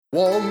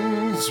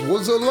Once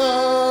was a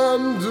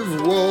land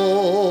of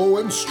woe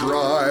and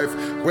strife,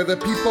 where the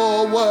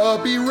people were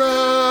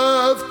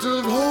bereft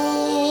of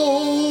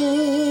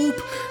hope.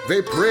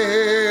 They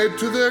prayed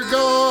to their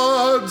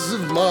gods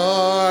of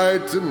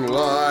might and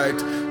light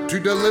to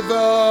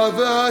deliver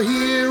the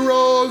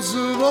heroes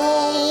of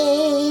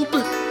old.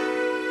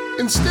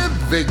 Instead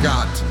they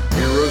got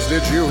heroes.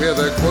 Did you hear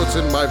the quotes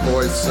in my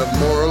voice of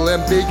moral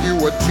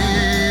ambiguity?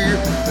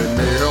 They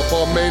may help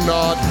or may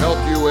not help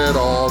you at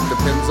all,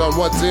 depends on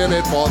what's in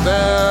it for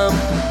them.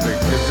 They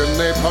kick and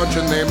they punch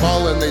and they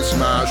maul and they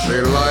smash, they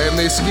lie and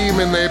they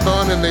scheme and they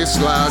burn and they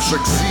slash.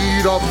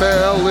 Succeed or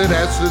fail, it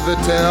adds to the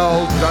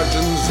tale.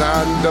 Dungeons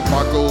and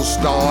Debacle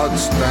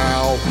starts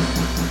now.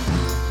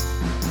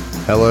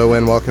 Hello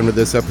and welcome to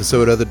this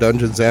episode of the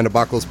Dungeons and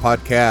Debacles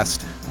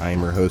podcast. I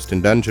am your host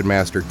and dungeon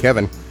master,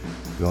 Kevin.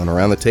 Going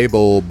around the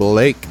table,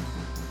 Blake.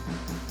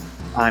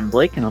 I'm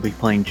Blake, and I'll be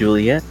playing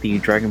Juliet, the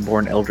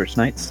Dragonborn Eldritch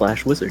Knight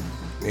 / Wizard.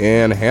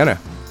 And Hannah.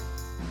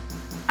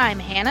 I'm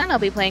Hannah, and I'll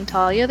be playing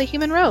Talia, the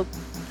Human Rogue.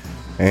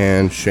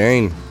 And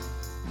Shane.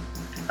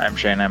 I'm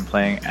Shane, I'm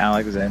playing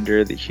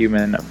Alexander, the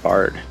Human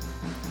Bard.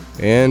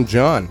 And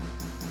John.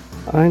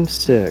 I'm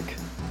sick.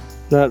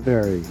 Not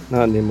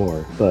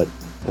anymore, but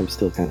I'm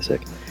still kind of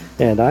sick.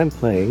 And I'm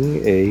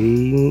playing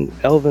a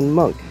elven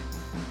monk,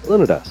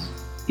 Lunadas,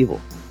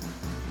 evil.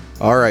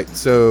 Alright,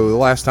 so the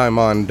last time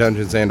on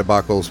Dungeons and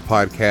Debacles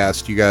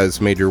podcast, you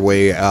guys made your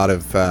way out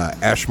of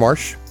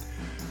Ashmarsh,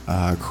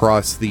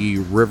 across the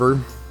river,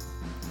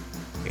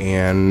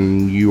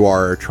 and you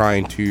are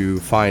trying to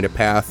find a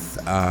path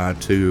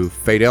to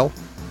Fadel.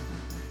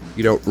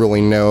 You don't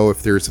really know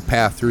if there's a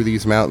path through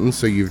these mountains,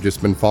 so you've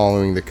just been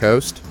following the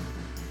coast.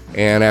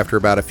 And after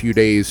about a few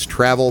days'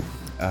 travel,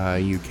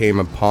 you came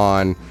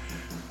upon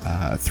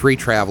 3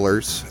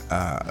 travelers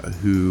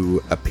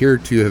who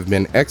appeared to have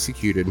been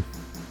executed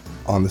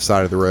on the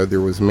side of the road. There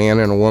was a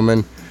man and a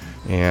woman,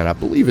 and I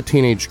believe a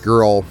teenage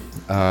girl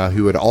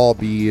who had all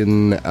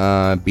been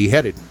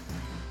beheaded.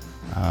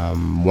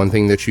 One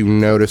thing that you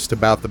noticed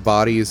about the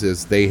bodies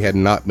is they had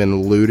not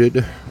been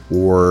looted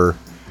or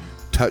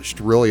touched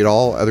really at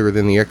all other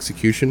than the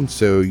execution,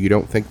 so you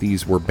don't think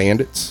these were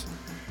bandits.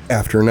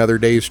 After another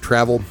day's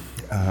travel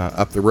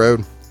up the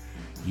road,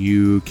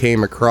 you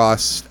came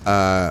across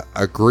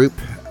a group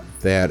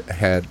that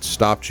had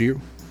stopped you.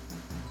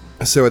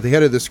 So at the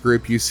head of this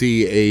group, you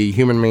see a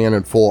human man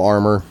in full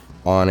armor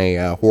on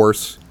a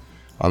horse.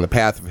 On the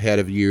path ahead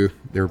of you,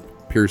 there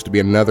appears to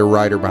be another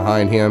rider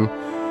behind him,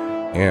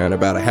 and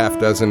about a half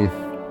dozen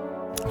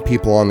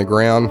people on the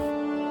ground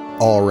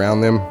all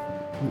around them.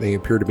 They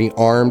appear to be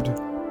armed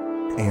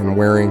and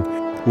wearing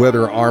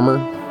leather armor.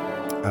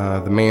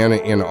 The man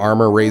in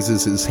armor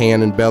raises his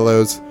hand and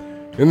bellows,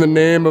 "In the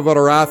name of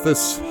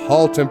Arathis,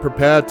 halt and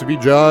prepare to be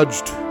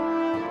judged."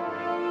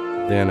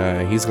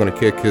 Then he's going to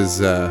kick his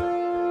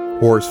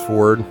horse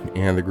forward,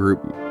 and the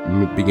group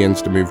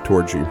begins to move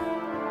towards you.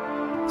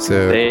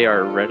 So They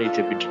are ready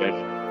to be judged.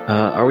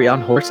 Are we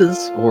on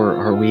horses, or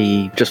are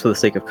we, just for the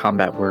sake of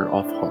combat, we're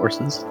off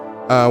horses?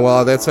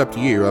 well, that's up to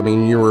you. I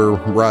mean, you were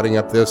riding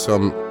up this, so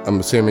I'm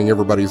assuming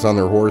everybody's on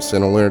their horse,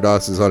 and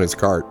Lunadas is on his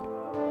cart.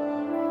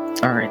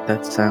 Alright,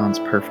 that sounds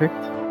perfect.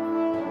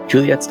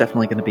 Juliet's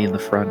definitely going to be in the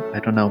front. I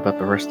don't know about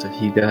the rest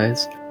of you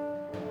guys.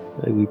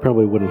 We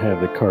probably wouldn't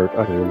have the cart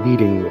either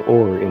leading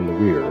or in the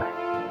rear.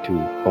 Too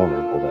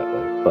vulnerable that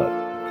way, but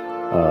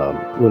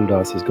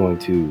Lunadas is going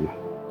to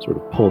sort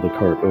of pull the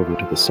cart over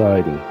to the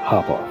side and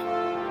hop off.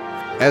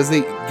 As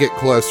they get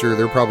closer,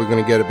 they're probably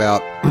going to get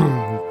about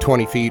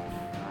 20 feet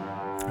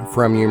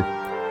from you.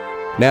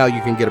 Now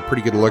you can get a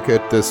pretty good look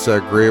at this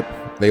group.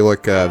 They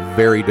look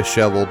very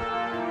disheveled.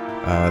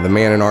 The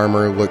man in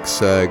armor looks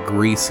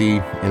greasy,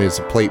 and his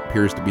plate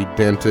appears to be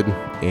dented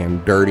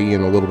and dirty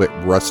and a little bit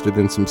rusted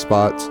in some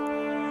spots.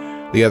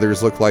 The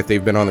others look like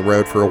they've been on the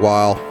road for a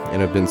while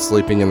and have been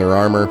sleeping in their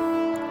armor.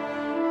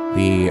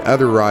 The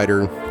other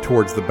rider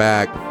towards the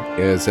back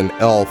is an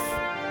elf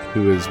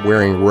who is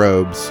wearing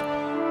robes.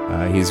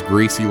 He's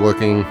greasy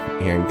looking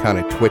and kind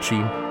of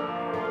twitchy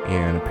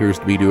and appears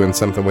to be doing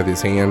something with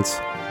his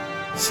hands.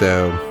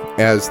 So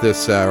as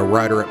this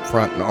rider up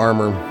front in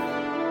armor,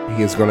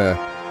 he is going to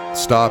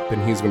stop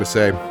and he's going to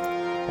say,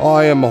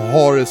 "I am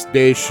Horus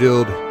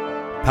Dayshield,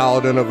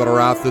 Paladin of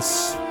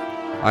Arathis.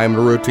 I am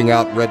rooting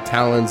out red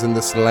talons in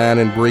this land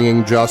and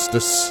bringing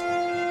justice.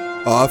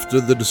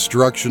 After the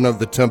destruction of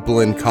the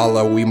temple in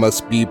Kala, we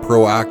must be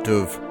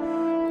proactive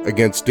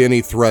against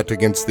any threat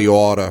against the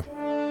Order.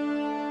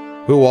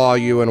 Who are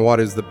you and what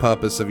is the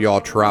purpose of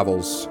your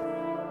travels?"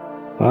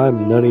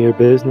 I'm none of your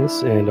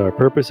business, and our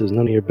purpose is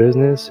none of your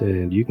business,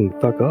 and you can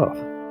fuck off.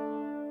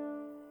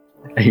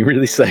 Are you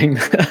really saying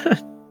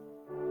that?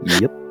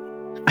 Yep.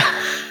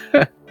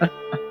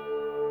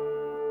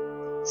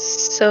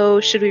 So,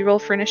 should we roll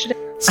for initiative?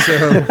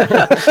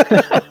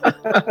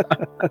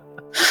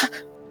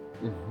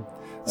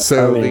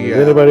 So if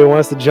anybody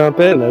wants to jump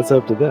in, that's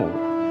up to them.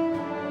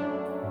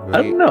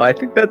 I don't know, I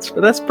think that's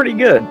pretty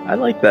good. I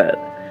like that.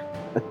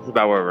 That's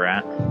about where we're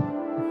at.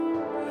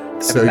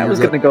 So I was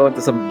going to go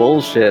into some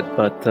bullshit,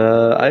 but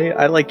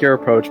I like your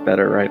approach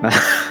better right now.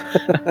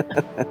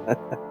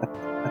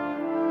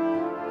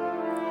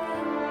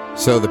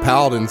 So the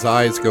paladin's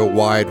eyes go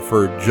wide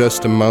for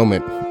just a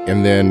moment,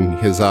 and then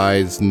his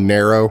eyes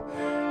narrow,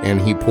 and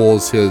he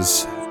pulls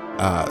his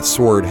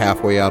sword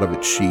halfway out of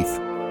its sheath.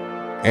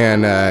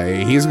 And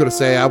he's going to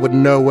say, I would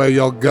know where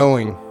you're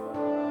going.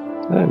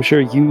 I'm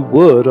sure you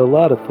would a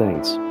lot of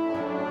things.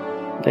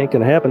 Ain't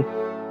gonna happen.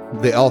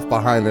 The elf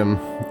behind them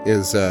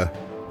is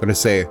going to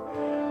say,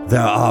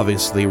 they're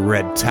obviously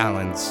red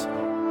talons.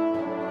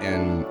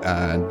 And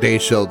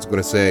Dayshield's going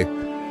to say,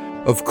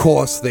 of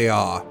course they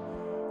are.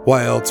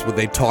 Why else would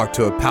they talk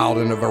to a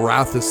paladin of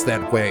Arathis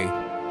that way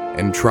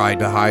and try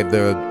to hide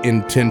their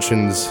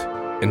intentions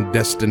and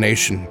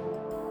destination?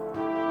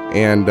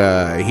 And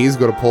he's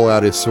going to pull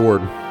out his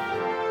sword.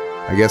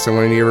 I guess I'm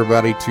going to need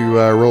everybody to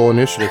roll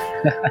initiative.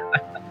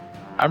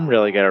 I'm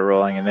really good at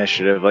rolling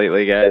initiative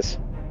lately, guys.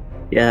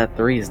 Yeah,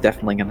 3 is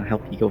definitely going to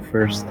help you go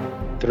first.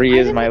 3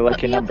 is my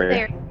lucky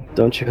number.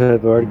 Don't you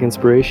have Bardic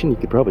Inspiration? You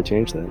could probably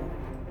change that.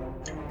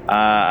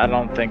 I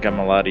don't think I'm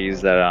allowed to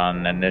use that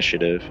on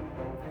initiative,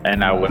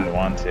 and I wouldn't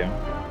want to.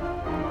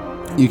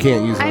 You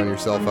can't use it on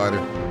yourself either.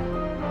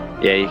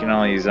 Yeah, you can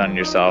only use it on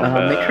yourself.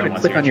 Make sure to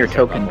once click you're on your at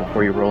your token level.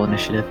 before you roll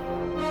initiative.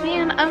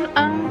 Man,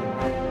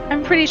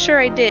 I'm pretty sure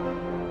I did.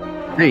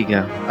 There you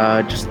go.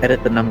 Just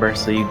edit the number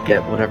so you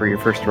get whatever your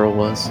first roll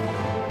was.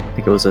 I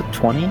think it was a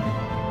 20?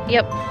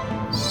 Yep.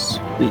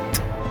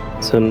 Sweet.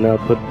 So now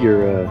put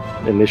your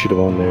initiative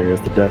on there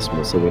as the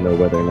decimal so we know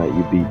whether or not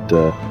you beat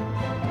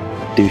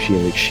Douchey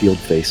and Shield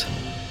Face.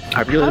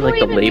 I really How do like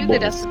I the even do the labels.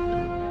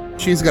 decimal?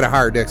 She's got a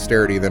higher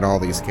dexterity than all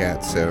these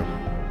cats, so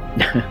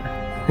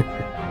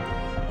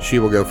she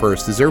will go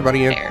first. Is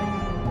everybody in? There.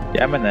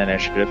 Yeah, I'm in the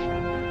initiative.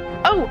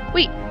 Oh,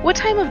 wait. What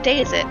time of day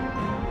is it?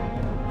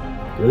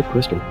 Good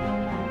question.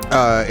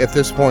 At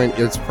this point,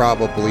 it's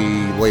probably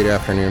late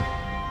afternoon.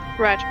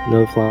 Roger.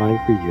 No flying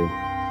for you.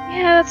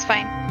 Yeah, that's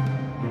fine.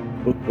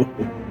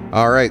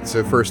 All right,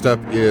 so first up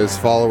is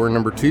follower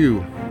number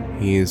 2.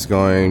 He's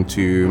going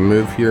to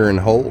move here and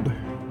hold.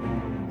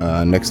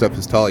 Next up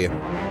is Talia.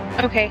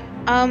 Okay.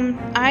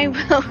 I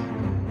will.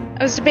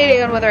 I was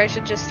debating on whether I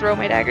should just throw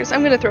my daggers.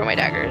 I'm gonna throw my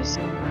daggers.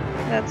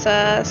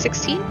 That's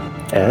 16.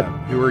 Ed?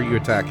 Who are you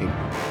attacking?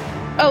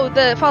 Oh,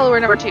 the follower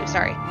number 2.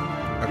 Sorry,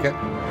 Okay,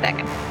 that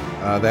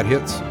guy. that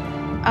hits.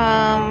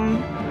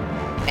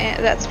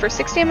 And that's for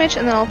 6 damage,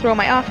 and then I'll throw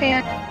my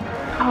offhand.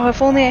 Oh,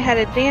 if only I had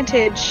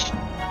advantage.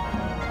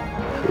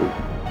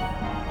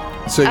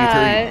 So you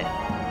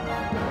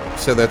throw.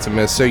 So that's a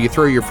miss. So you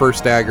throw your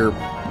first dagger,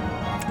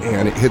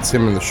 and it hits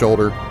him in the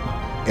shoulder,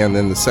 and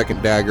then the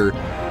second dagger,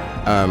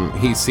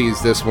 he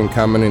sees this one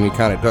coming, and he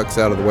kind of ducks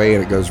out of the way,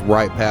 and it goes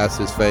right past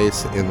his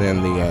face, and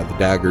then the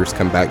daggers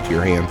come back to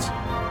your hands.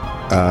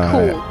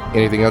 Cool.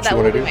 Anything else That you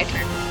will want be to do? my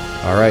turn.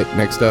 All right.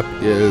 Next up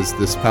is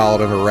this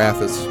paladin of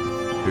Arathis,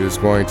 who's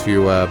going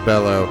to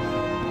bellow,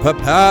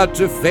 "Prepare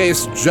to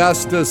face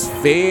justice,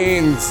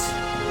 fiends!"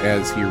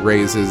 as he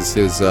raises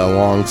his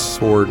long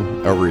sword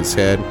over his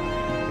head.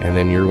 And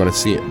then you're going to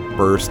see it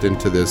burst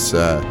into this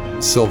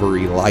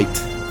silvery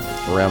light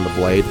around the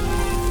blade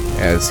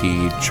as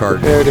he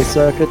charges. Prepare to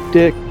suck a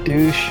dick,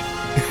 douche.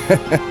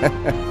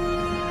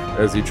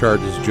 As he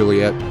charges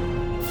Juliet.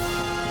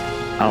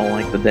 I don't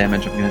like the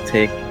damage I'm gonna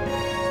take.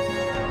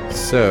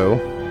 So,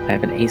 I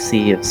have an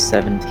AC of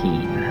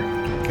 17.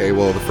 okay,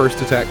 well, the first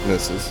attack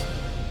misses.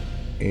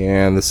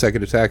 And the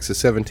second attack's a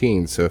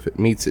 17, so if it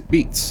meets, it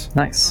beats.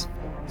 Nice.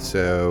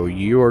 So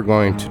you are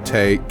going to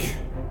take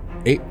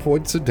 8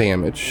 points of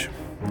damage,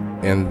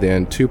 and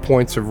then 2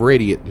 points of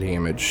radiant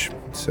damage.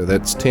 So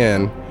that's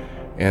 10.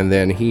 And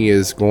then he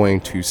is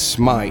going to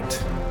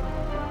smite.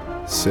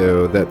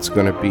 So that's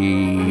going to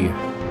be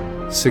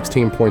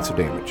 16 points of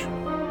damage.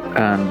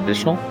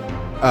 Additional?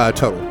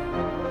 Total.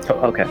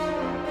 Oh, okay.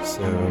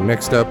 So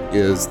next up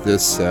is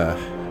this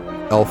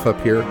elf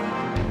up here.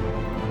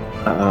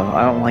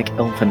 I don't like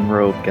elfin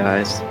robe,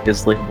 guys.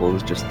 His label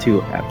is just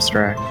too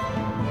abstract.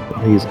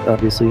 He's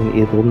obviously an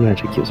evil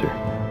magic user.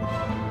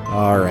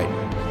 All right.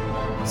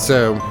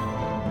 So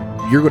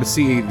you're going to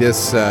see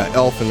this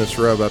elf in this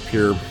robe up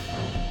here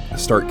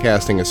start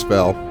casting a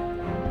spell.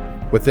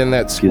 Within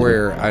that Excuse me.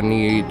 square, I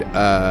need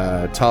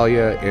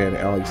Talia and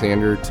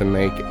Alexander to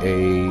make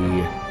a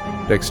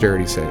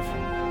dexterity save.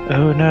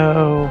 Oh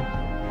no.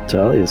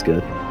 Talia's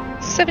good.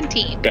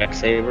 17. Dex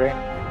save, right?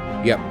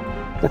 Yep.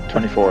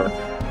 24.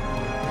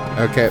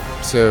 Okay,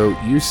 so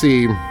you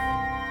see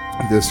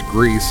this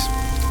grease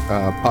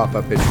pop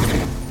up in your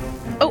hand.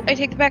 Oh, I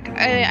take it back.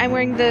 I'm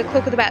wearing the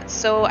Cloak of the Bats,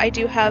 so I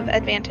do have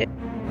advantage.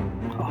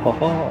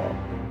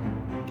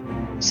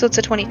 So it's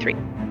a 23.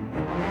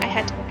 I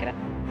had to look it up.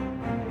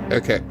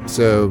 Okay,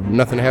 so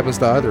nothing happens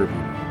to either of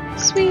you.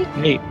 Sweet.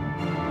 Neat.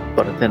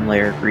 But a thin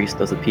layer of grease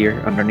does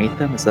appear underneath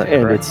them, is that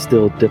And correct? it's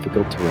still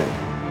difficult terrain.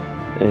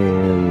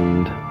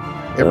 And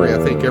I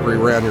think every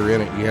round you're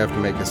in it, you have to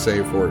make a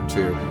save for it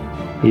too.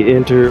 you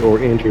enter or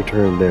end your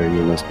turn there,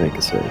 you must make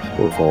a save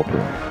or fall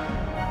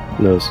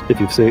prone. No, if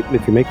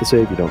you make the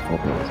save, you don't fall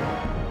prone.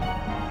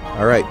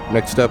 All right,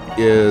 next up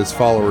is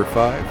Follower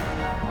 5.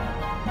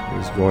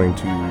 Is going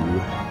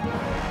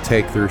to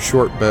take their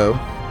short bow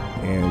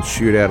and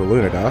shoot at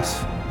Alunidas.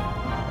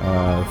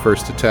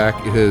 First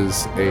attack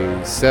is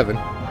a 7.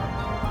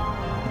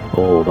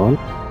 Hold on.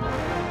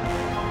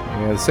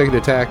 And the second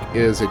attack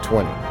is a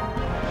 20.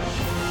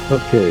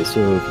 Okay,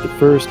 so for the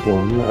first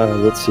one,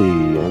 let's see.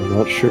 I'm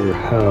not sure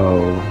how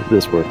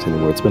this works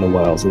anymore. It's been a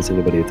while since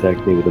anybody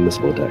attacked me with a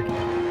missile attack.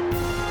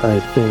 I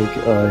think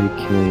I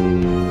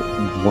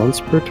can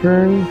once per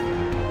turn.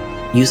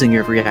 Using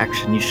your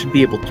reaction, you should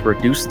be able to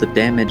reduce the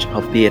damage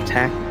of the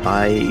attack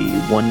by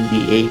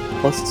 1d8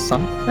 plus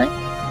something.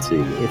 Let's see.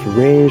 If a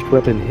ranged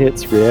weapon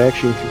hits,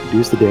 reaction can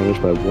reduce the damage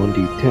by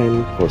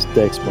 1d10 plus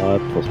dex mod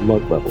plus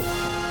monk level.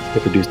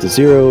 If reduced to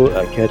 0,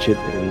 I catch it,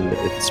 and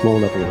if it's small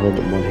enough, I can hold it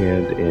in one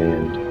hand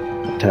and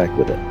attack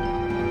with it.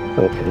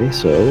 Okay,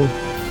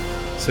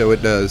 So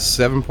it does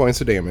 7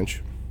 points of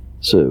damage.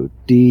 so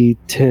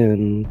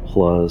d10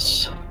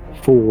 plus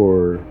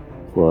 4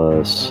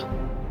 plus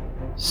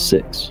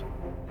 6.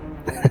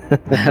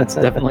 That's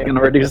definitely going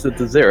to reduce it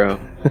to 0.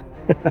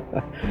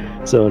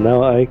 So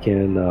now I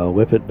can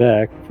whip it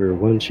back for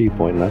 1 chi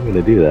point, and I'm going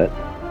to do that.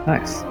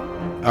 Nice.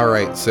 All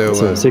right, so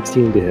So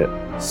 16 to hit.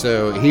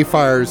 So he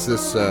fires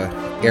this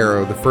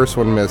arrow. The first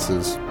one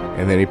misses,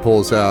 and then he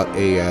pulls out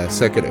a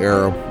second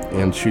arrow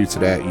and shoots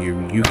it at you.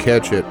 You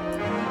catch it,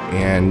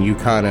 and you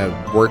kind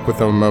of work with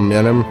the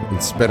momentum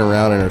and spin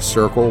around in a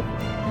circle,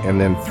 and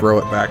then throw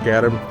it back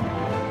at him,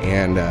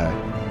 and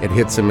it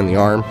hits him in the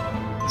arm.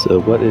 So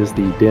what is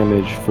the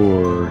damage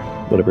for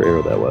whatever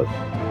arrow that was?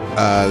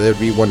 That'd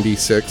be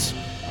 1d6.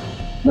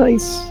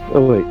 Nice.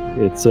 Oh wait,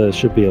 it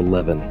should be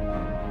 11,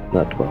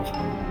 not 12.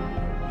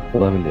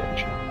 11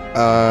 damage.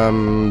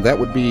 That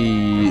would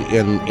be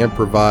an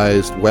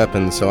improvised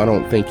weapon, so I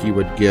don't think you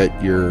would get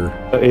your...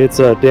 It's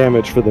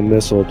damage for the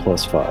missile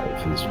plus 5.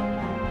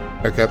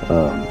 Okay.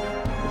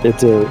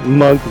 It's a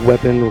monk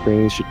weapon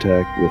ranged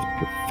attack with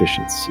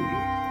proficiency.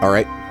 All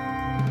right.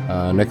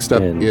 Next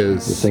up And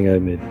is... the thing I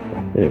made.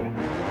 Anyway.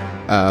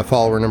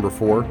 Follower number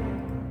 4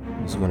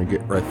 is going to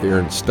get right there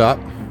and stop.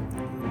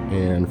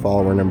 And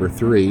follower number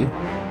 3 is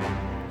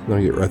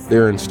going to get right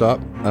there and stop.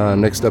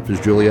 Next up is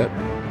Juliet.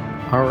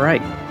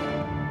 Alright.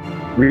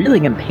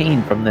 Reeling in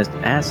pain from this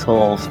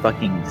asshole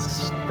fucking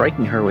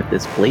striking her with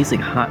this blazing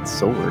hot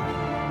sword,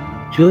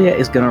 Juliet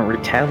is going to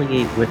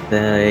retaliate with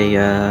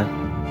a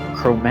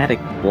chromatic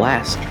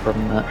blast from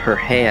her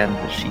hand.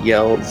 She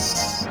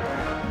yells,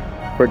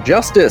 "For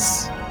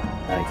justice!"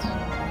 Nice.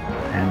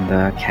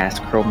 And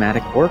cast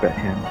Chromatic Orb at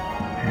him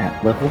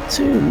at level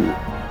 2.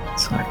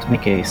 So I have to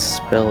make a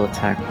spell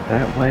attack with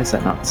that. Why is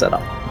that not set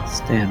up?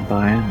 Stand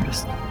by, I'm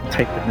just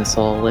typing this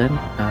all in.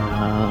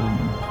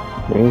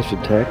 Ranged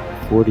attack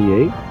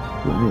 48.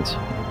 Nice.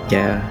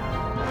 Yeah.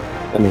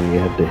 I mean, you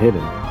have to hit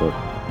him, but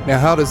Now,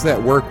 how does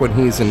that work when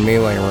he's in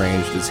melee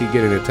range? Does he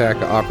get an attack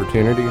of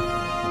opportunity?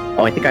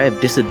 Oh, I think I have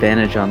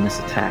disadvantage on this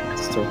attack.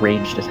 It's a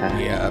ranged attack.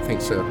 Yeah, I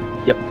think so.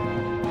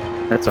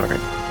 That's alright.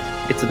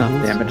 It's enough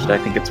damage that I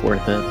think it's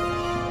worth it.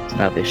 So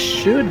now they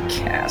should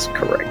cast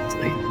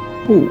correctly.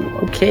 Ooh,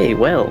 okay,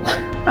 well.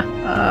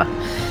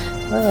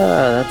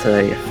 That's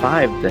a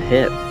 5 to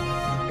hit.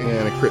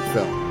 And a crit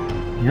fell.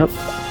 Yep.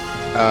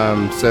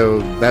 So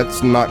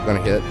that's not going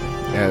to hit,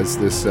 as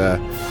this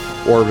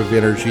orb of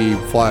energy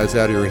flies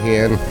out of your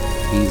hand.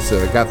 He's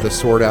got the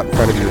sword out in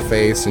front of your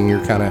face, and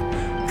you're kind of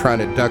trying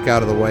to duck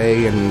out of the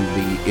way, and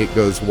it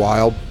goes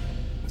wild.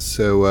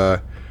 So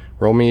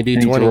roll me a I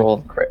need to d20. roll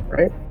a crit,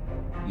 right?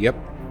 Yep.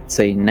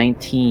 Say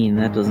 19.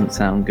 That doesn't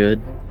sound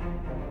good.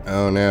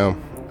 Oh no.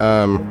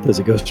 does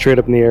it go straight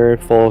up in the air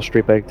and fall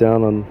straight back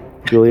down on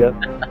Juliet?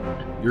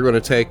 You're going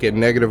to take a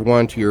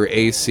 -1 to your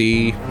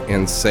AC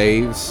and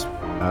saves.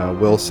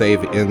 Will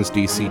save ends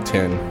DC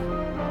 10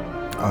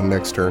 on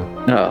next turn.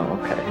 Oh,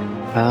 okay.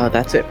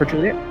 That's it for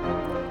Juliet.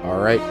 All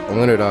right,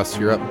 Alunidas,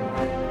 you're up.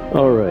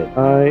 All right,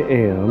 I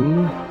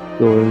am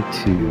going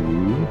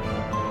to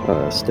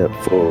step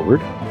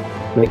forward,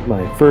 make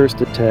my first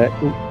attack.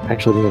 Ooh,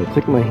 actually, I'm going to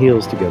click my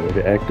heels together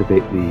to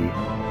activate the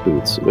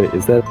boots. Wait,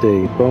 is that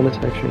a bonus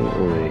action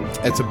or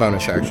a... It's a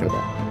bonus action.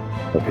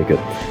 Okay, good.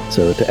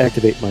 So to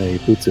activate my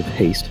Boots of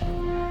Haste,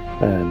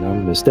 and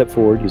I'm going to step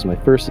forward, use my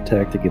first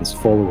attack against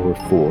Follower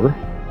 4.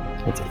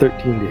 So that's a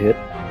 13 to hit.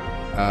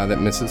 That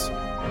misses.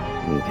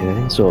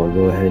 Okay, so I'll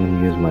go ahead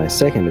and use my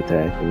second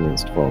attack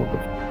against Follower 4.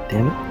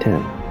 Damn it,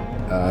 10.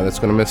 That's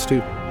going to miss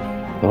too.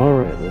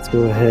 Alright, let's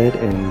go ahead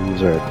and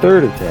use our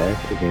third attack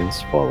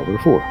against Follower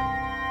 4.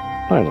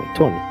 Finally,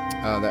 20.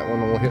 That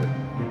one will hit.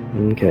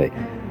 Okay.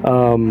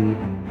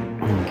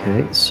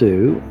 Okay, so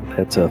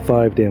that's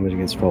 5 damage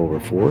against Follower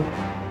 4.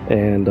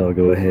 And I'll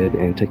go ahead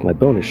and take my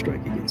bonus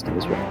strike against him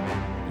as well.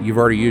 You've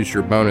already used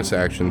your bonus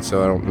action,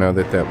 so I don't know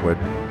that would...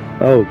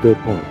 Oh, good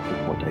point. Good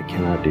point. I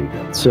cannot do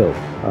that. So,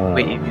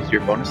 Wait, you used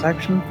your bonus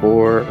action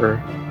for...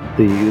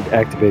 the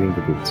activating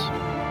the boots.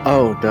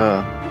 Oh,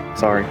 duh.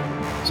 Sorry.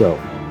 So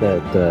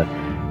that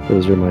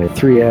those are my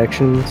 3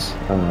 actions.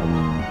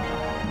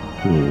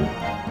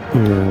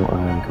 Now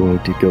I'm going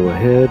to go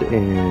ahead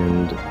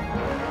and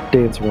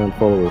dance around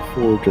follower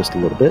 4 just a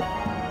little bit.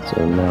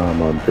 So now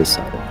I'm on this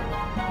side of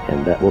it.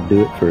 And that will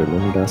do it for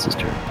Lunadas's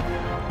turn.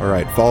 All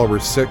right, follower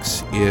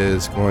 6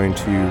 is going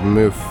to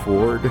move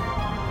forward,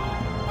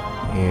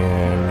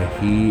 and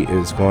he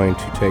is going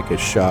to take a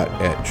shot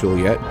at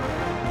Juliet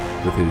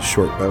with his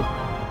short bow.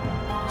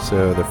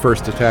 So the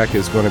first attack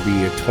is going to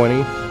be a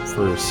 20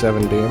 for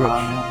 7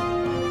 damage.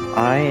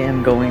 I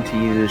am going to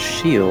use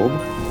shield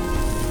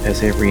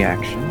as a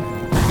reaction,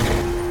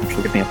 which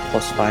will give me a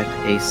 +5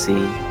 to AC.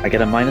 I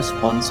get a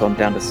 -1, so I'm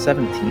down to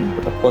 17,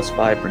 but the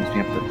 +5 brings me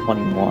up to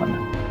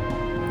 21.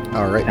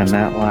 All right. And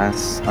that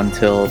lasts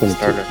until the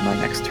start of my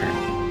next turn.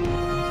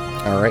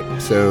 All right,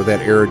 so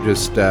that arrow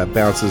just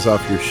bounces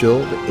off your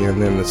shield,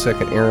 and then the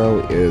second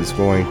arrow is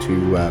going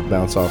to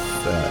bounce off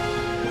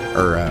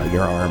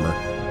your armor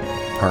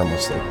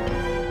harmlessly.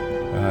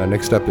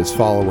 Next up is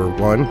follower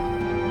 1,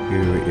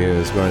 who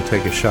is going to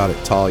take a shot at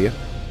Talia.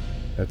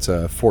 That's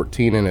a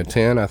 14 and a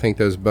 10. I think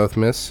those both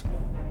miss.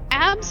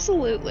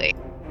 Absolutely.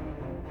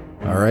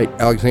 All right,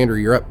 Alexander,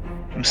 you're up.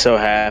 I'm so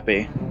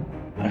happy.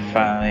 I'm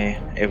finally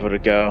able to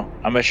go.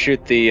 I'm gonna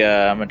shoot the.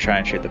 I'm gonna try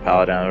and shoot the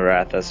Paladin of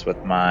Arathis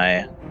with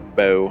my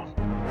bow.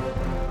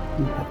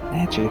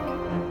 Magic.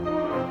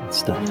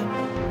 Stuff.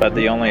 But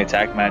the only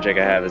attack magic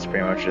I have is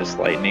pretty much just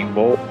lightning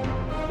bolt,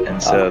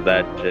 and so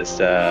that just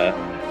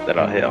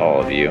that'll hit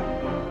all of you.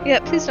 Yeah,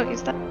 please don't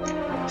use that.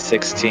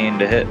 16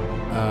 to hit.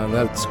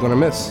 That's going to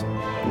miss.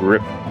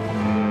 Rip.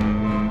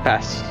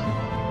 Pass.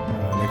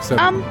 Next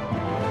up,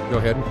 go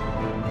ahead.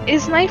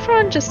 Is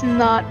Nifron just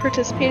not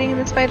participating in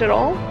this fight at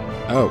all?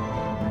 Oh,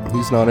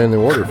 he's not in the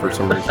order for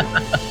some reason.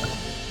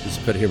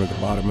 Just put him at the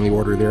bottom of the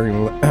order there,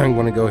 and I'm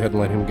going to go ahead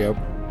and let him go.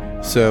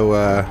 So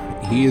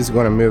he is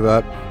going to move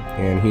up,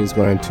 and he's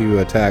going to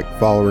attack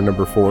follower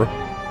number 4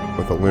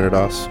 with a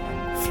Lunados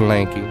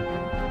flanking.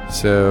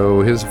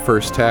 So his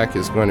first attack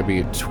is going to be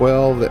a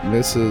 12 that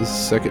misses.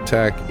 Second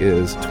attack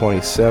is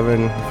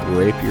 27 with a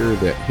rapier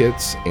that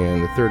hits,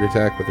 and the third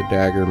attack with a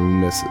dagger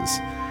misses.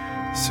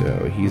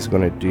 So he's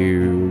going to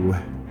do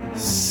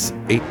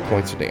 8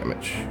 points of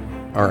damage.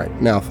 All right,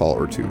 now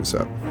follower 2 is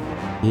up.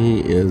 He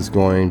is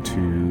going to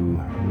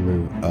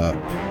move up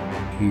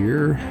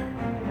here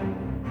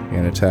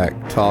and attack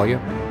Talia.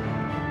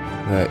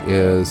 That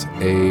is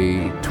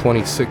a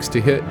 26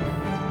 to hit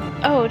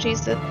Oh,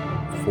 Jesus.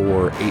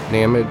 for 8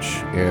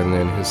 damage, and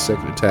then his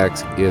second attack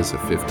is a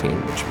 15,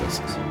 which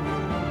misses.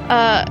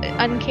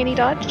 Uncanny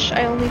dodge.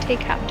 I only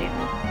take half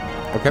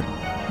damage. Okay,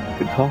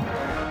 Good call.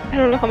 I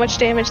don't know how much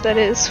damage that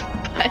is,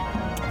 but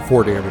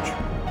 4 damage.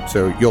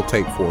 So you'll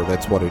take 4.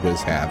 That's what it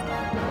is halved.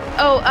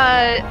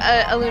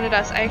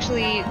 Lunados, I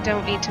actually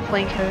don't need to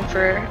flank him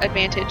for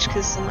advantage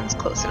because someone's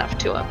close enough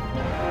to him.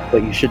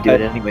 But you should do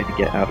it anyway to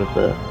get out of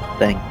the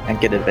thing and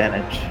get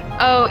advantage.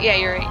 Oh, yeah,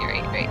 you're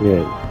right.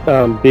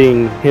 Yeah.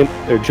 Being him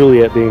or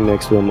Juliet being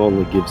next to him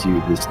only gives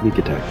you the sneak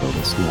attack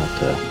bonus,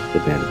 not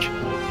advantage.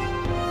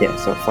 Yeah,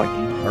 so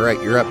flanking. All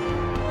right, you're up.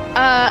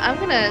 I'm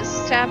gonna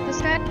stab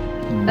this guy.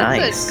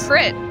 Nice. That's a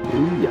crit.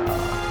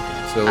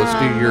 Booyah. So let's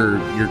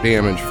do your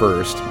damage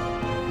first.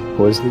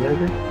 Poison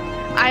dagger?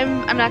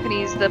 I'm not gonna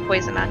use the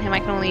poison on him. I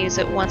can only use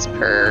it once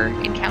per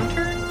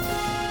encounter.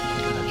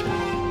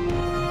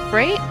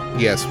 Right?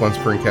 Yes, once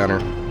per encounter.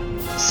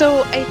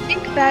 So I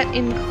think that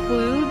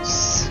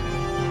includes.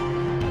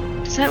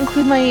 Does that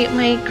include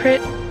my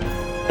crit?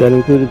 That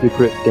included the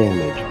crit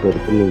damage, but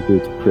it didn't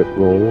include the crit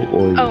roll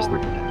or your Oh.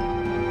 sneak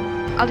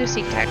attack. I'll do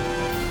sneak attack.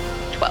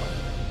 12.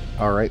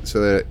 All right, so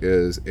that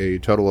is a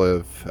total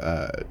of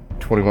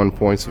 21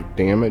 points of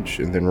damage,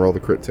 and then roll the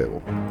crit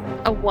table.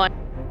 A 1.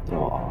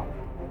 Aw.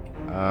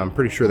 I'm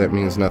pretty sure that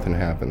means nothing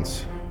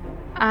happens.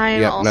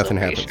 I'm Yeah, also nothing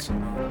pretty happens. sure.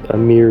 A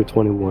mere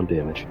 21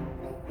 damage.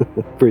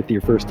 For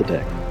your first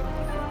attack.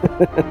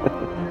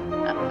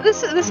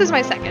 This is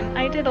my second.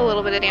 I did a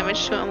little bit of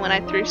damage to him when I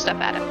threw stuff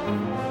at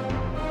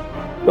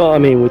him. Well, I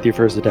mean, with your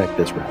first attack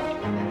this round.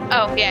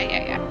 Oh,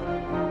 yeah.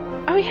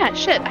 Oh, yeah,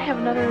 shit. I have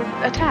another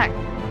attack.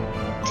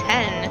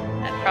 10.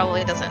 That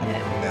probably doesn't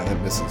hit. Yeah,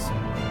 that misses.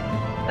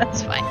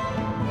 That's fine.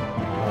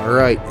 All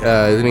right,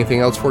 anything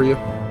else for you?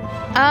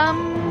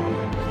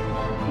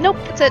 Nope,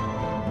 that's it.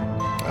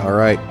 All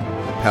right,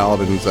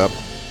 Paladin's up.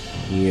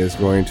 He is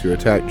going to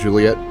attack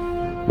Juliet.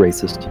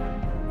 Racist.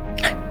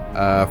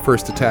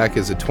 First attack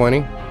is a 20.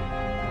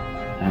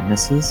 That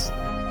misses.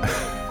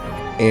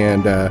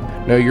 And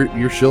no,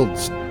 your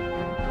shield's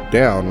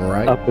down,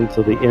 right? Up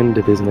until the end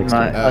of his next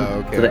My, turn.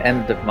 okay. To the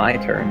end of my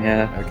turn,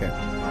 yeah. Okay.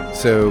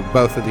 So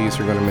both of these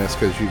are going to miss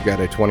because you've got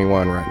a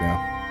 21 right now.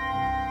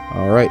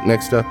 All right,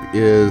 next up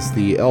is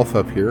the elf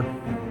up here.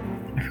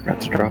 I forgot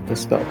to drop the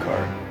spell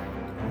card.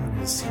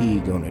 What is he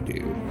going to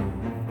do?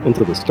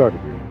 Until the start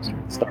of your next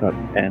turn. Start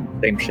and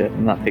same shit.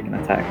 I'm not picking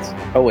attacks.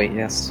 Oh wait,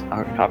 yes,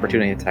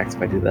 opportunity attacks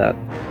if I do that.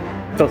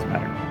 Doesn't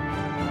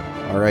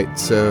matter. All right,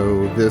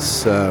 so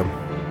this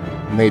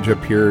mage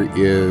up here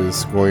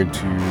is going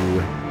to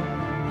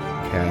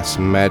cast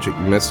Magic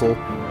Missile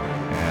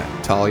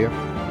at Talia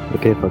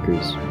Okay,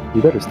 fuckers.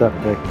 You better stop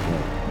attacking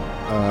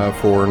him.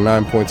 for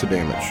 9 points of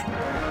damage.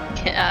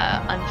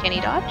 Uncanny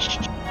dodge.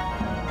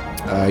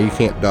 You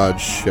can't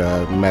dodge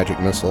magic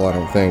missile, I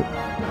don't think.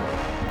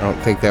 I don't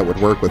think that would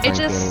work with It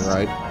uncanny, just-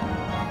 right?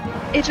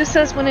 It just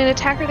says when an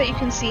attacker that you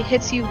can see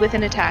hits you with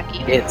an attack.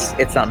 You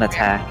It's not an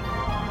attack.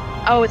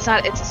 Oh, it's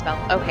not. It's a spell.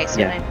 Okay, so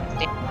Yeah.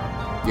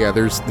 Yeah,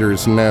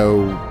 there's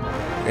no,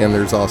 and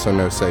there's also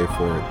no save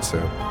for it, so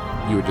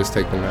you would just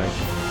take the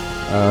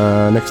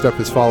 9. Next up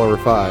is Follower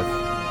 5,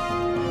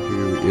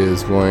 who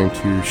is going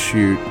to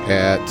shoot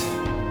at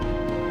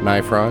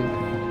Nifron,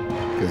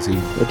 because he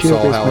But you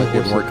saw know, how there's it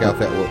no didn't work out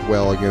that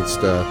well against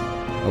a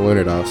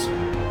Lunidos.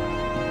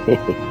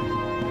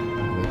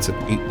 It's an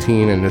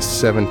 18 and a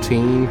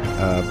 17.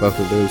 Both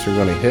of those are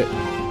going to hit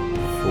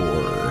for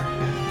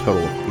a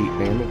total of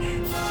 8 damage.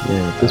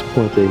 Yeah, at this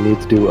point they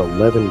need to do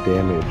 11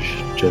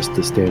 damage just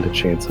to stand a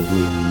chance of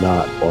me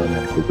not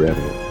automatically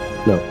grabbing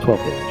it. No, 12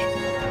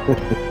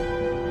 damage.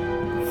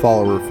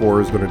 Follower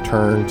 4 is going to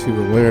turn to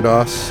a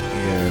Lunidos,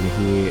 and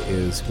he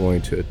is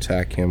going to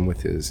attack him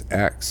with his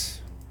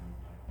axe.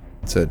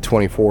 It's a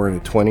 24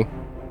 and a 20.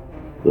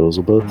 Those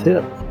will both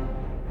hit.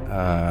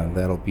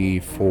 That'll be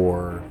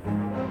for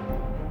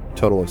a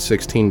total of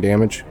 16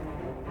 damage.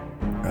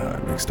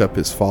 Next up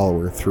is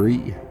Follower 3.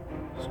 He's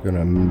going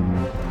to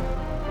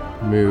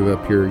move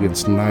up here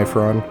against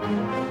Nifron.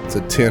 It's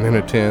a 10 and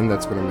a 10.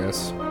 That's going to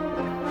miss.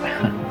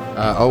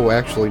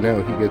 Actually,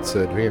 no. He gets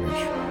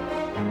advantage.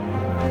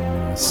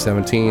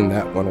 17.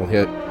 That one will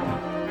hit.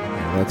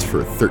 And that's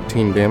for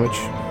 13 damage.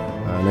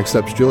 Next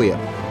up is Juliet.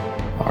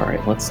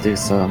 Alright, let's do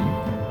some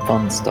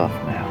fun stuff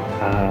now.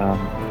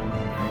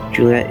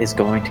 Juliet is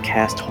going to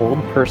cast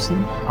Hold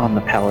Person on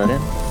the Paladin.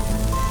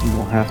 He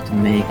will have to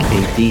make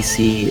a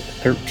DC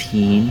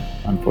 13.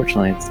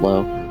 Unfortunately, it's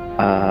low.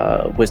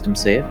 Wisdom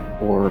save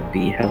or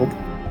be held.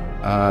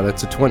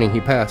 That's a 20. He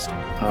passed.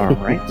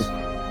 Alright.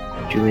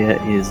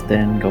 Juliet is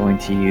then going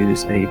to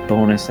use a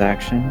bonus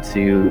action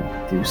to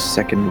do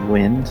Second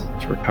Wind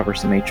to recover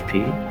some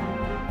HP.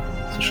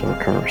 So she'll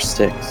recover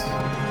 6.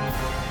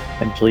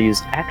 Then she'll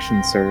use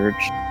Action Surge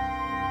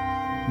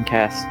and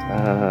cast,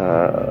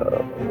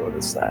 what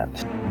is that?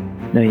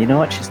 No, you know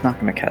what? She's not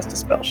going to cast a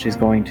spell. She's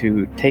going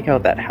to take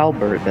out that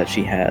halberd that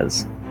she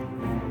has.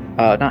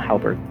 Not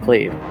halberd,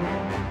 glaive.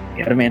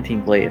 The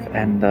adamantine glaive,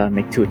 and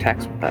make 2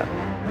 attacks with that.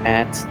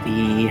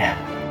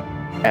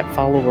 At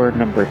follower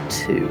number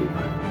 2.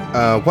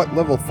 What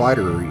level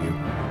fighter are you?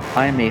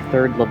 I am a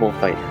 3rd level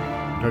fighter.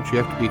 Don't you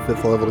have to be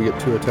 5th level to get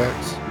 2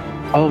 attacks?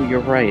 Oh, you're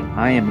right.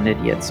 I am an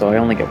idiot, so I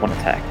only get 1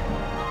 attack.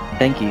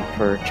 Thank you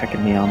for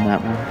checking me on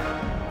that one.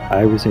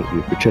 I resent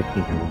you for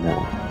checking him on that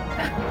one.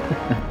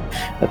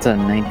 That's a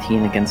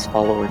 19 against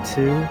follower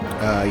 2,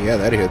 Yeah,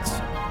 that hits.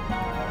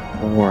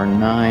 or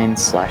 9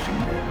 slashing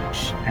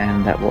damage,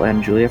 and that will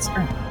end Juliet's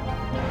turn.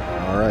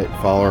 Alright,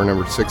 follower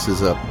number 6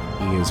 is up.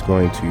 He is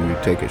going to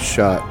take a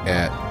shot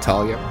at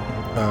Talia.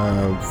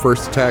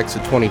 First attack's a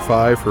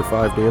 25 for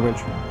 5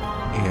 damage.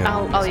 And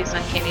I'll use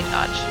uncanny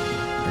dodge.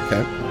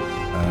 Okay.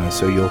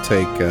 So you'll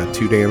take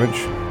 2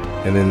 damage.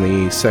 And then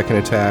the second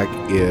attack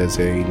is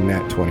a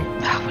nat 20.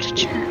 Oh, what a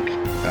jerk.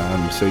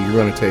 So you're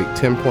going to take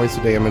 10 points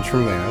of damage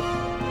from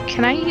that.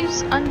 Can I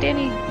use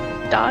uncanny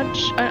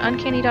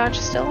dodge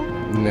still?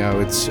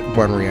 No, it's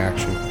 1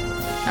 reaction.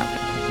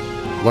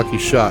 Okay. Lucky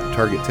shot,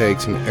 target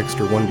takes an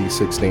extra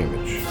 1d6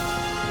 damage.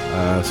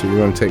 So you're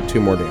going to take 2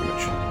 more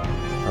damage.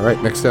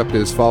 Alright, next up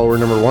is follower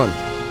number 1.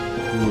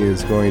 He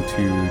is going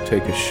to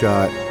take a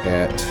shot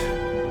at...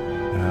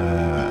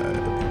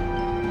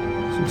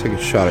 he's going to take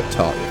a shot at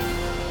Talia.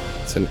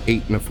 It's an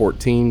 8 and a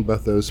 14,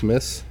 both those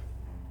miss.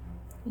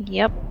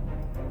 Yep.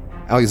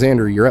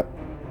 Alexander, you're up.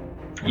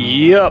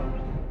 Yep.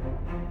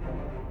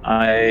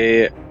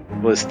 I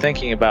was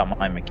thinking about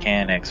my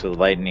mechanics with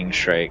lightning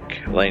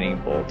strike, lightning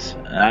bolts,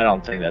 and I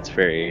don't think that's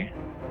very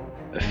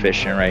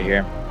efficient right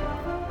here.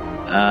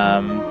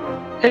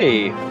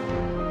 Hey,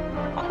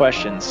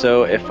 question.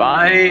 So if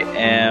I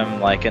am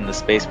like in the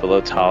space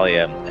below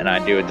Talia and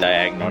I do a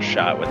diagonal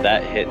shot, would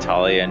that hit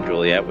Talia and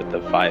Juliet with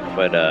the 5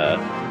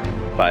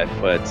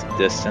 foot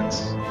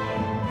distance?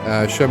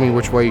 Show me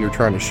which way you're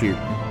trying to shoot.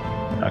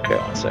 Okay,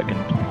 1 second.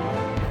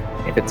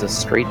 If it's a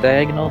straight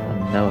diagonal,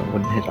 then no, it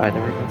wouldn't hit either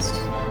of us.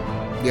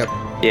 Yep.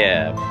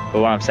 Yeah,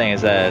 but what I'm saying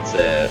is that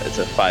it's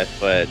a 5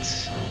 foot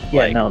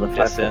Yeah, no, the 5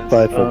 foot. distance.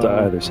 5 foot to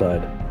either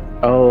side.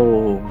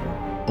 Oh,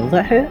 will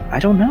that hit? I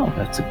don't know.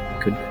 That's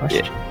a good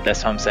question. Yeah,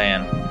 that's what I'm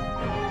saying.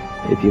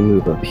 If you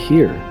move up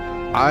here,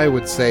 I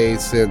would say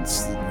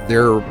since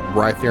they're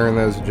right there in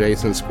those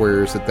adjacent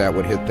squares that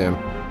would hit them.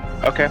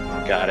 Okay,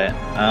 got it.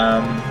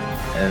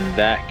 In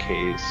that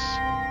case,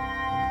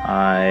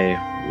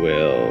 I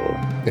will.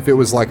 If it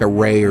was like a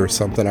ray or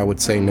something, I would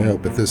say no,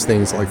 but this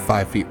thing's like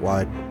 5 feet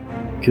wide.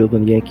 kill the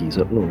Yankees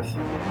up north.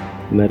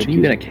 What Magic are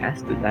you gonna use-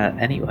 cast at that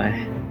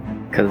anyway?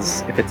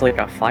 Because if it's like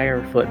a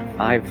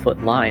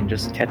 5-foot line,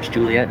 just catch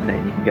Juliet and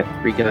then you can get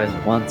 3 guys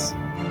at once.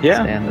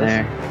 Yeah, Stand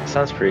there.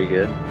 sounds pretty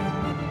good.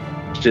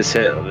 Just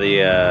hit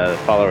the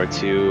follower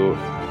 2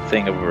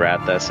 thing of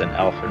Arathas and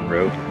Elfin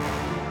Rogue.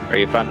 Are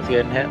you fine with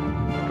getting hit?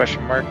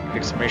 Question mark?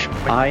 Exclamation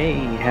point? I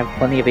have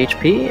plenty of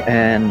HP,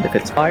 and if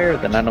it's fire,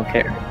 then I don't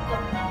care.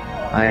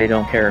 I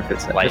don't care if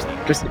it's Lightning.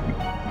 just hit me.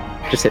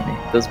 Just hit me.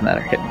 Doesn't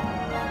matter. Hit me.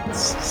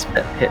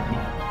 Hit me.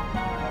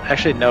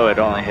 Actually, no, it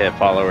only hit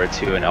follower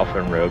 2 and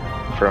Elfin Rogue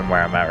from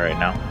where I'm at right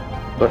now.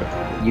 But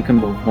you can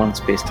move one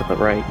space to the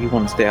right. You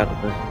want to stay out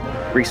of the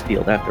grease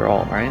field after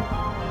all, right?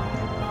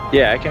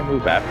 Yeah, I can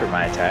move after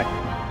my attack.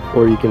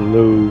 Or you can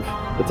move,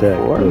 attack,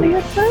 Or move. the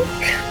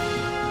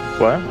attack?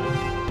 What?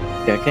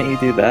 Yeah, can't you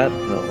do that?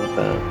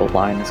 The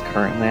line is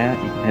currently at.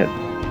 You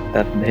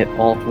can hit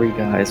all 3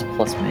 guys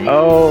plus me.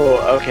 Oh,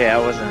 okay. I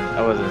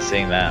wasn't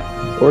seeing that.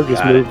 Or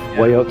just Got move it,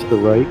 yeah. way out to the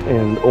right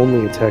and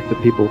only attack the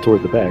people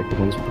toward the back, the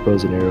ones with the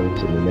bows and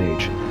arrows and the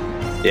mage.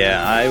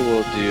 Yeah, I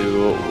will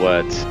do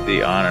what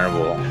the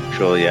Honorable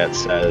Juliet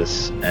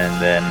says,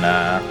 and then do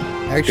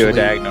a Actually,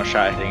 diagonal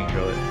shot hitting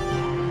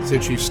Juliet.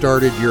 since you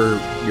started your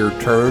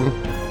turn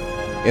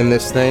in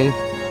this thing,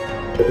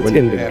 It's when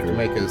you ending have to turn.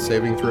 make a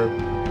saving throw,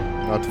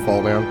 not to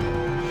fall down.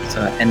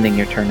 So ending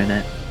your turn in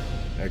it.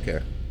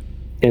 Okay.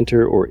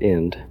 Enter or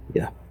end.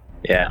 Yeah.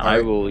 Yeah, I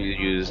Alright. will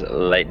use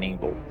lightning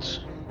bolts.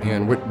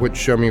 And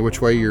show me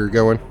which way you're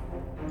going.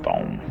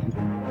 Boom.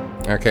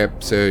 Okay,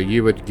 so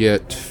you would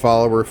get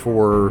follower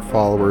 4,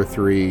 follower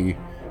 3,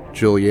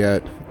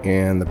 Juliet,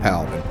 and the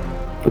paladin.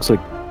 Looks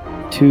like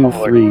 2,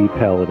 Follower. 3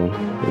 paladin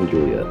and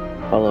Juliet.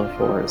 Follow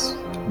 4 is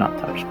not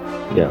touched.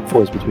 Yeah,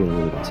 4 is between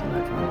Luminous and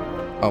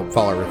Nightfall. Oh,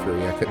 follower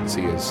 3. I couldn't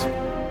see his.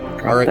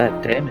 Drop All right.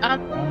 that damage.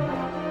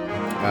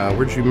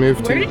 Where'd you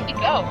move Where to? did he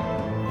go?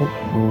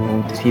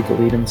 Oh, did he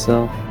delete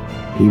himself?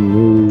 He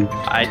moved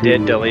I to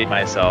did delete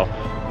myself.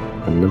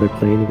 another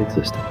plane of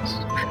existence.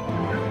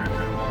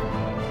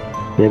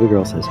 Baby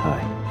girl says hi.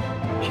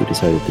 She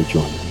decided to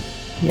join me.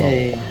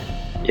 Yay.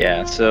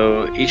 Yeah,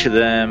 so each of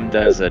them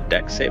does a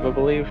dex save, I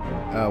believe.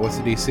 What's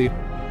the DC?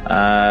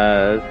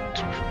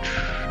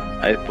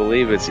 I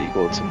believe it's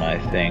equal to my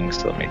thing,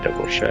 so let me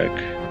double check.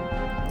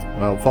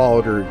 Well,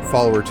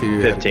 follower 2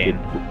 had 15.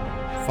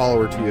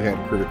 follower 2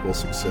 had critical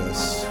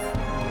success.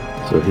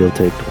 So he'll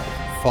take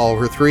 12.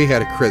 Follower 3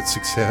 had a crit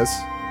success.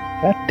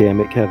 God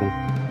damn it, Kevin.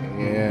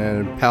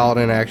 And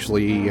paladin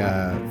actually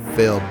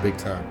failed big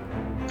time.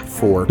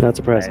 4. Not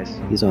surprising.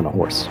 Nice. He's on a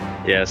horse.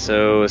 Yeah,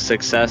 so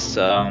success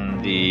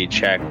on the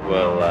check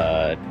will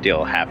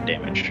deal half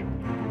damage.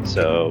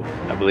 So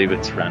I believe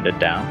it's rounded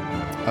down.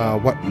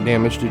 What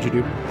damage did you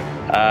do?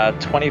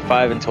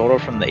 25 in total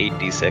from the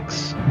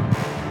 8d6.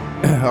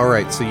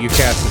 Alright, so you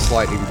cast this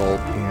lightning bolt,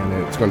 and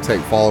it's going to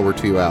take follower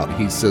 2 out.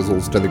 He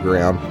sizzles to the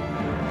ground.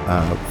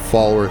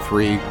 Follower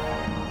 3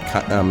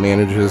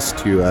 manages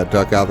to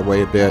duck out of the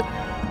way a bit,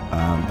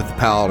 but the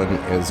paladin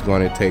is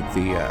going to take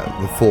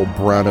the full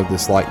brunt of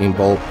this lightning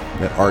bolt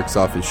that arcs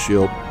off his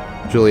shield.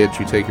 Juliet,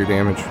 you take your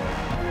damage.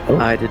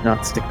 I did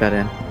not stick that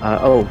in.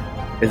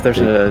 If there's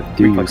a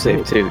Do you reflex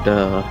save say? too,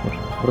 duh.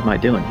 What am I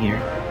doing here?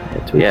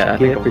 That's what Yeah, I you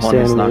think get a for one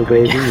is standing not there gonna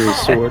waving get- your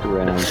sword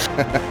around.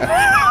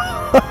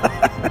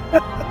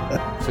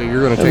 So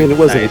you're going to I take. mean, it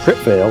wasn't Nice. a crit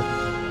fail.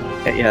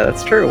 Yeah,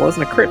 that's true. It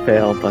wasn't a crit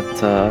fail, but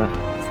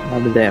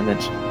not the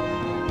damage.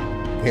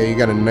 Yeah, you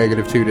got a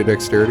 -2 to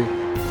dexterity.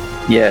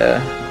 Yeah.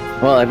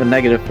 Well, I have a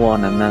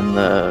 -1, and then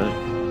the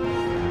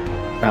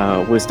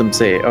wisdom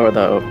save, or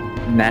the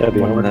nat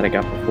Heavy armor. one that I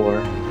got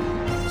before.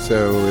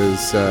 So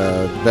is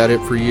that it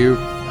for you?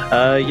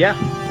 Yeah.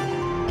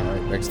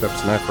 Alright, next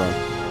up's Nephron.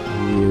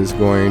 He is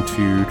going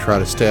to try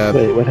to stab.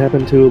 Wait, what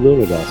happened to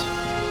Illuminados?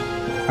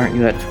 Aren't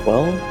you at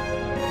 12?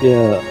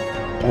 Yeah,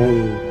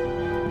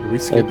 We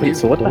skipped you.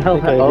 So what the don't hell?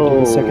 think I ever did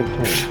a Oh, second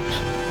turn.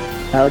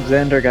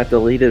 Alexander got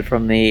deleted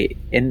from the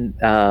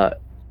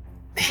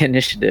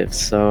initiative,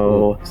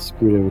 so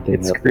Screwed everything it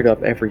up. screwed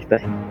up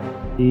everything.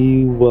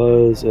 He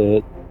was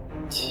at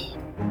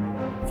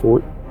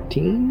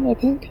 14, I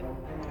think?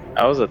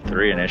 I was a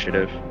 3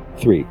 initiative.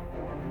 3.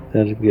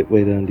 That'd get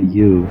way down to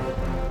you.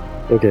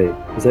 Okay,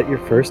 is that your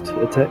first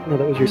attack? No,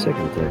 that was your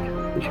second attack.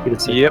 Did you get a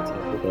second Yep.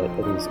 attack with that?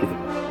 I was getting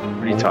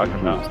What are you talking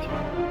about?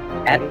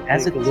 I don't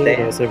As think it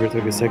Illuminados stands, ever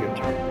took a second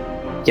turn.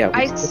 yeah, we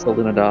I skipped the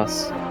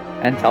Lunados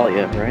and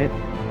Talia, right?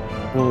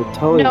 No,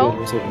 Talia No. got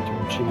her second turn.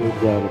 She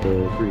moved out of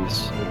the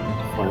grease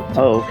and flanked.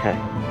 Oh, okay.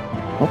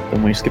 Well,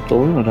 then we skipped the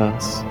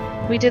Lunados.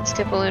 We did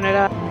skip a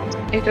Lunada.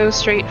 It goes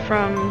straight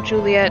from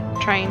Juliet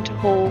trying to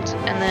hold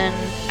and then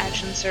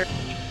action surge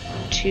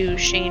to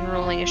Shane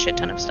rolling a shit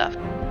ton of stuff.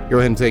 Go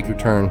ahead and take your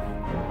turn.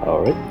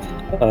 Alright,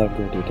 I'm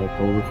going to attack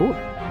follower 4.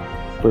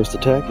 First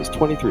attack is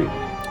 23.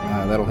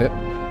 That'll hit.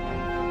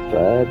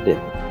 5 damage.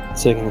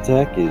 Second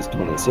attack is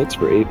 26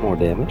 for 8 more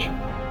damage.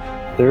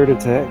 Third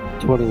attack,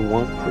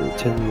 21 for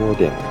 10 more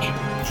damage.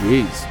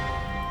 Jeez.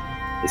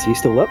 Is he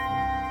still up?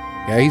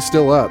 Yeah, he's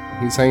still up.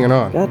 He's hanging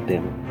on. God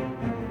damn it.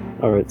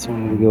 Alright, so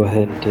I'm going to go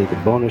ahead and take a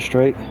bonus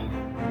strike.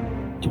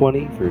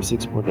 20 for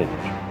 6 more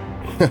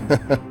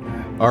damage.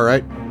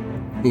 Alright.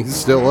 He's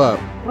still up.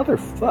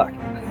 Motherfuck.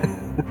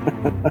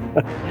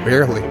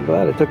 Barely. I'm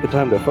glad I took the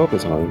time to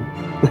focus on him.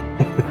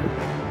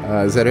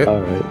 Is that it?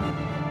 Alright.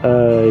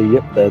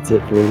 Yep, that's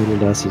it for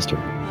Luminous' turn.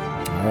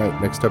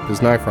 Alright, next up is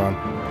Nifron.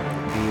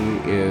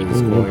 He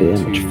is No going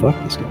damage. to... Fuck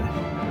this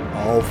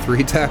guy. All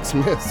 3 attacks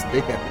miss.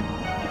 Damn.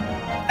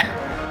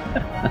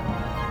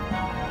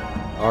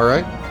 All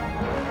right.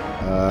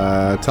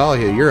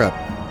 Talia, you're up.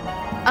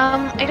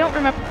 I don't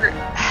remember.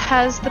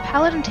 Has the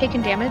paladin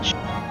taken damage?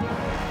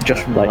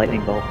 Just from the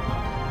lightning bolt.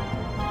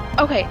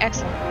 Okay,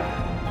 excellent.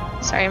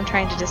 Sorry, I'm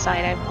trying to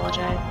decide. I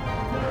apologize.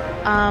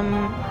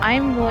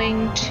 I'm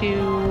going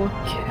to.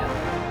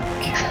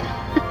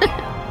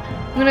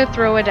 I'm gonna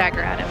throw a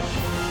dagger at him.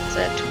 It's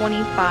a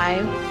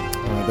 25.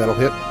 That'll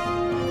hit.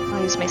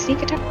 I'll use my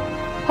sneak attack.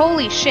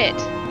 Holy shit!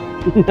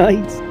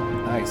 Nice.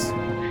 Nice.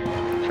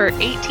 For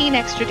 18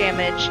 extra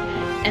damage,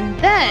 and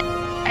then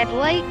I'd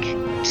like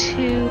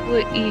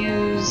to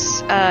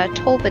use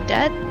Toll the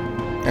Dead.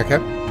 Okay.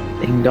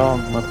 Ding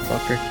dong,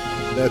 motherfucker.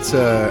 That's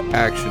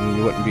action.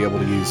 You wouldn't be able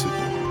to use it.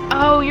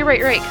 Oh, you're right,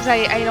 because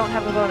I don't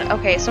have a bonus.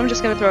 Okay, so I'm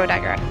just gonna throw a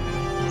dagger at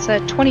him. It's a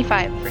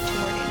 25 for 2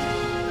 more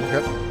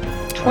damage. Okay.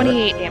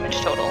 28 damage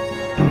total.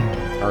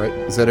 All right.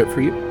 Is that it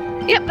for you?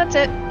 Yep, that's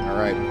it. All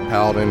right.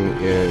 Paladin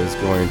is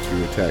going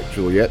to attack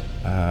Juliet.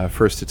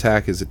 First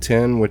attack is a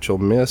 10, which will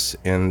miss,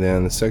 and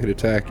then the second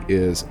attack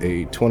is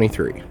a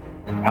 23.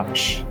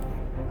 Ouch.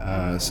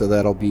 So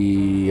that'll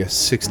be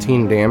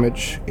 16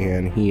 damage,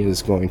 and he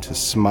is going to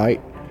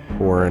smite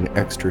for an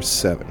extra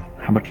 7.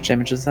 How much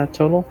damage is that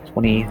total?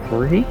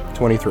 23?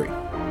 23.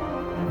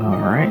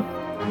 Alright.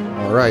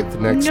 All right. The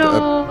next No.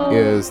 up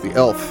is the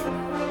elf.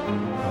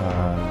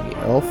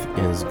 The elf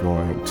is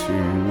going to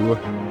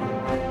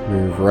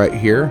move right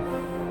here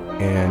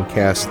and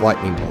cast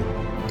lightning bolt.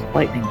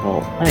 Lightning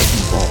bolt,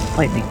 lightning bolt,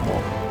 lightning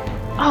bolt.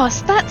 Oh,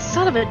 it's that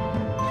son of a.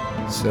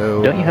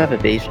 So Don't you have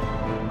evasion?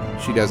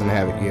 she doesn't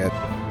have it yet.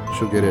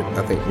 She'll get it,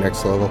 I think,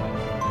 next level.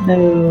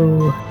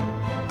 No.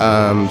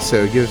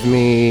 So give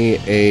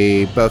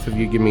me both of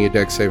you give me a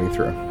dex saving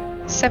throw.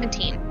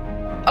 17.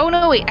 Oh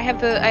no, wait, I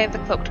have the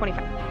cloak.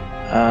 25.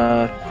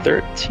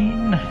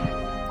 13.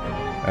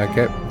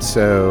 Okay,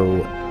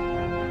 so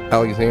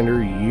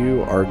Alexander,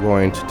 you are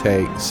going to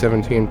take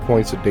 17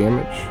 points of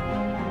damage,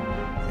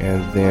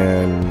 and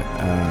then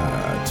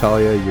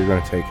Talia, you're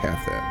going to take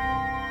half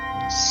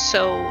that.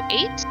 So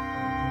 8.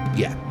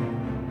 Yeah.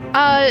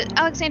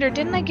 Alexander,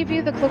 didn't I give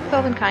you the cloak of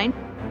elven kind?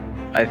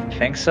 I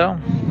think so.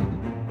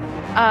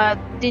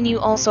 Then you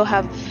also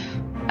have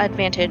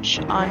advantage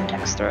on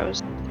dex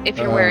throws if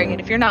you're wearing it.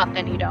 If you're not,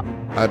 then you don't.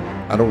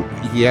 I don't.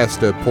 He has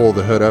to pull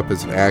the hood up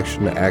as an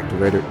action to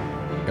activate it,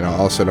 and I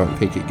also don't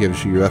think it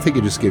gives you. I think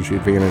it just gives you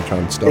advantage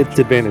on stealth. It's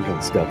advantage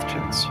on stealth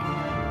checks.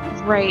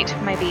 Right,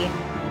 might be.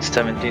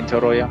 17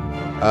 total,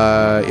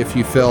 yeah. If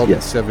you failed,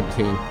 Yes. it's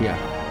 17.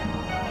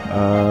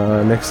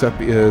 Yeah. Next up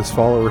is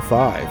follower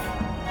 5.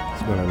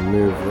 He's going to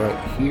move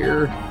right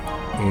here,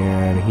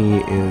 and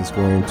he is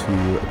going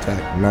to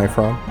attack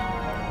Nifron.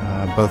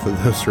 Both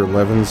of those are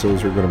 11s.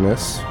 Those are going to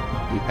miss.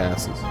 He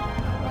passes.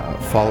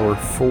 Follower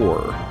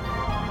 4.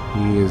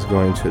 He is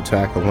going to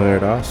attack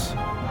Alunidas.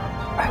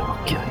 I will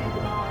kill you.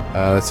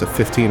 That's a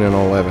 15 and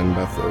 11.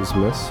 Both those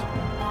miss.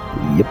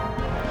 Yep.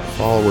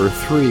 Follower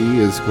 3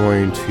 is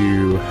going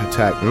to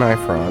attack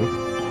Nifron.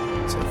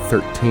 It's a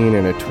 13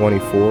 and a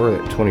 24.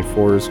 That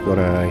 24 is going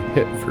to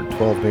hit for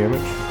 12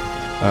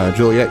 damage.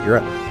 Juliet, you're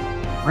up.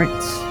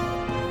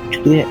 Right.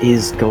 Julia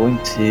is going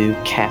to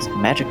cast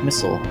Magic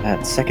Missile at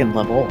 2nd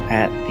level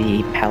at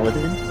the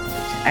Paladin.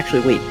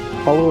 Actually, wait.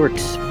 Follower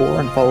 4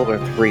 and follower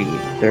 3,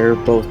 they're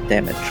both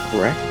damaged,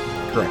 correct?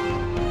 Correct.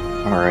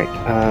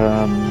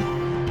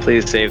 Alright,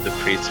 Please save the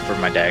priest for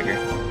my dagger.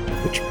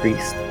 which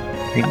priest?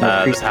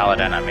 The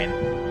paladin, I mean.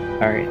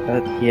 Alright,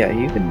 yeah,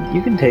 you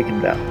can take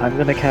him down. I'm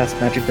gonna cast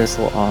Magic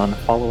Missile on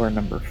follower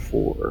number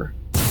 4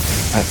 at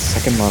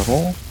 2nd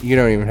level. You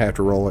don't even have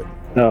to roll it.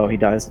 No, he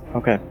dies.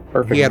 Okay,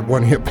 perfect. He had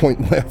 1 hit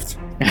point left.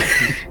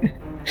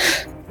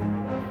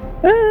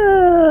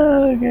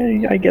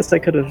 Okay, I guess I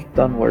could have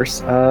done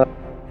worse.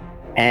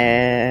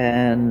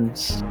 And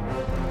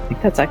I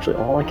think that's actually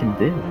all I can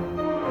do.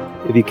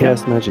 If you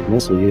cast Magic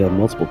Missile, you have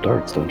multiple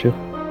darts, don't you?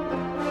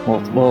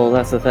 Well,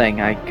 that's the thing.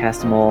 I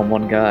cast them all on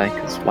one guy,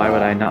 because why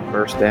would I not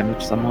burst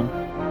damage someone?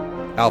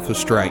 Alpha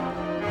Strike.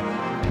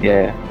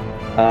 Yeah.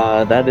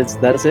 That is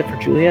it for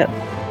Juliet.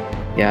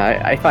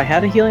 Yeah, if I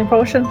had a healing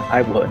potion,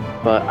 I would.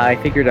 But I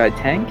figured I'd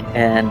tank,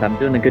 and I'm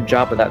doing a good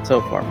job of that so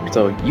far.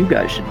 So you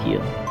guys should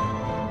heal.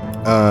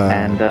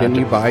 Didn't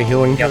you buy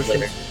healing Yeah,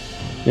 potions? later.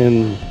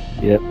 And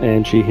yep,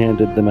 and she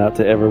handed them out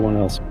to everyone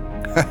else.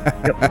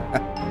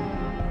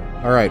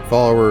 All right,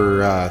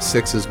 follower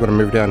 6 is going to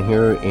move down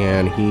here,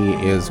 and he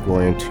is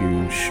going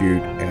to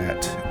shoot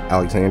at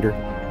Alexander.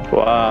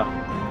 Wow.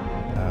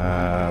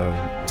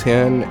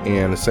 10,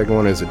 and the second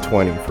one is a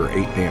 20 for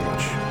 8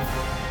 damage.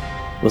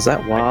 Was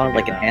that Wah do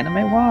like an that.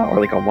 anime Wah, or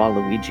like a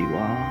Waluigi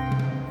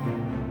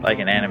Wah? Like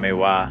an anime,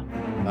 wow.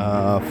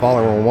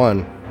 Follower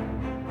 1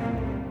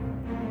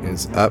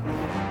 is up.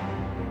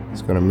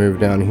 He's going to move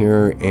down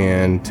here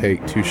and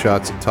take 2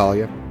 shots at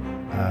Talia.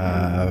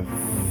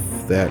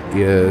 That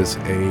is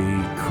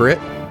a crit,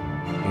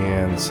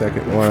 and the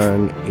second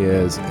one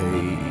is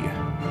a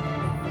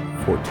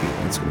 14.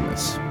 That's going to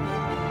miss.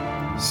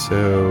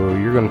 So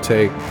you're going to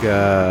take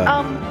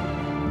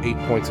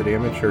 8 points of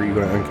damage, or are you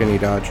going to uncanny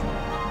dodge?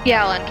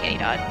 Yeah, I'll uncanny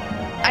dodge.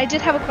 I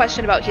did have a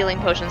question about healing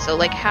potions, so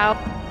like how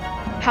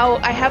how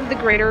I have the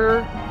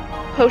greater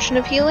potion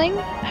of healing.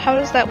 How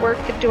does that work?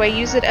 Do I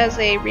use it as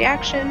a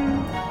reaction?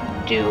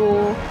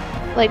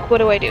 What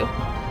do I do?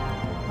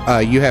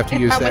 You have to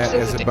And use how much that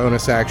does as it a do?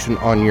 bonus action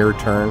on your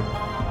turn.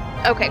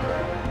 Okay.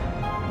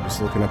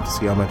 Just looking up to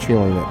see how much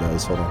healing that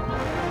does. Hold on.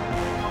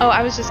 Oh,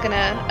 I was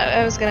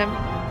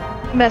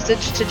gonna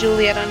message to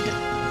Juliet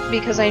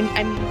because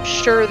I'm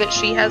sure that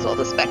she has all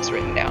the specs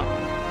written down.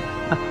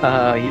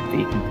 You'd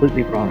be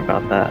completely wrong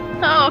about that.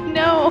 Oh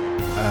no!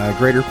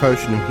 Greater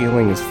potion of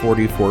healing is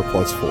 44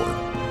 plus 4.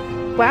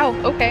 Wow.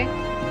 Okay.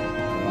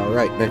 All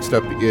right, next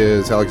up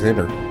is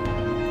Alexander.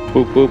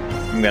 Boop boop.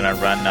 I'm gonna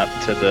run up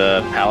to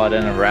the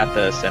Paladin of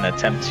Rathus and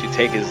attempt to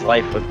take his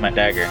life with my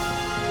dagger.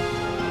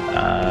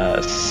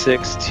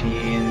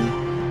 16.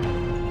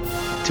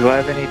 Do I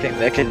have anything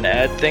that can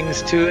add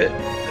things to it?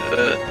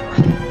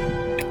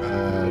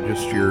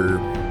 Just your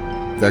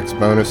dex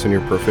bonus and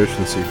your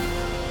proficiency.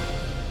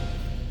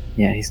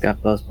 Yeah, he's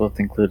got those both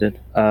included.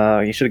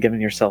 You should have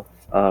given yourself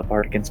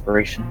bardic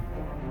inspiration.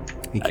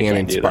 He I can't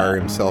can't do inspire that.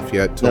 himself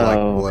yet till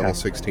No, level okay.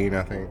 16,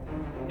 I think.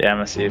 Yeah, I'm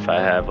gonna see if I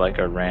have like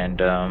a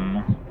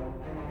random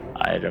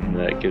item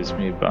that gives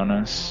me a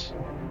bonus.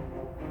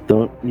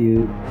 Don't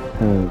you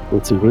have,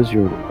 let's see, what does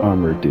your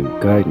armor do?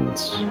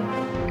 Guidance.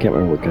 Can't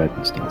remember what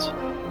guidance does.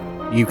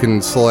 You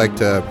can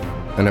select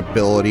an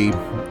ability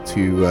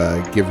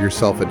to give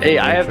yourself advantage. Hey,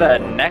 I have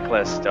that on-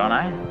 necklace, don't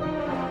I?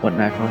 What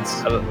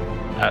necklace?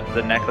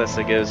 The necklace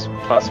that gives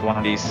plus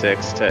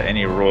 1d6 to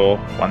any roll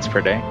once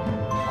per day.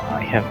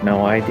 I have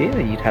no idea.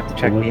 You'd have to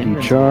check the Lucky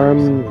inventory.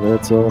 charm,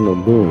 that's on the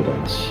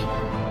Lunidas.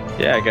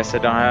 Yeah, I guess I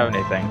don't have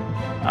anything.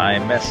 I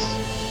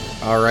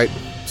miss. All right,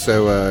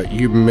 so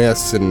you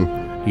miss, and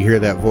you hear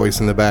that voice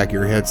in the back of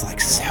your head. It's like,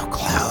 so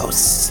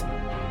close.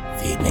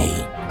 Feed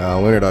me.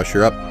 Lunados,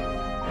 you're up.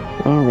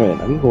 Alright,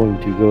 I'm going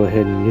to go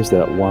ahead and use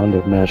that wand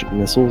of magic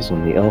missiles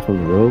on the elf in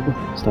the robe,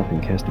 stop him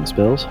casting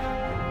spells.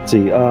 Let's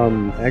see,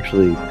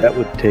 actually, that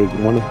would take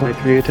one of my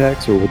 3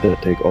 attacks, or would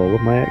that take all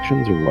of my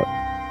actions, or what?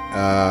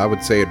 I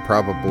would say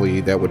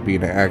that would be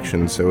an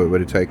action, so it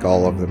would take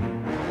all of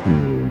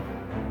them.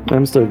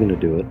 I'm still gonna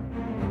do it.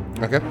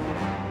 Okay.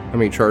 How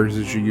many charges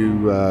did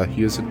you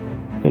use it?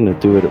 I'm gonna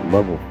do it at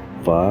level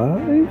 5,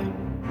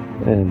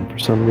 and for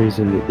some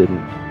reason it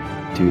didn't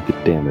do the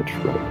damage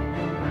right.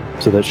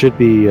 So that should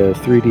be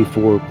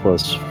 3d4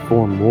 plus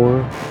 4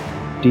 more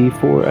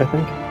d4, I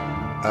think.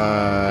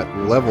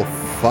 Level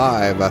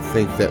 5, I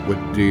think that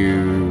would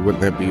do,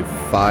 wouldn't that be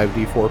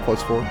 5d4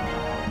 plus 4?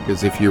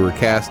 Because if you were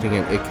casting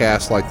it, it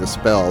casts like the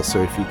spell,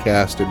 so if you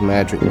casted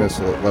Magic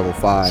Missile at level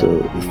 5... So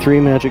it would be- 3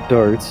 magic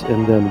darts,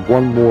 and then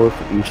 1 more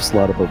for each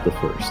slot above the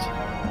first.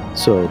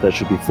 So that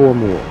should be 4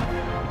 more,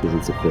 because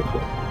it's a 5th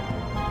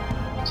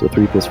one. So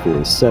 3 plus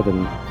 4 is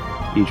 7,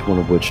 each one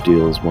of which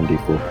deals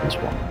 1d4 plus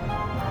 1.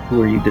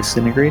 Who are you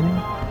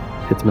disintegrating?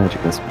 It's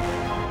magic missile.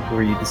 Who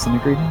are you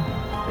disintegrating?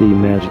 The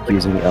magic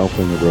using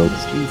Alpha in the robe.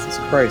 Jesus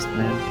Christ,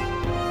 man.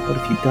 What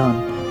have you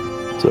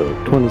done? So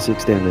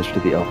 26 damage to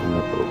the Alpha in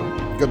the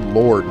robe. Good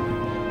lord.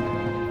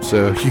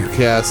 So you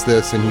cast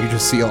this, and you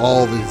just see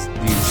all these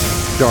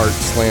darts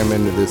slam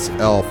into this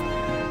elf,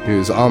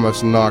 who's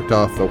almost knocked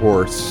off the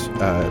horse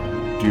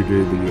due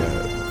to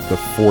the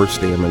force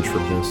damage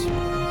from this.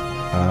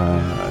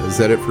 Is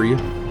that it for you?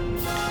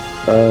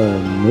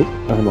 Nope.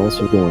 I'm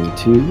also going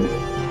to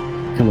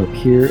come up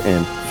here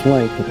and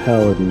flank the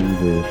paladin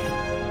with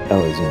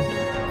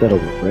Alexander. That'll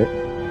work,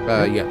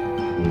 right? Yeah.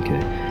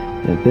 Okay.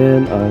 And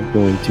then I'm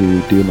going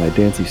to do my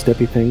dancey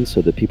steppy thing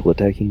so that people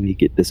attacking me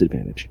get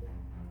disadvantage.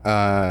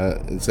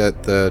 Is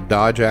that the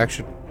dodge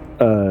action?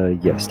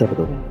 Yeah, step of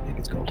the wind, I think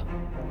it's called.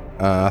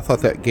 I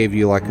thought that gave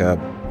you like a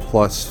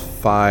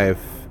 +5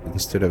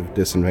 instead of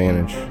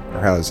disadvantage.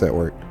 Or how does that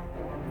work?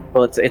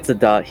 Well, it's a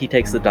dodge. He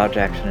takes the dodge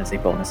action as a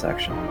bonus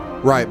action.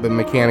 Right, but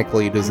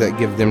mechanically, does that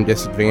give them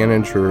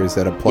disadvantage, or is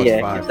that a +5?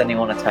 Yeah, it gives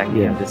anyone attacking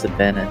him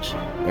disadvantage.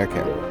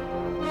 Okay.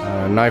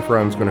 Knife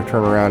Run's going to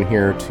turn around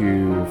here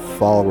to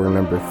follower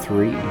number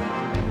 3.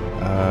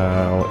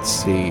 Let's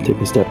see. Take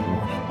a step.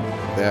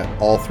 That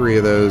all 3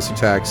 of those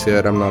attacks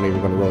hit. I'm not even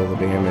going to roll the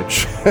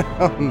damage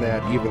on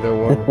that, even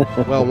though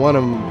one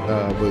of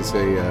them was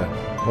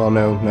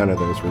no, none of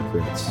those were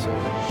crits. So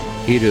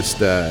he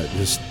just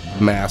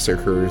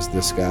massacres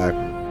this guy,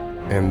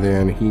 and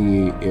then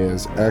he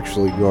is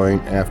actually going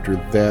after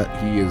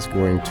that. He is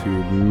going to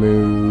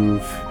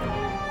move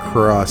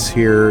across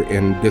here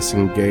and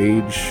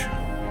disengage.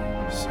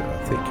 So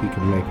I think he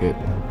can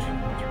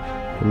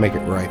make it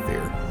right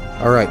there.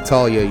 All right,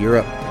 Talia, you're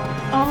up.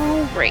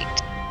 All right.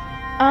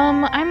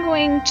 I'm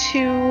going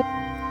to.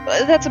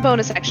 That's a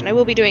bonus action. I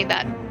will be doing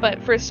that.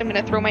 But first, I'm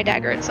going to throw my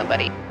dagger at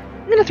somebody.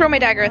 I'm going to throw my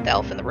dagger at the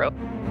elf in the robe.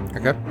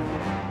 Okay.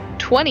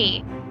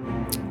 20.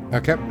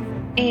 Okay.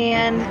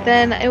 And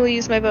then I will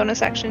use my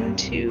bonus action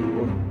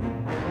to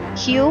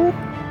heal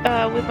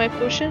with my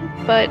potion.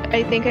 But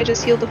I think I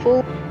just healed a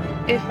full,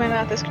 if my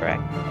math is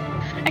correct.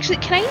 Actually,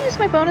 can I use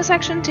my bonus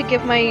action to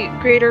give my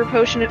greater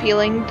potion of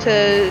healing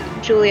to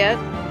Juliet?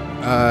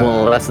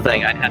 Well, that's the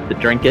thing. I'd have to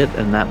drink it,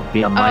 and that would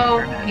be on my Oh,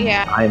 turn. and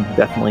yeah. I'm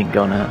definitely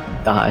gonna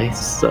die,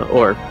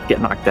 or get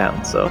knocked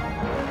down. So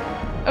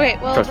Okay,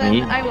 well Trust then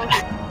me. I will.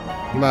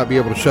 You might be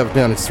able to shove it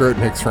down his throat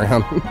next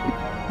round.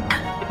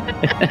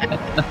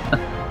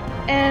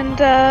 And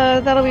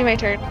that'll be my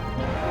turn.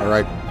 All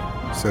right.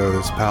 So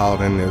this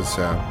paladin is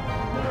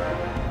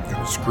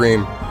gonna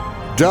scream,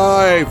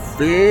 "Die,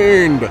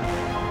 fiend!"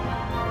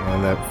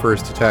 And that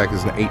first attack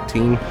is an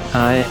 18.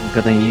 I'm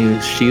gonna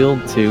use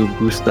shield to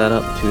boost that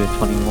up to a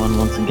 21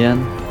 once again,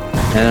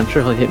 and I'm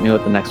sure he'll hit me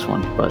with the next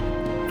one. But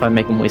if I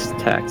make him waste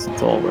attacks,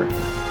 it's all worth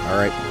it. All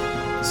right.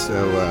 So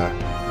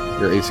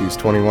your AC is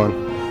 21.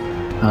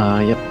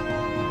 Yep.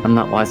 I'm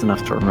not wise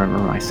enough to remember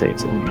my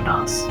saves,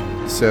 Illuminas.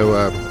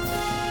 So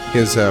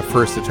his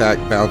first attack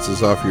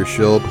bounces off your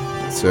shield.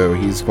 So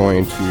he's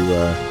going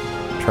to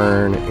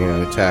turn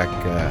and attack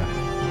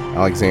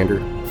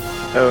Alexander.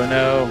 Oh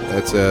no,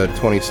 That's a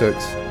 26.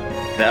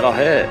 that'll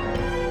hit.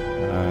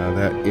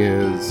 That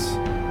is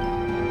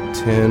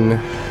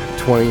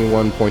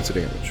 21 points of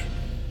damage.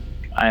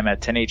 I'm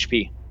at 10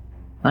 HP.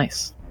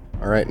 Nice.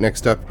 All right,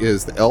 next up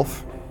is the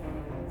elf.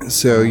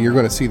 So you're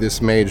going to see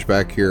this mage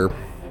back here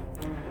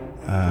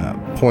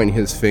point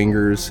his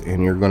fingers,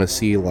 and you're going to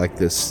see like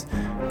this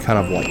kind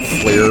of like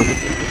flare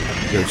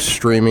goes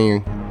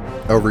streaming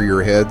over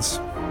your heads.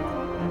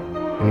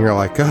 And you're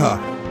like,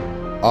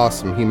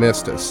 awesome, he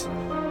missed us.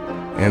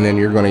 And then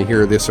you're going to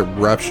hear this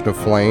eruption of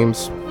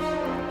flames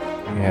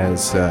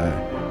as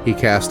he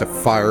casts a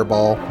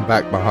fireball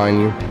back behind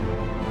you.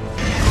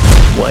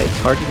 White,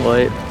 party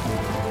white.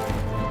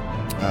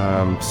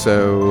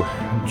 So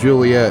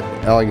Juliet,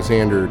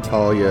 Alexander,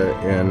 Talia,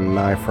 and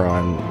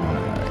Nifron,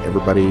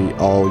 everybody,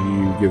 all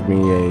you give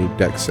me a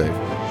dex save.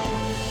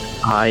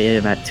 I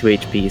am at 2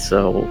 HP,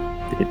 so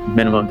the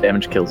minimum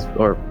damage kills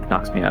or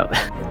knocks me out.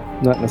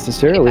 Not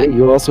necessarily.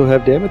 You also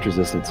have damage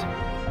resistance.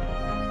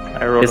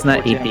 I rolled Isn't a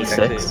that 14 on the dex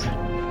 8d6?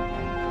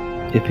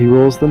 save. If he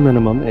rolls the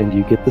minimum and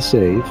you get the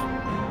save,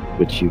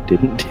 which you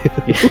didn't do.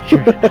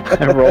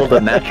 I rolled a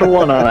natural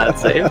 1 on that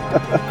save.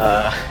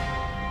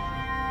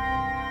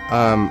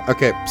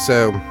 Okay,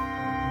 so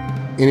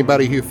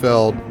anybody who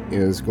failed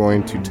is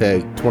going to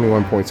take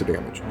 21 points of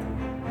damage.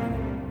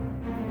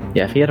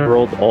 Yeah, if he had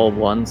rolled all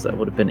ones, that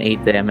would have been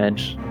 8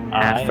 damage.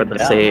 Half for the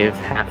Yeah. save,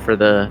 half for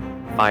the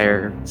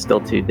fire, still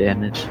 2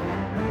 damage.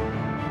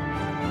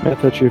 I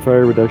thought your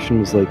fire reduction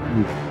was like.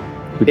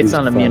 It's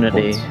on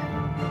immunity.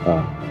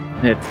 Oh,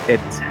 It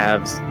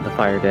halves the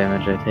fire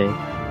damage I take.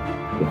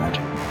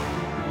 gotcha.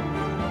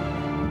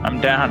 I'm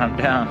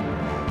down.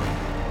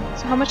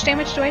 So how much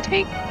damage do I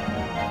take?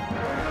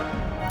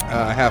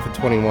 Half of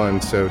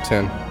 21, so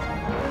 10.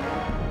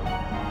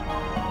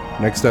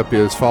 Next up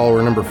is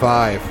follower number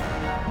 5.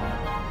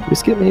 Did you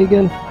skip me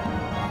again?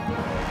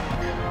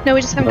 No,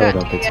 we just haven't No, I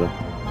gotten don't to think it so.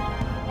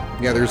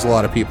 yet. Yeah, there's a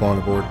lot of people on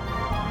the board.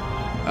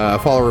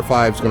 Follower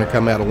 5 is going to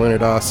come out of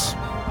Lunados.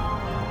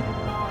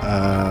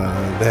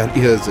 That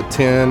is a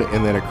 10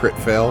 and then a crit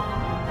fail.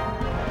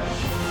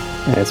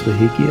 That's what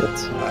he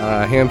gets.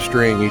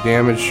 Hamstring, you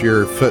damage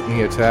your foot in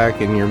the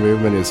attack and your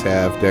movement is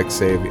half. Dex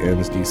save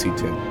ends DC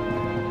 10.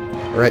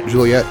 Alright,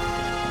 Juliet,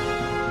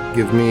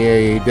 give me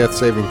a death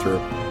saving throw.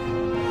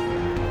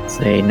 It's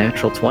a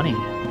natural 20.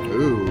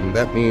 Ooh,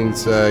 that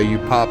means you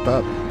pop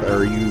up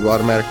or you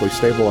automatically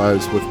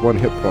stabilize with 1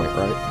 hit point,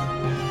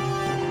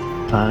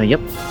 right?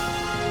 Yep.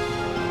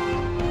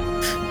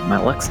 My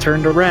luck's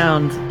turned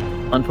around.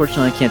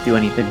 Unfortunately, I can't do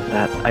anything with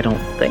that, I don't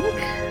think.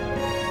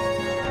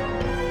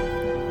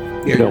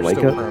 Yeah, don't you're wake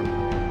still up? prone.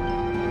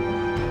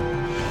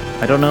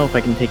 I don't know if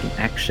I can take an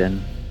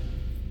action.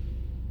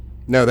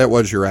 No, that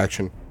was your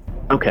action.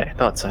 Okay,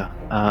 thought so.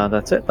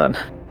 That's it then.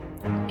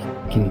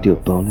 Can you do a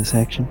bonus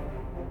action?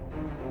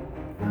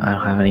 I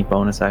don't have any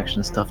bonus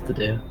action stuff to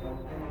do.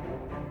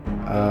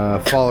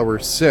 Follower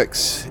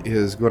 6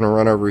 is going to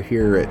run over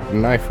here at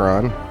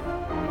Nifron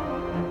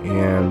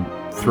and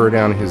throw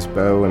down his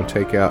bow and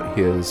take out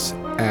his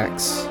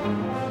axe.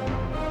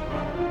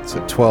 It's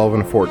a 12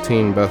 and a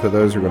 14. Both of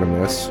those are going to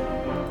miss.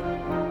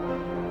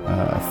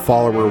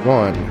 Follower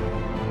 1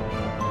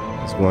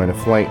 is going to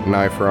flank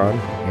Nifron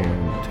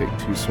and take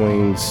 2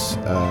 swings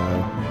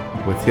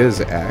with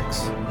his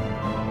axe.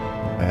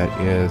 That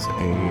is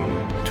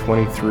a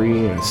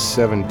 23 and a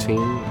 17.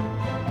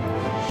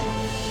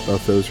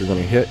 Both those are going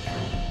to hit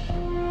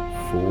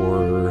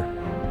for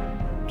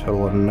a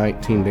total of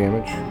 19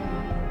 damage.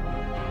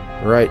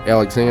 All right,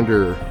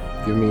 Alexander,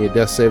 give me a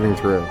death saving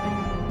throw.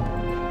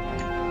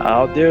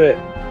 I'll do it.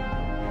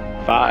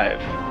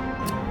 5.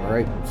 All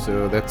right,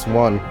 so that's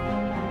 1.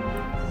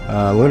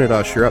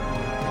 Lunados, you're up.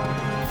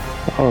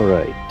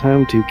 Alright,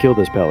 time to kill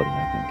this paladin,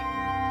 I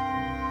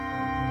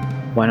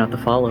Why not the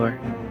follower?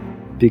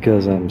 think.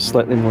 Because I'm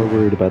slightly more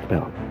worried about the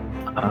paladin.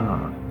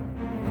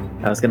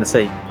 I was gonna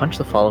say, punch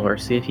the follower,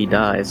 see if he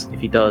dies. If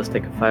he does,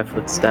 take a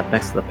 5-foot step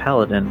next to the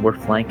paladin. We're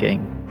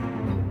flanking.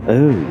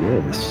 Oh,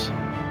 yes.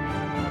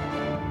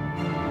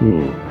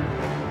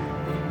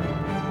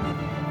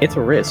 It's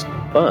a risk,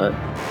 but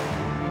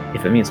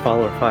if it means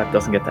follower 5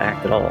 doesn't get to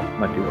act at all, it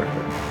might be worth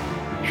it.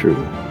 True.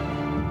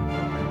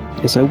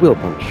 Yes, I will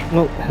punch.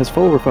 Well, has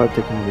follower 5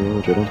 taken any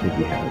damage? I don't think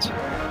he has.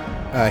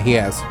 He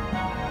has.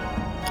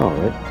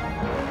 Alright.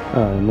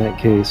 In that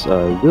case,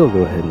 I will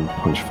go ahead and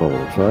punch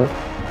follower 5.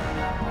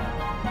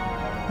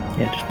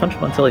 Yeah, just punch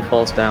him until he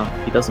falls down.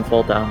 If he doesn't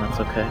fall down, that's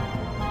okay.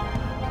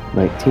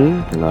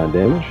 19 for 9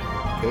 damage.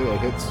 Okay, that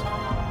hits.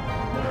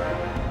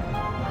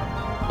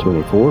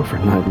 24 for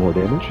 9 more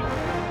damage.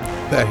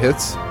 That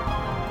hits.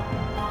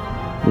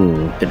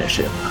 Finish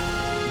him.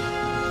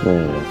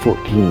 And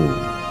 14.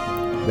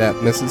 That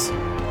misses.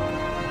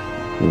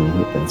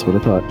 That's what I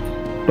thought.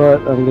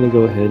 But I'm going to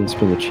go ahead and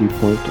spend the chi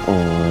point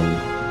on,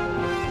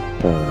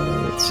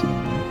 let's see,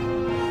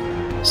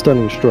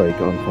 Stunning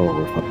Strike on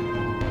follower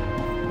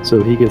 5.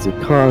 So he gets a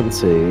con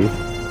save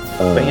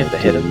But you have to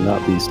hit him.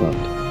 not be stunned.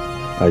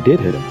 I did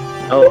hit him.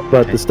 Oh,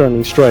 But okay. the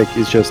Stunning Strike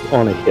is just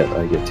on a hit.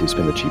 I get to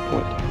spend a chi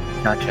point.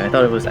 Gotcha. I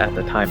thought it was at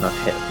the time of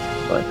hit,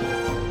 but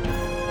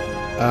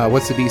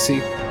What's the DC?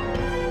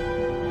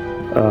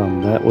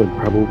 That would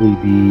probably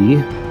be...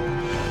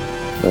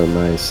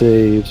 my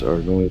saves are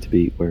going to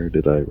be... Where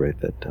did I write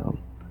that down?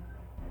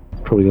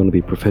 Probably going to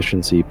be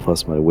proficiency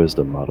plus my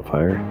wisdom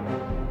modifier.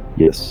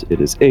 Yes, it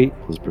is 8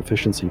 plus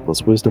proficiency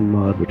plus wisdom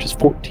mod, which is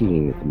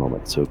 14 at the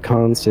moment. So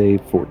con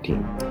save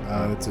 14.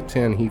 That's a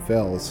 10. He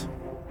fails.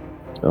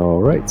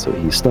 Alright, so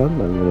he's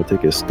stunned. I'm going to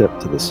take a step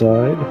to the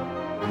side.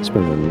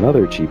 Spend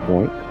another chi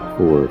point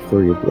for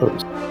Flurry of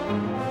Blows.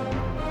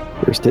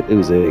 First hit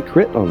is a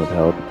crit on the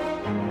paladin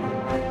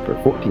for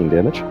 14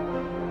 damage.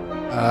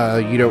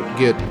 You don't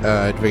get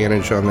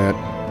advantage on that.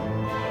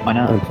 why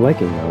not? I'm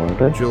flanking now,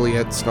 aren't I?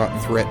 Juliet's not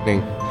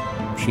threatening.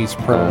 She's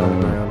prone on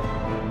the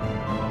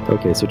ground.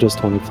 Okay, so just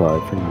 25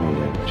 for 9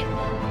 damage.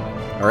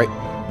 Alright.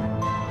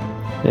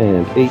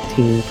 And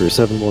 18 for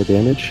 7 more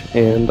damage.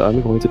 And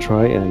I'm going to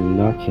try and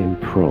knock him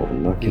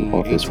prone. Knock him The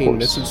off his 18 horse.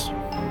 misses.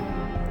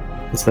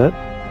 What's that?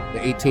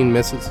 The 18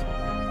 misses.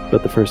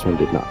 But the first one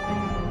did not.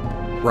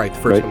 Right, the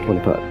first Right?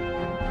 one.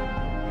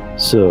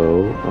 25.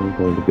 So I'm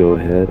going to go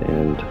ahead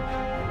and...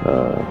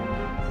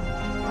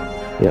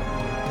 Yep.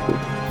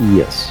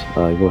 Yes.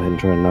 Go ahead and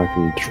try and knock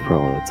him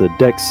prone. It's a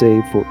dex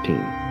save 14.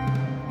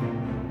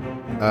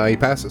 He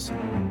passes.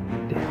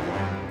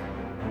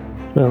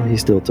 Well, he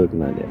still took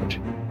 9 damage.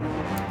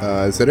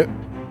 Is that it?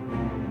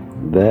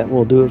 That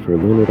will do it for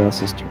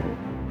Lunadas's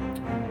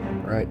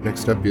turn. Alright,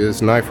 next up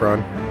is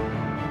Nifron.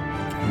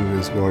 He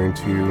is going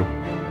to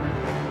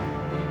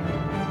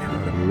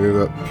try to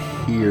move up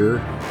here.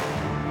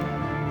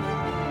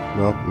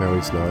 Well, no,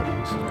 he's not.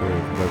 He's going to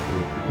come up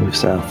here. Move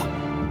south.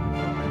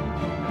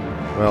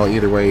 Well,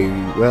 either way,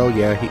 well,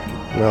 yeah,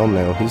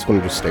 no, he's going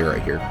to just stay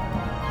right here.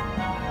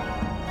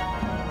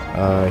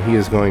 He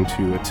is going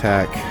to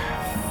attack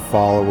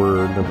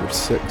follower number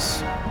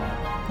 6.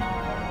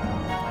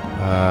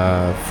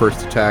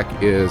 First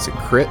attack is a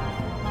crit.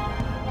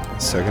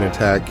 Second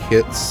attack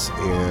hits,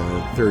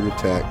 and third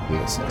attack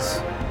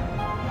misses.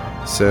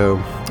 So,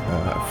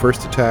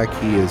 first attack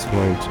he is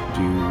going to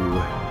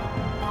do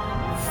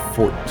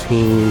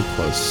 14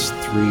 plus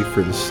 3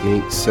 for the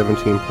sneak,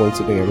 17 points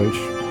of damage.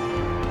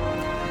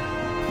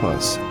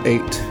 Plus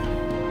 8.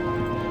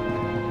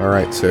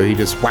 Alright, so he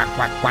just whack,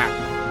 whack, whack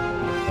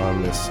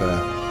on this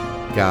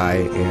guy,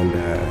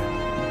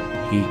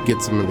 and he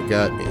gets him in the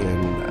gut,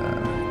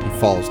 and he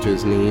falls to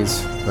his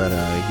knees, but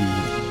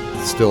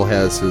he still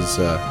has his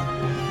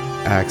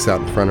axe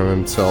out in front of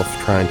himself,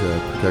 trying to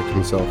protect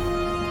himself.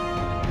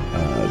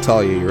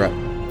 Talia, you're up.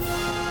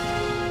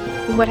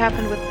 What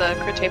happened with the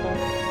crit table?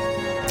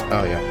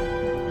 Oh, yeah.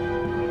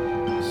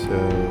 So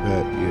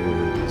that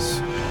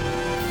is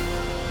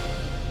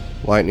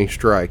Lightning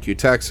Strike. You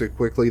attack so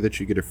quickly that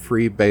you get a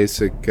free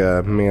basic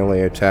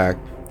melee attack.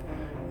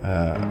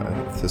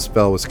 If the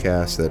spell was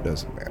cast, that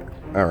doesn't matter.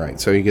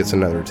 Alright, so he gets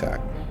another attack.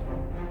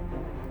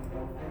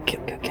 Kill,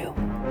 kill, kill.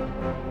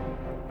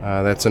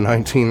 That's a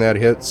 19 that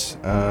hits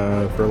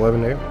for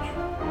 11 damage.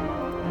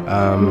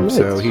 Nice.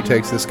 So he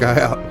takes this guy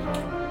out.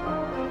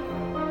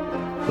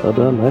 Well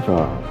done,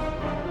 Nifron.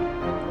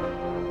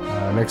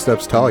 Next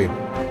up's Talia.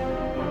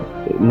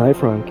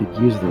 Nifron could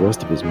use the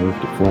rest of his move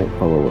to flank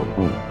follower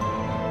 1.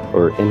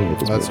 Or any of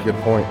his That's a moves.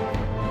 good point.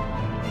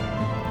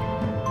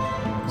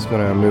 He's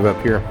gonna move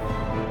up here.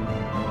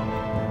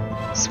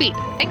 Sweet.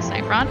 Thanks,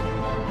 Nifron.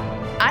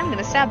 I'm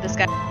gonna stab this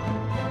guy.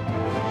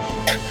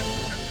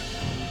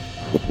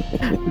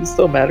 It's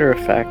so matter of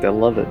fact. I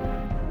love it.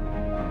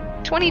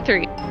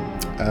 23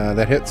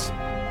 That hits.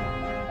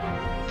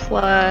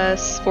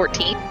 plus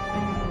 14.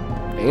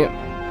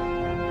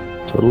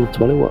 Damn. Total of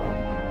 21.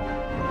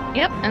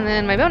 Yep, and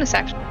then my bonus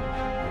action.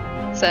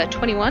 It's a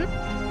 21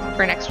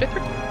 for an extra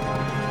 3.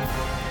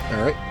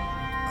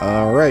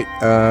 Alright.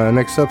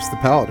 Next up's the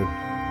Paladin.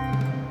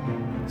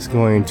 He's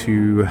going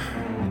to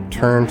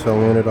turn to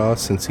Lunados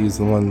since he's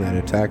the one that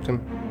attacked him.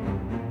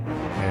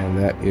 And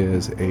that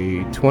is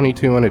a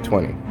 22 and a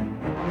 20.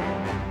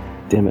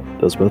 Damn it,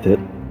 those both hit.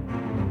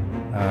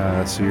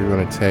 So you're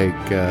going to take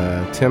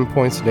 10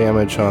 points of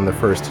damage on the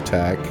first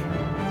attack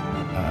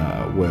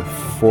with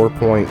 4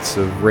 points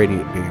of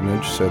radiant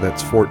damage, so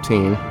that's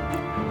 14.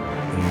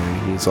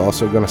 And he's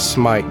also going to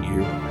smite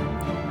you.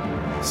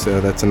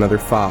 So that's another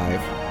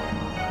 5.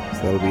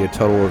 So that'll be a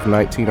total of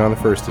 19 on the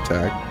first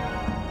attack.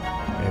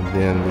 And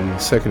then the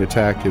second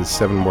attack is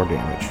 7 more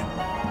damage.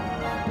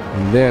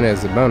 And then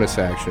as a bonus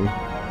action...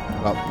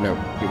 Oh, no,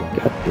 he won't.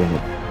 God damn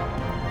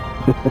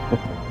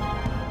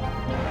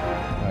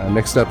it.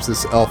 Next up's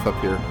this elf up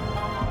here.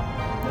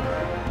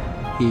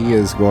 He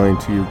is going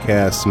to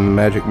cast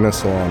Magic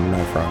Missile on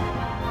Nifron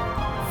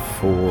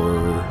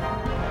for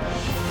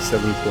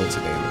 7 points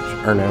of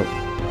damage. Or no,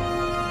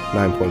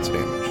 9 points of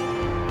damage.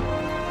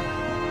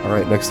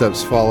 Alright, next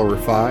up's Follower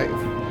 5.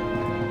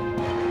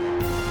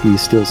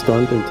 He's still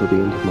stunned until the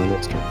end of my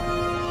next turn.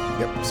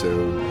 Yep, so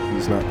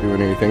he's not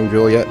doing anything.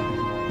 Juliet?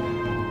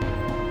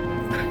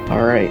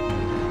 All right.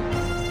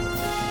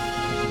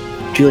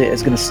 Juliet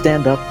is going to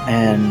stand up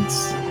and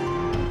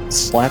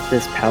slap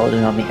this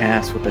paladin on the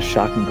ass with a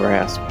shocking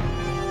grasp.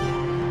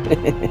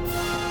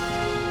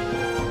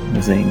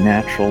 It's a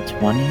natural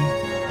 20.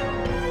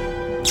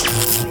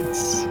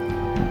 Let's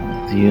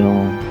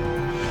deal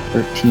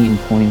 13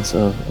 points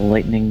of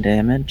lightning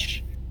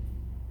damage.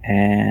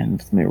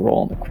 And let me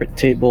roll on the crit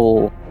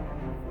table.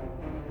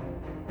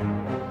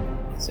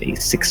 It's a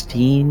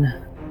 16.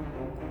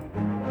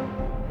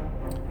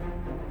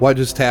 What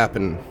just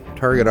happened?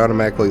 Target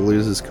automatically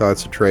loses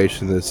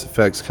concentration. This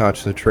affects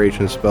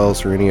concentration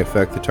spells or any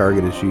effect the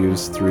target has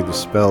used through the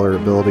spell or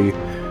ability.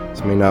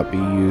 This may not be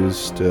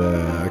used.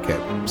 Okay,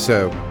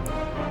 so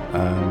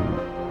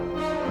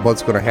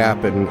what's going to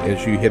happen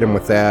is you hit him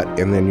with that,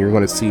 and then you're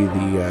going to see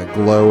the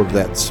glow of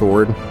that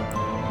sword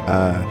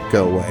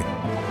go away.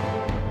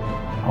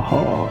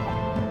 Oh.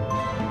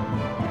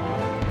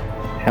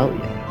 Hell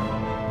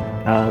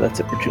yeah. That's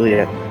it for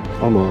Juliet.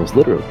 Almost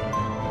literally.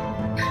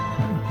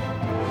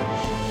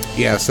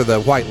 Yeah, so the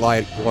white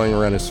light glowing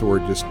around his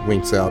sword just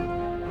winks out.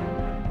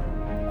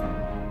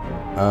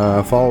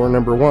 Follower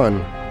number 1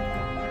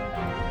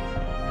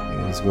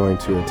 is going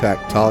to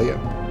attack Talia.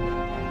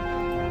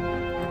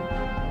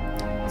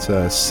 It's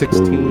a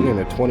 16 and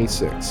a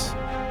 26.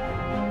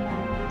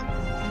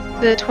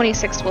 The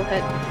 26 will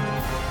hit.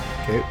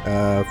 Okay,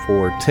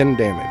 for 10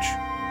 damage.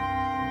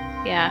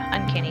 Yeah,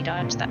 uncanny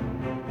dodge that.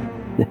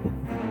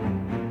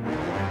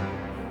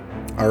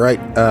 Alright,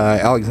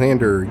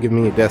 Alexander, give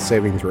me a death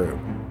saving throw.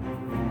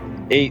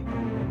 8.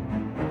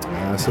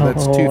 So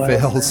that's 2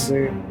 fails.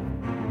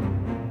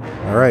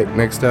 Alright,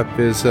 next up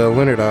is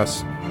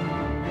Leonidas.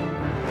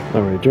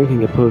 Alright,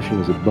 drinking a potion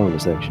is a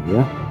bonus action,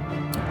 yeah?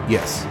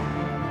 Yes.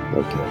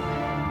 Okay.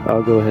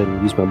 I'll go ahead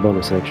and use my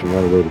bonus action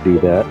right away to do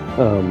that.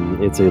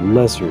 It's a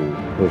lesser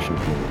potion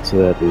point, so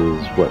that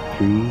is, what,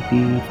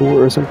 3d4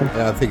 or something?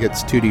 I think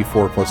it's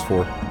 2d4 plus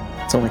 4.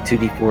 It's only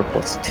 2d4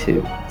 plus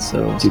 2,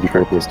 so...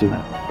 2d4 plus 2?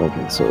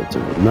 Okay, so it's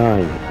over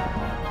 9.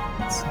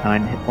 It's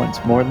 9 hit points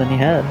more than he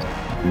had.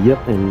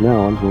 Yep, and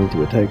now I'm going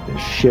to attack the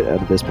shit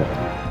out of this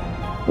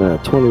paladin.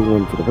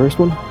 21 for the first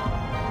one.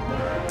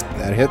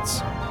 That hits.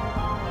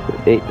 For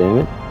 8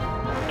 damage.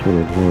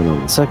 21 on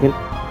the second.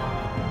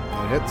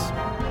 That hits.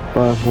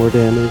 5 more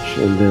damage,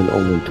 and then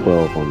only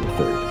 12 on the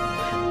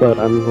third. But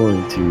I'm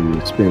going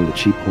to spend the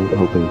cheat point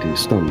hoping to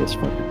stun this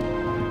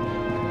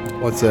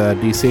fucker. What's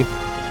DC?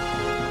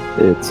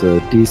 It's a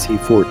DC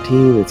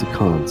 14, it's a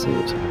con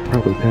save, so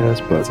probably pass,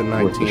 but That's a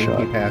worth 19. a shot.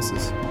 He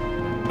passes.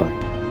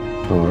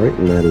 Alright,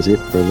 and that is it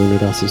for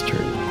Leonidas'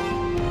 turn.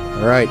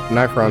 Alright,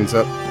 Nifron's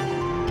up.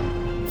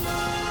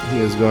 He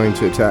is going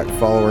to attack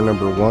follower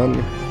number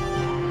 1.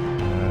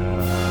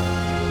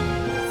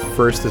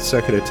 First and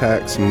second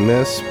attacks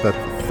miss, but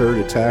the third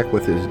attack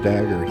with his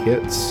dagger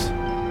hits.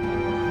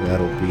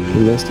 That'll He be...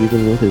 missed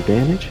even with her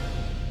damage?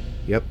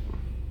 Yep.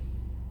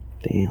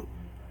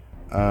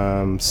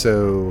 Damn.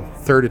 So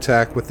third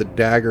attack with the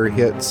dagger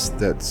hits.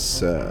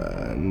 That's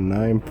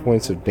 9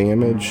 points of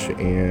damage,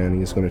 and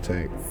he's going to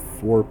take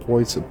 4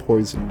 points of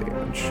poison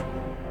damage.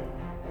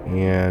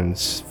 And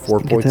 4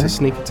 Sneak points attack? of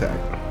sneak attack.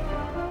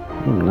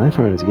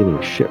 Nifron is getting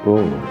a shit roll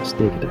on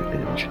sneak attack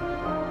damage.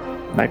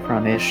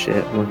 Nightcron is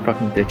shit. We're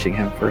fucking ditching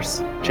him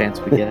first chance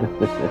we get.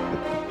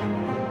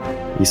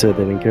 You said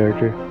that in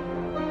character?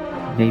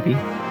 Maybe.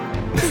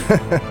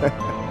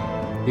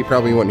 He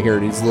probably wouldn't hear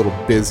it. He's a little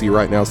busy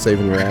right now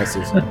saving your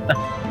asses.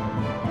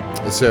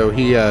 So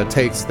he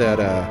takes that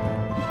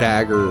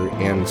dagger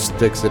and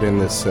sticks it in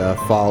this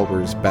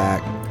follower's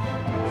back.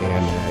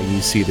 And you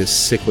see this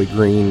sickly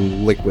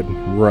green liquid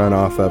run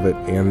off of it.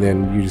 And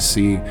then you just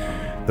see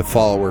the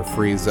follower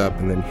freeze up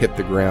and then hit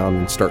the ground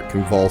and start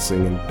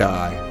convulsing and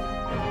die.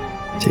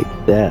 Take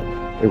that,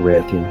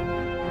 Erathian.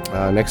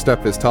 Next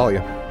up is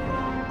Talia.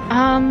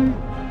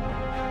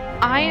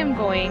 I am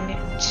going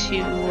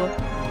to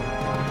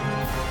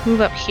move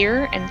up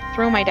here and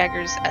throw my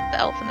daggers at the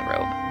elf in the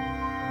robe.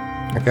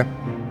 Okay.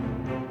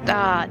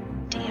 Ah,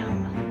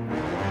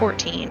 damn.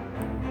 14.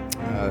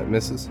 That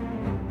misses.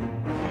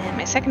 And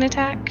my second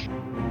attack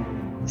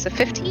is a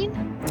 15.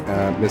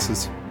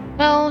 Misses.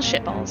 Well,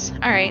 shitballs.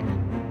 Alright.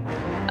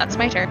 That's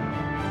my turn.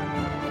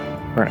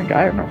 For a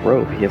guy in a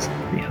robe, he has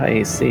pretty high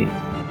AC.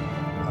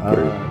 For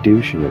a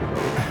douche in it.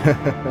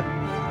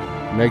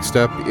 Next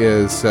up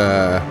is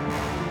the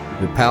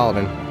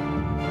paladin.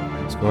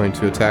 He's going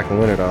to attack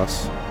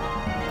Lunidos.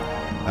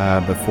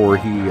 Before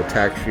he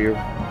attacks you,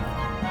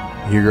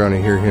 you're going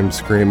to hear him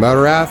scream,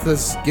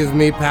 "Arathis, give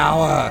me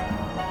power!"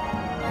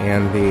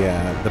 And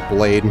the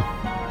blade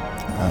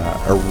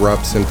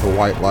erupts into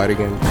white light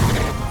again.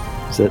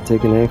 Does that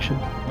take an action?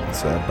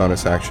 It's a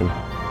bonus action.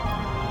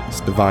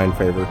 It's divine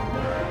favor.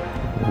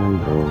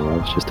 No, I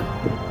was just...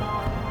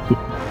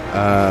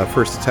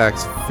 First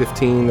attack's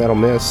 15, that'll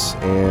miss,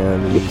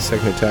 and the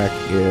second attack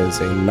is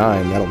a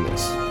 9, that'll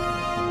miss.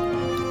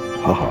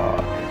 Haha.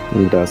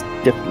 Lundas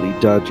definitely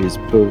dodges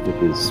both of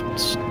his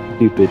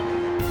stupid,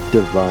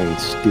 divine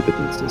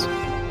stupidnesses.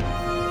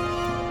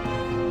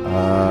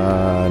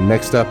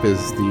 Next up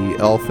is the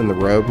elf in the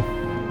robe.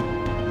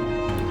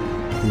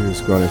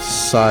 He's going to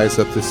size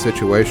up this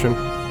situation,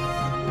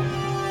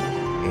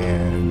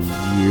 and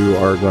you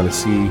are going to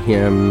see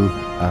him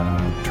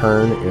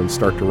turn and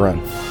start to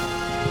run.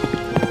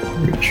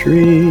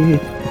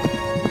 Retreat.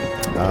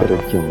 Better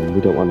kill him.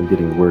 We don't want him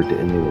getting word to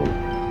anyone.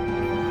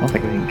 I don't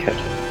think we can catch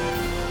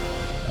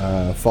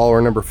it.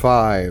 Follower number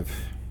 5.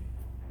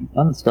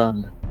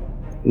 Unstunned.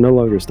 No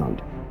longer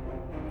stunned.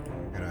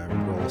 I'm going to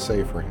roll a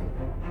save for him.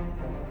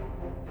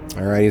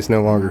 Alright, he's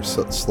no longer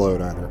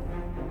slowed either.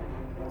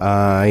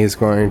 He's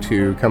going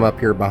to come up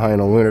here behind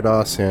a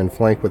Lunidos and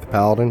flank with the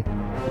Paladin.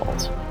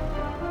 Balls.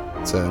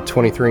 It's a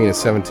 23 and a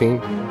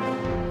 17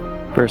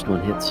 First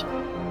one hits.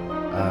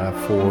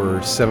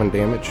 for 7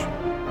 damage.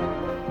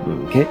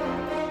 Okay.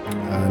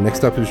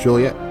 Next up is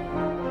Juliet.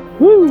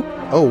 Woo!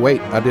 Oh,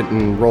 wait, I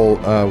didn't roll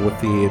with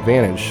the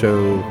advantage,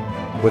 so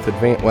with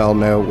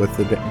with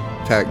the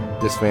attack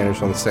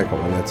disadvantage on the second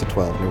one, that's a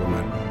 12, never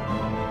mind.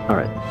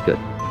 Alright, good.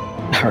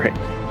 Alright.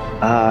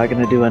 I'm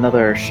gonna do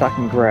another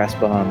shocking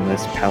grasp on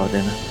this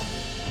paladin.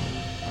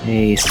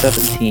 A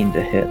 17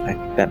 to hit. I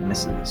think that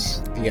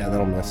misses. Yeah,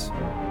 that'll miss.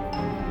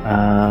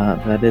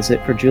 That is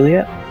it for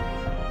Juliet.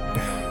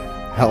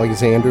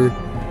 Alexander,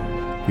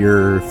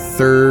 your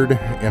third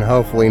and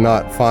hopefully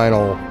not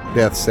final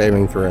death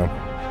saving throw.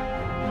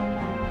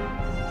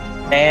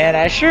 Man,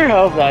 I sure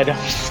hope I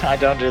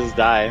don't just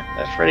die.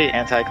 That's pretty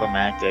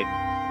anticlimactic.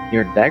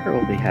 Your dagger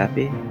will be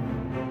happy.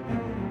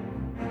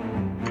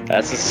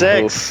 That's a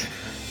 6.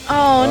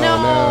 Oh, no.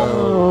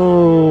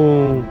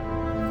 Oh.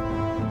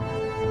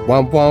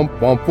 Womp womp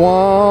womp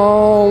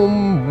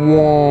womp.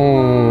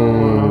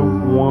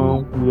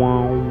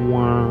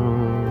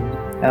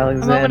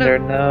 Alexander,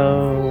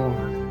 no.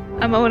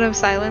 A moment of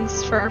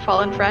silence for our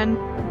fallen friend.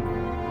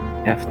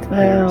 Have to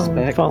pay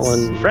respects.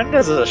 Fallen. Friend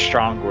is a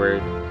strong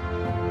word.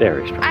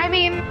 Very strong. I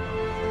mean,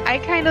 I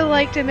kind of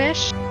liked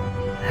him-ish.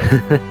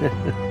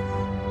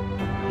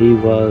 He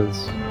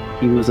was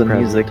a present.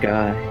 music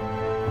guy.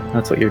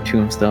 That's what your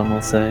tombstone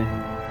will say.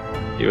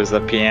 He was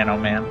the piano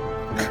man.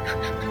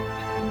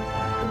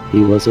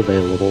 He was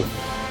available.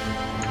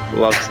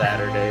 Love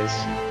Saturdays.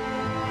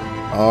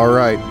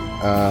 Alright,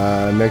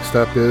 next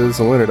up is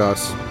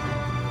Lunidos.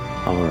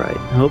 Alright.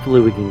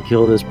 Hopefully we can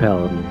kill this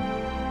paladin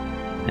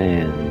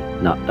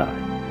and not die.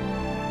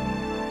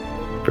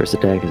 First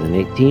attack is an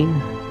 18.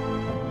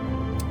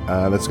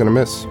 That's going to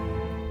miss.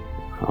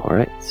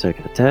 Alright.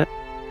 Second attack.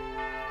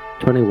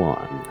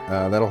 21.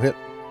 That'll hit.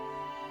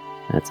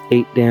 That's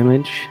 8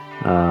 damage.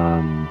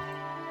 No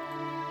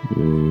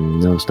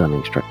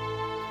stunning strike.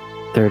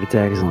 Third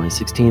attack is only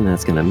 16.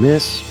 That's going to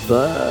miss,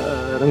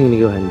 but I'm going to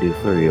go ahead and do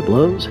Flurry of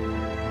Blows.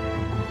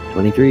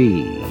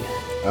 23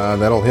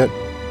 That'll hit.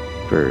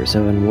 for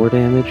 7 more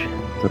damage.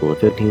 Total of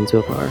 15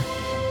 so far.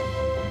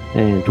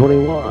 And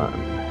 21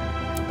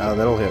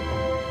 That'll hit.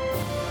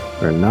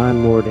 for 9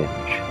 more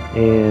damage.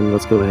 And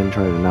let's go ahead and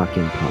try to knock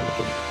him prone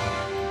again.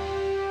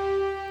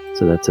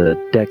 So that's a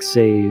dex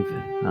save,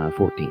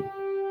 14.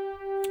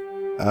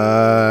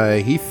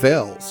 He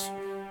fails.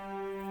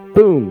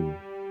 Boom!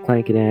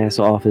 Clanking ass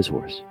off his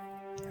horse.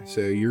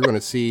 So you're going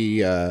to see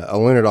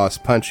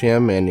Lunidos punch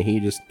him, and he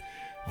just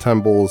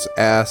tumbles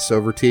ass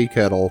over tea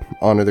kettle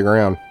onto the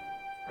ground.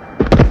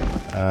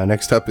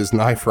 Next up is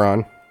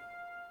Nifron.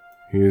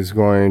 He's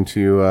going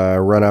to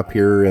run up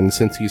here, and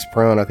since he's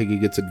prone, I think he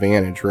gets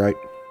advantage, right?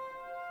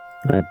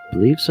 I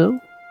believe so.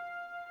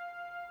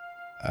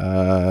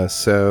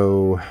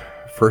 So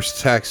first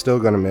attack still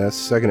going to miss,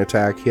 second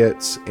attack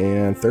hits,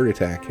 and third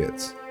attack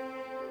hits.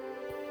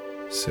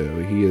 So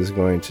he is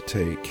going to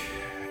take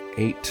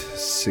 8,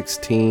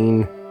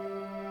 16,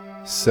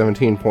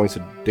 17 points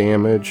of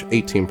damage,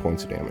 18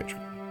 points of damage.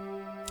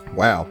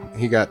 Wow,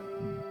 he got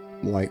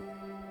like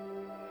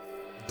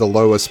the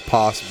lowest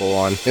possible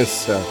on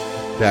his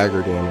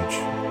dagger damage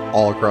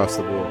all across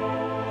the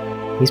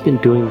board. He's been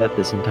doing that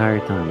this entire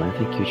time. I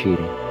think you're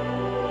cheating.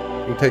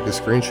 You can take the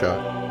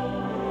screenshot.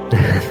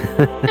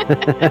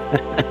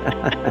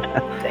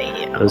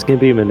 Damn. I was going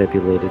to be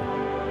manipulated.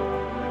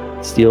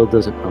 Steel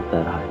doesn't melt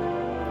that high.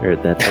 Or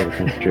that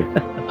temperature.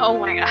 Oh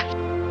my god.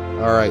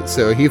 Alright,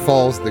 so he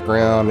falls to the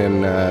ground,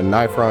 and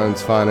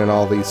Nifron's finding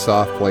all these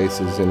soft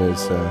places in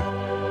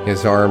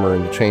his armor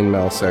and the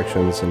chainmail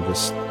sections and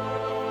just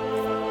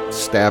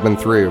stabbing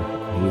through.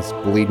 He's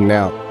bleeding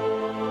out.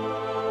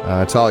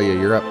 Talia,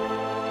 you're up.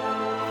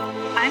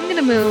 I'm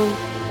gonna move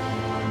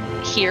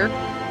here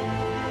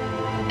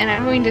and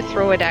I'm going to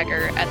throw a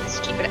dagger at the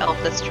stupid elf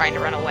that's trying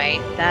to run away.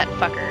 That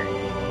fucker.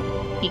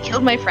 He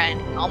killed my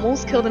friend,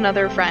 almost killed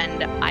another friend.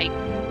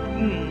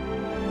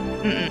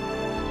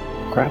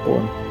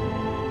 Grapple him.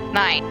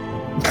 9.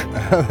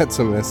 That's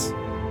a miss.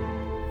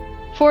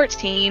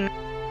 14.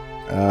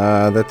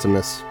 That's a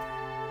miss.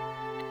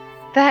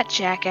 That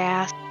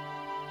jackass.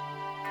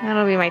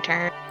 That'll be my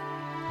turn.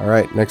 All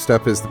right, next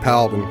up is the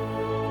paladin.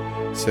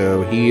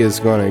 So he is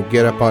going to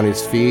get up on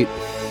his feet,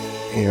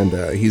 and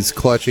he's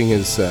clutching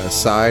his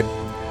side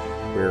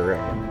where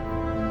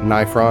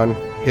Nifron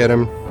hit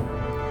him,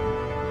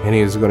 and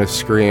he is going to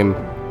scream,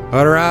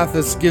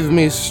 "Arathis, give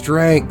me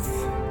strength!"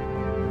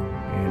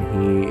 And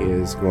he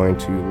is going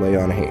to lay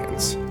on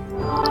hands.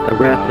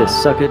 Arathis,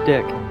 suck a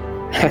dick.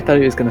 I thought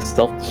he was going to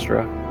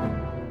self-destruct.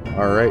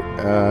 All right,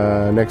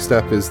 next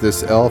up is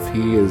this elf.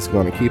 He is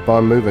going to keep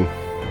on moving,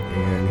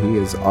 and he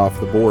is off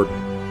the board.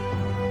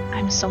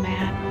 I'm so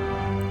mad.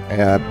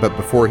 But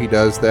before he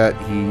does that,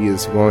 he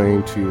is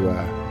going to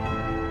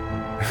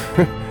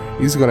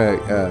he's going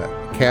to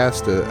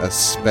cast a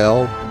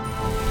spell,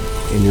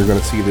 and you're going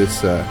to see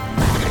this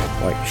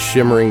like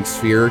shimmering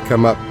sphere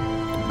come up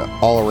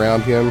all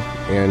around him,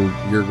 and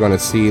you're going to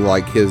see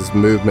like his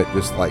movement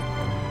just like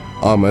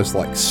almost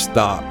like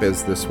stop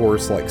as this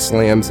horse like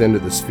slams into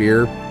the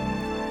sphere,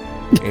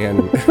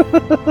 and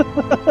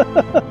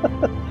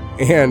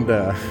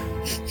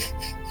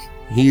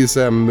he's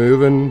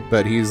moving,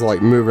 but he's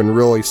like moving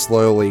really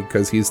slowly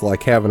because he's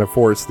like having to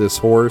force this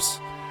horse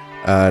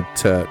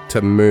to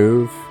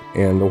move,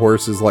 and the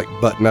horse is like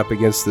butting up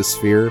against the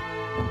sphere.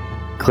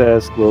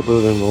 Class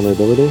global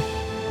invulnerability?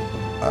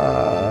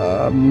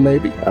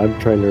 Maybe. I'm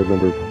trying to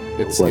remember.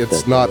 It's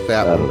not is.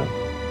 that I don't one.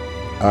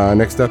 know.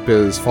 Next up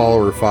is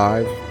Follower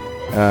 5.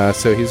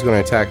 So he's going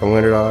to attack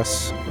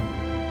Alinidas.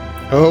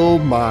 Oh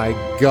my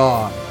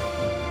god.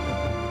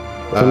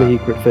 Tell me he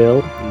crit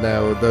failed?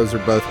 No, those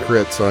are both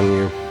crits on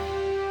you.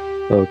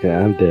 Okay,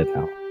 I'm dead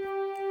now.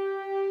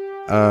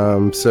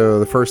 So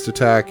the first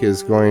attack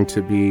is going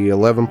to be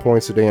 11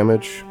 points of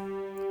damage.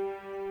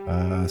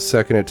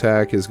 Second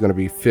attack is going to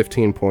be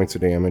 15 points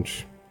of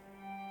damage.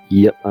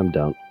 Yep, I'm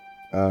down.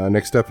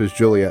 Next up is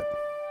Juliet.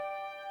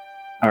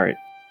 Alright.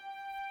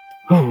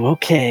 Oh,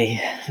 okay.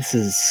 This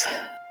is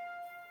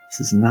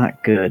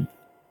not good.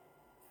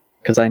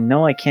 Because I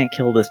know I can't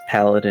kill this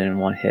paladin in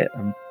one hit.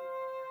 I'm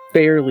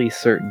fairly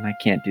certain I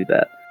can't do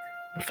that.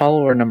 But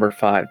follower number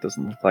 5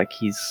 doesn't look like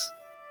he's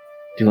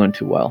doing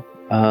too well.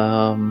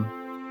 You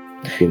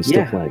can still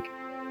Yeah. flank.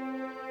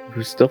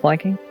 Who's still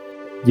flanking?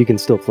 You can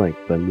still flank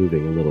by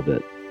moving a little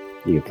bit.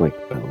 You can flank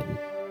the paladin.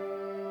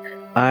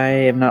 I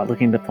am not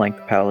looking to flank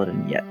the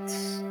paladin yet.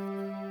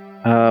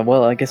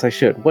 Well, I guess I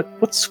should.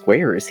 What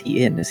square is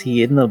he in? Is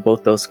he in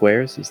both those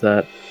squares? Is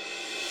that...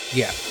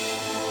 Yeah.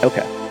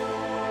 Okay.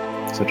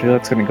 So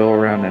Juliet's gonna go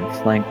around and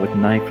flank with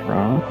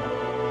Nifron,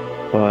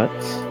 but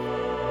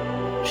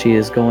she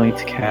is going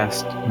to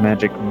cast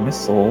Magic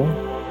Missile.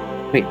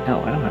 Wait,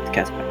 no, I don't have to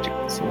cast Magic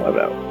Missile. What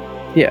about?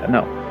 Yeah,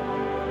 no.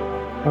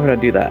 Why would I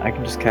do that? I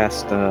can just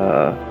cast,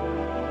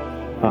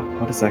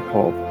 what is that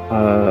called?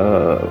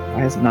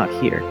 Why is it not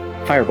here?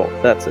 Firebolt,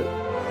 that's it.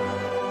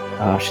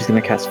 She's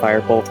gonna cast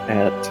Firebolt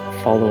at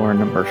follower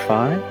number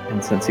 5,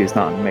 and since he's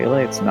not in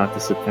melee, it's not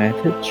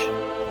disadvantage.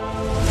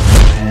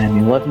 And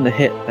 11 to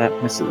hit, that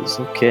misses.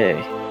 Okay.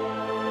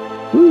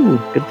 Woo,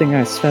 good thing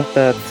I spent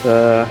that,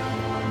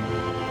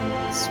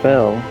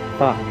 spell.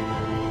 Fuck.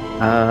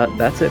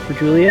 That's it for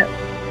Juliet.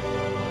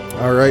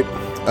 All right.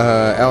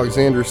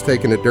 Alexander's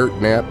taking a dirt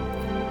nap.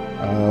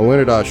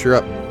 Linidas, you're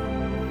up.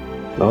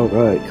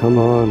 Alright, come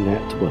on,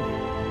 nat 20.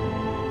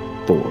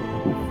 4. Ooh,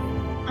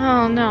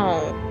 Oh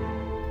no.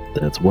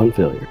 that's one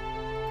failure.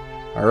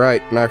 All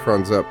right,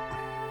 Nifron's up.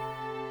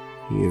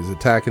 He is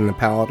attacking the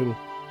paladin.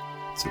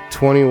 It's a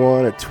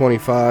 21, a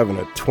 25, and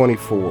a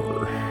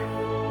 24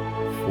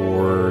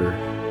 for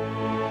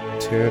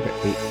 10,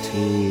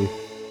 18,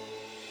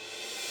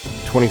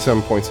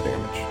 27 points of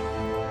damage.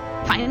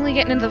 Finally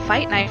getting into the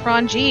fight,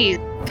 Nifron. Jeez.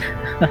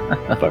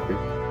 Fucker.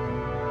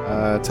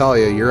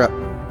 Talia, you're up.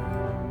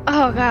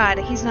 Oh god,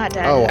 he's not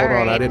dead. Oh, hold All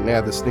on, I right. didn't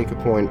add the sneak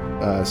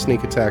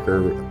attack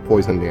or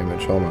poison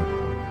damage. Hold on.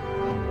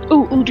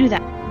 Ooh, do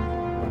that.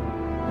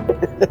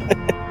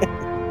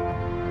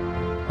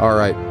 All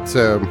right,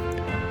 so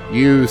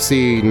you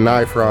see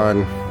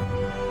Nifron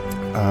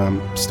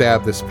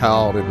stab this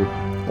paladin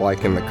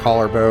like in the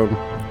collarbone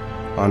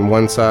on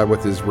one side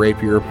with his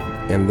rapier,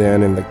 and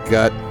then in the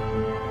gut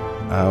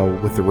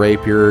with the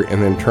rapier,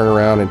 and then turn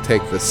around and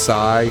take the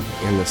sai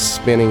in the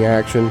spinning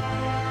action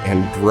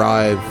and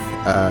drive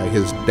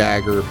his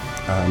dagger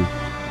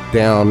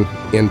down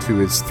into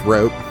his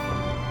throat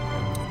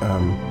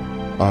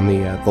on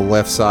the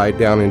left side,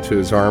 down into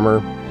his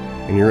armor.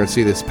 And you're going to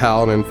see this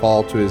paladin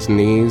fall to his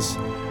knees,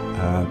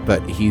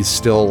 but he's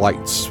still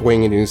like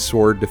swinging his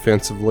sword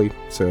defensively.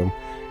 So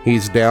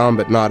he's down,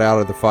 but not out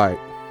of the fight.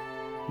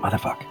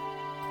 Motherfucker.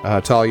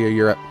 Talia,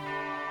 you're up.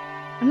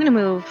 I'm gonna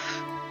move.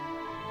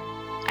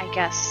 I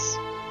guess.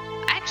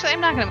 Actually,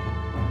 I'm not gonna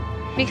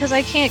move, because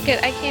I can't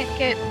get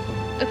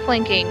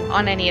flanking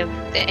on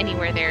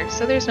anywhere there,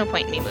 so there's no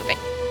point in me moving.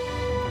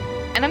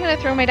 And I'm gonna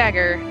throw my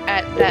dagger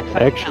at that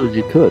fucking Actually,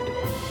 you paladin. could.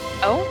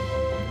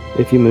 Oh?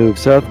 If you move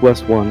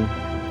southwest 1,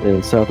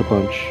 and south a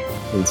bunch,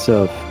 and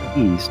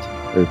southeast,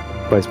 or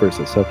vice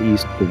versa,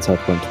 southeast, then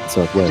south bunch, and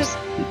southwest.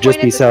 Just point be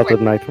at the south sword.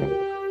 of Ninth Road.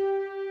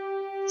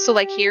 So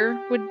like here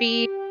would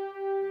be...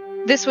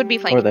 This would be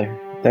flanking.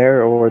 Or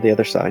there, or the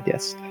other side.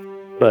 Yes.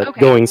 But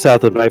Okay. going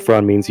south of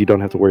Nifron means you don't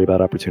have to worry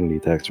about opportunity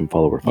attacks from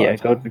follower 5. Yeah,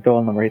 go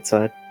on the right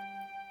side.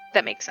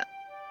 That makes sense.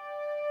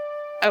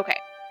 Okay.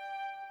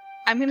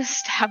 I'm gonna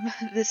stab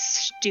this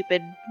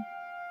stupid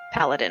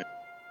paladin.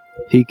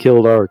 He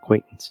killed our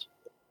acquaintance.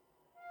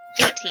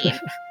 18.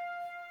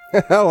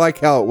 I like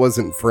how it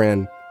wasn't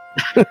friend.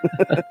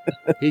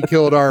 He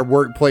killed our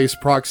workplace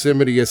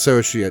proximity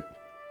associate.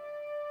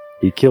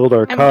 He killed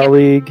our I'm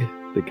colleague,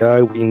 the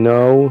guy we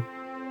know,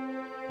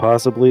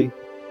 possibly.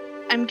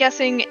 I'm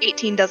guessing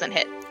 18 doesn't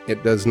hit.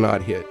 It does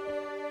not hit.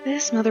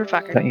 This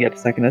motherfucker. Don't you get a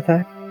second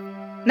attack?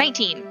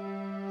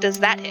 19. Does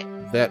that hit?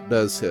 That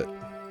does hit.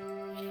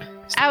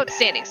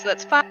 Outstanding. So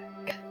that's 5.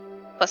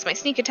 Plus my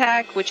sneak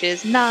attack, which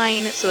is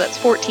 9. So that's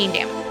 14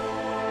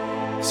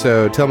 damage.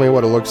 So tell me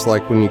what it looks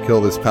like when you kill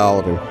this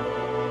paladin.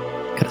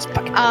 Cut his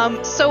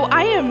fucking. So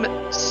I am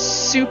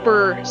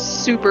super,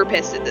 super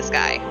pissed at this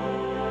guy.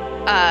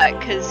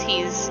 Cause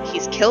he's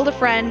killed a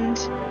friend.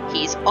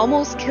 He's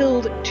almost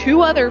killed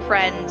 2 other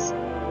friends.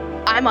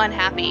 I'm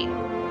unhappy.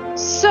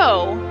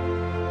 So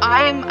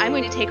I'm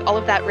going to take all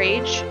of that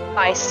rage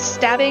by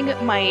stabbing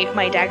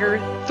my dagger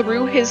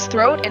through his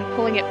throat and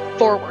pulling it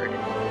forward,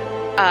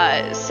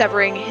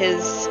 severing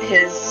his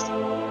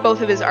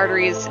both of his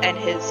arteries and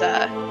his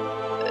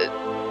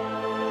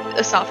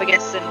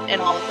esophagus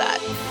and all of that.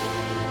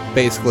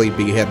 Basically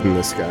beheading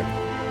this guy.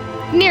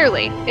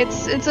 Nearly.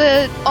 It's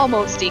a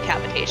almost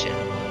decapitation.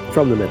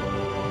 From the middle.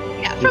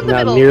 Yeah, from the Not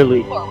middle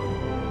nearly- forward.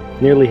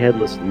 Nearly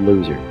headless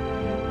loser.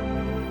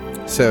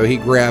 So he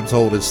grabs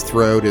hold of his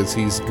throat as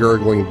he's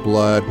gurgling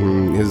blood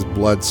and his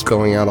blood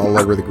spilling out all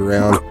over the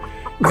ground.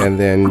 And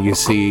then you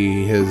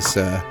see his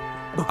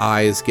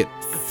eyes get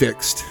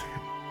fixed.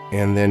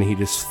 And then he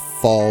just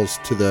falls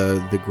to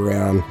the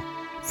ground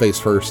face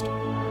first.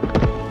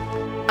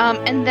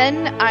 And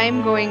then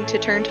I'm going to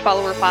turn to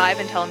follower 5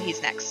 and tell him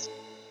he's next.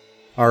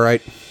 All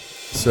right.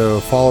 So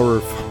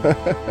follower.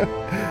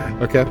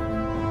 Okay.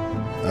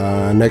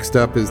 Next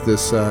up is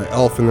this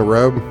elf in the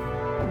robe,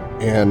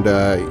 and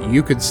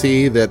you could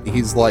see that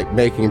he's like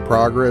making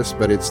progress,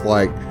 but it's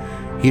like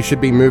he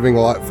should be moving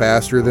a lot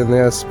faster than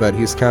this, but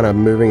he's kind of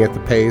moving at the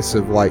pace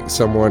of like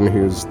someone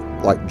who's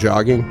like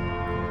jogging.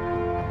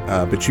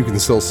 But you can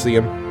still see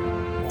him.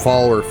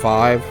 Follower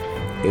 5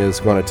 is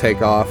going to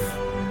take off,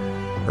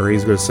 or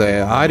he's going to say,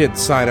 "I didn't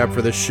sign up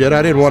for this shit.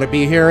 I didn't want to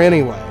be here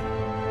anyway."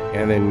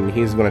 And then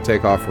he's going to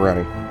take off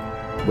running.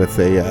 With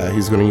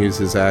he's going to use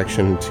his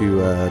action to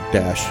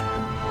dash.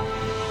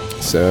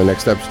 So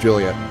next up's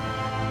Juliet.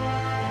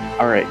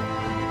 Alright.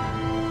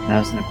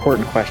 Now it's an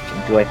important question.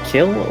 Do I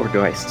kill or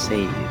do I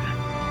save?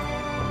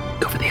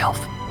 Go for the elf.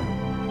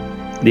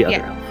 The other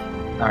Yeah.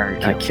 elf.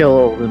 Alright, I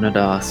kill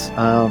Lunados.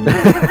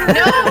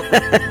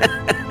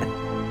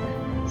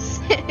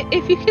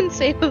 If you can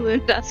save the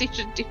Lundas, you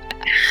should do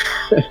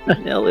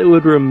that. Well, it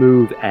would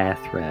remove a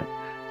threat.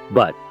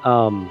 But,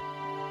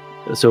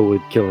 so it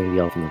would killing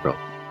the elf in the rope.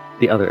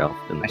 The other elf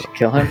in the I rope. should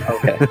kill him?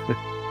 Okay.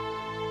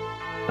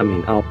 I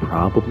mean, I'll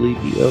probably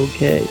be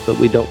okay, but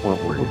we don't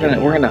want work.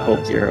 We're gonna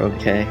hope you're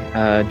okay.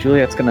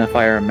 Juliet's gonna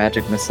fire a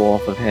magic missile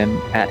off of him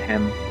at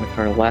him with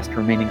her last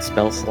remaining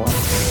spell slot.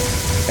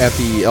 At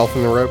the elf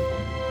in the rope.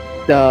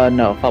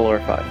 No, follower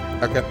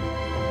 5. Okay.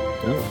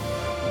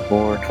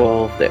 For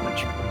 12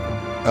 damage.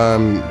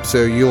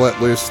 So you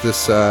let loose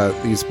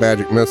these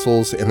magic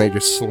missiles, and they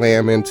just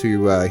slam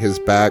into his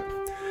back,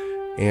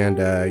 and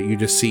you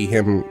just see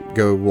him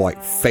go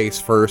like face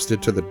first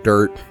into the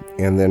dirt,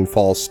 and then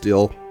fall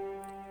still.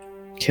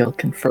 Kill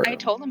confirmed. I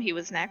told him he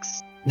was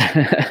next.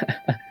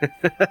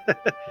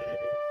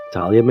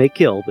 Talia may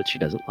kill, but she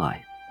doesn't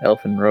lie.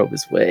 Elfin robe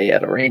is way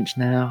out of range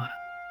now.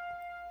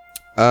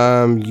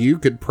 You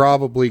could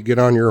probably get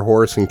on your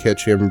horse and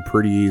catch him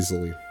pretty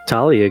easily.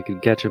 Talia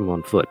could catch him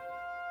on foot.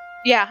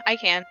 Yeah, I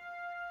can.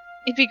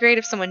 It'd be great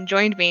if someone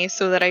joined me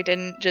so that I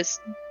didn't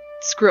just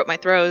screw up my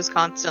throws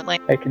constantly.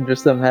 I can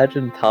just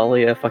imagine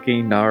Talia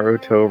fucking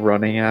Naruto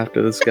running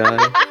after this guy.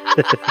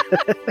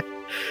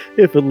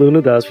 If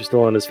Lunadas were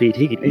still on his feet,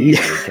 he could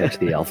easily catch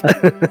the elf.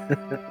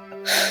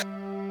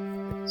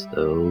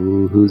 So,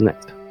 who's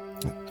next?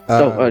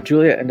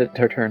 Julia ended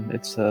her turn.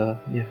 It's,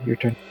 your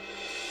turn.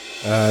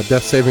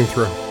 Death saving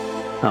throw.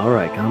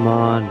 Alright, come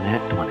on,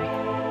 nat 20.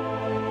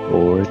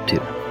 Or 2.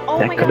 Oh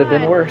that my could have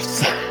been God.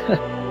 worse.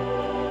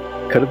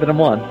 Could have been a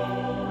 1.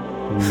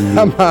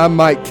 I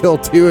might kill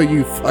 2 of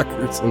you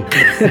fuckers.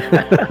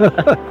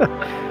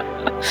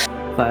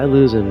 If I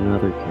lose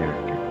another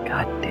character,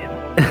 god damn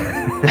it.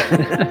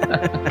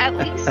 At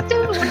least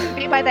it wouldn't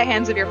be by the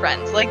hands of your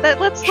friends. Like that.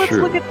 Let's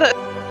True. look at the.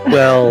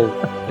 Well,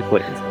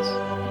 acquaintances.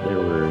 There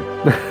were.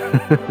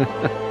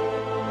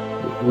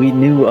 We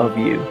knew of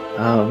you.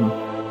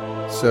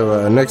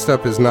 So next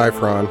up is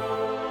Nifron.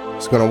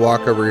 He's going to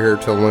walk over here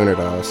to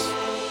Lunados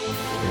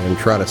and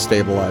try to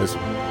stabilize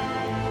him.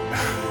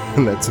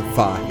 And that's a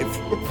 5.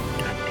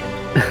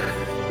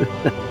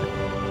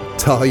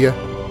 Talia?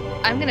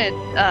 I'm gonna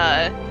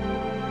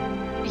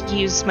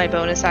use my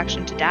bonus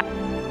action to dash,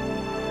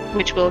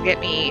 which will get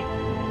me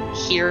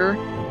here.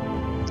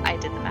 I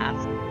did the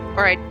math.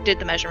 Or I did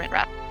the measurement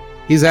rather.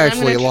 He's And I'm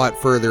actually a gonna lot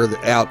further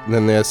out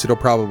than this. It'll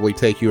probably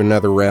take you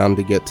another round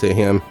to get to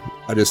him.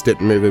 I just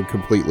didn't move him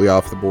completely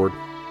off the board.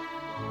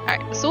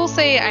 Alright, so we'll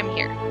say I'm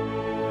here.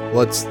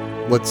 Let's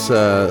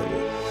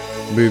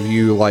move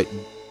you like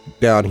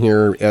down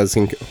here as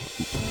in.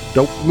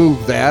 Don't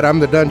move that. I'm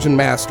the dungeon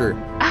master.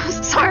 I'm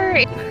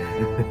sorry.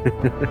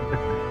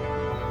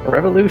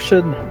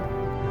 Revolution.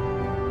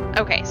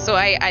 Okay, so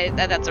I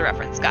that's a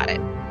reference. Got it.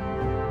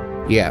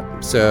 Yeah,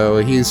 so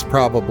he's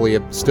probably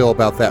still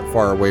about that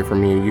far away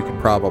from you. You could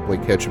probably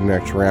catch him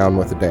next round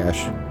with a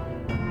dash.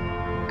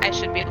 I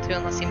should be able to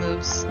unless he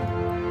moves.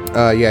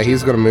 Yeah,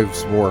 he's going to move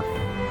some more.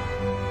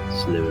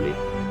 Slowly.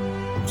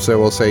 So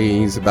we'll say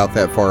he's about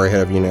that far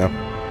ahead of you now.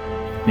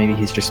 Maybe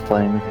he's just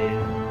playing with you.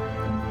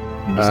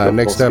 You just go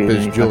Next full up speed is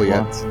anytime he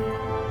Juliet. wants.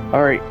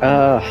 Alright,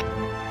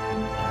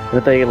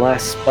 with a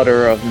last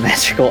sputter of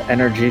magical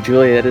energy,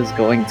 Juliet is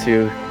going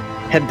to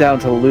head down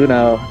to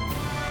Luno.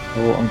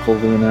 Oh, Uncle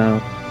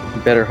Luno.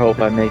 You better hope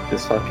I make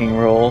this fucking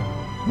roll.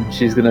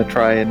 She's gonna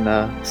try and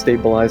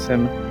stabilize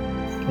him.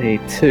 A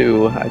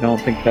 2. I don't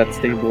think that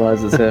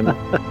stabilizes him.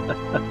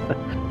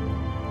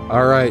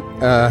 All right,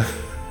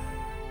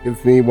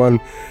 give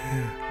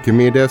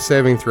me a death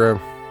saving throw.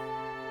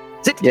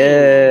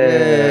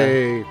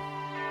 Yay! Yay!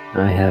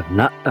 I have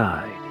not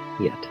died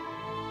yet.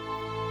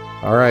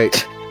 All right.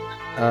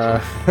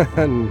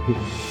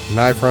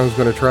 Nifron's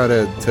going to try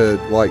to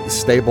like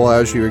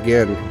stabilize you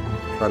again.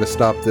 Try to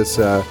stop this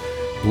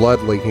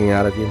blood leaking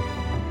out of you.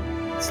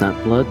 It's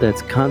not blood,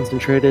 that's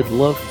concentrated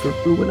love for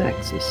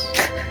Ruinaxis.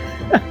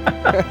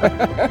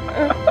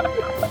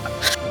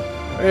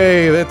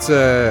 Hey, that's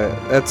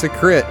a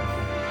crit.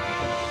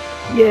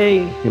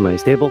 Yay! Am I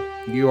stable?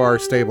 You are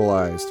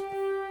stabilized.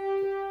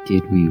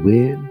 Did we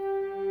win?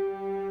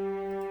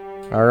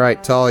 All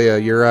right, Talia,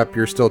 you're up.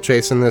 You're still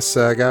chasing this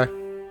guy?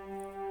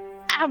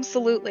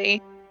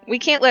 Absolutely. We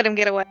can't let him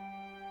get away.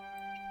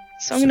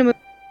 So I'm gonna move.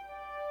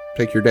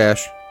 Take your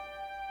dash.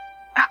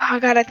 Oh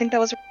god, I think that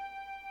was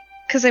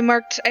because I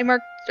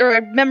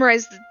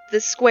memorized the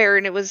square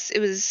and it was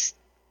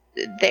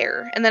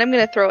there. And then I'm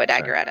gonna throw a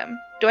dagger at him.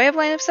 Do I have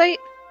line of sight?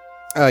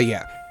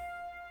 Yeah.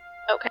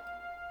 Okay.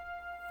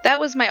 That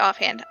was my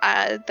offhand.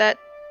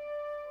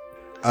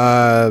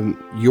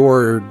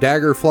 Your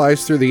dagger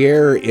flies through the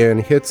air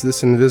and hits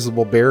this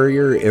invisible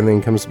barrier and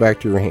then comes back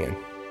to your hand.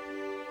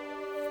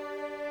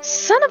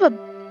 Son of a...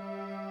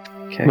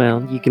 Okay.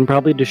 Well, you can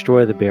probably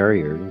destroy the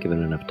barrier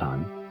given enough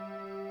time.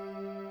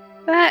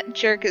 That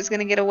jerk is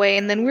gonna get away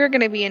and then we're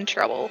gonna be in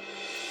trouble.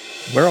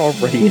 We're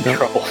already in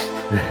trouble.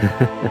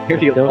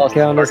 Already Don't lost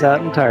count us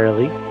party. out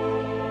entirely.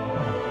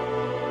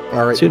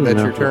 All right, Soon that's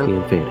your enough, we'll be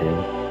turn. in Fate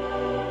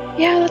Hand.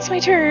 Yeah, that's my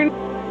turn.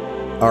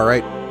 All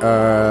right,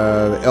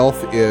 the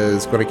elf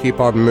is going to keep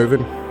on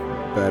moving,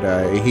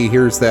 but he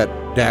hears that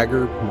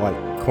dagger like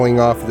cling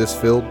off this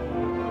field.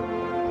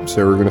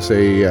 So we're going to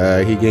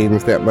say he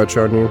gains that much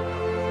on you.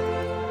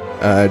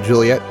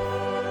 Juliet.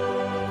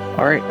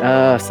 Alright,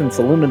 since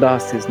the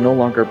Lunados is no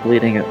longer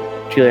bleeding,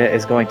 Juliet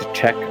is going to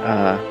check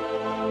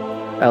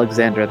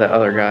Alexandra, the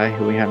other guy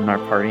who we have in our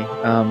party.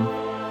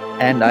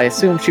 And I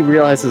assume she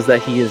realizes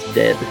that he is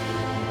dead.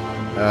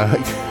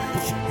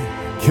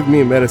 Give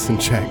me a medicine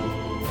check.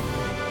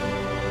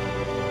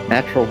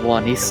 Natural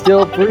 1. He's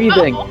still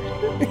breathing.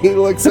 He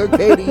looks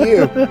okay to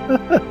you.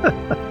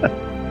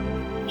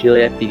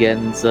 Juliet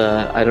begins,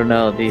 I don't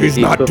know, the He's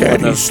not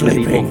dead, equivalent he's of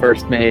medieval sleeping.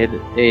 first aid.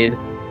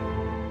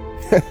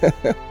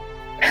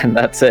 And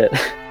that's it.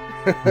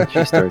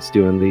 She starts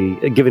doing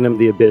giving him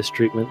the abyss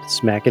treatment,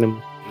 smacking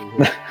him.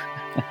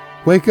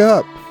 Wake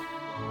up.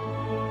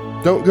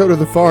 Don't go to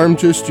the farm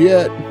just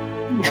yet.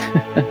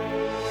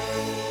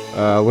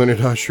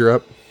 Lunados, you're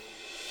up.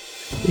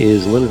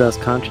 Is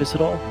Lunados conscious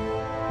at all?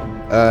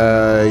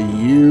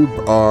 You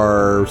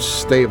are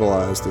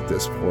stabilized at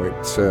this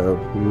point, so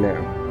no.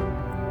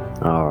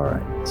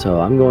 Alright, so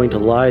I'm going to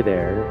lie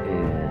there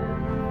and...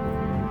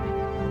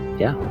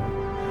 Yeah.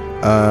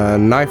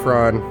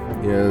 Nifron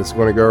is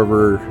going to go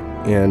over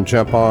and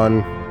jump on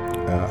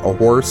a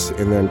horse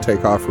and then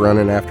take off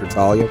running after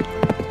Talia.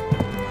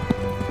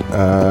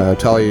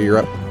 Talia, you're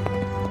up.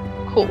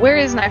 Cool. Where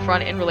is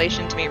Nifron in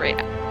relation to me right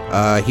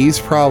now? He's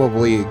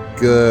probably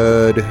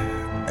good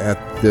at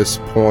this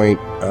point,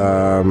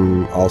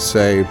 I'll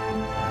say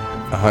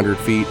 100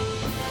 feet.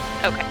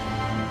 Okay.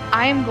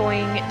 I'm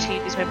going to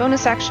use my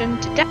bonus action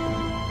to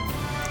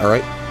dash, All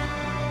right.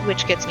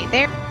 which gets me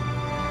there.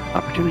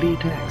 Opportunity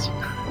attacks.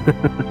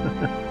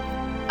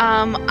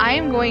 I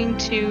am going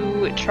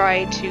to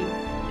try to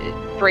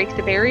break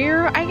the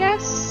barrier, I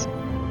guess.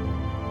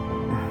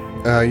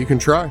 You can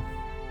try.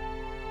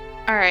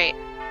 All right.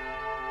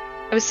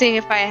 I was seeing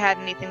if I had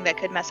anything that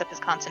could mess up his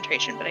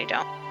concentration, but I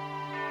don't.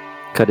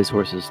 Cut his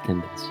horse's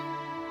tendons.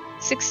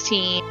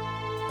 16.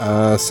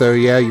 So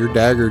yeah, your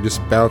dagger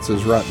just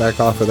bounces right back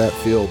off of that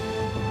field.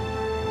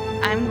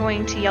 I'm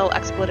going to yell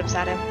expletives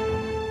at him.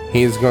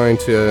 He's going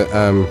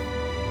to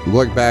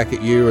look back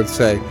at you and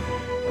say,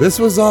 "This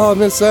was all a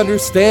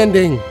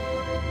misunderstanding.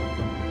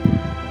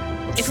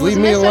 If Just it was leave a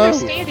me alone."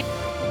 misunderstanding,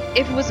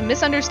 if it was a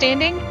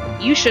misunderstanding,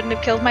 you shouldn't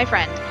have killed my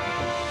friend.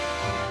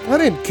 I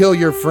didn't kill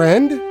your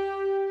friend.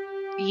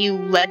 You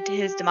led to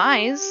his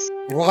demise.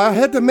 Well, I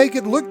had to make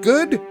it look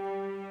good.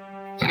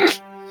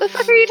 The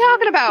fuck are you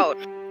talking about?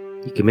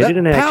 He committed That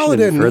an action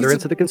paladin, in furtherance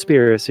he's of the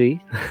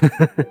conspiracy.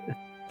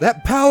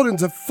 That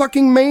paladin's a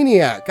fucking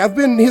maniac. I've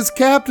been his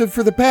captive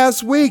for the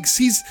past weeks.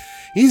 He's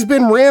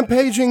been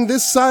rampaging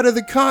this side of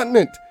the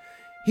continent.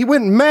 He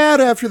went mad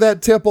after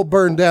that temple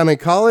burned down in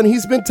Colin.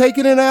 He's been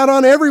taking it out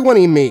on everyone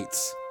he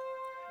meets.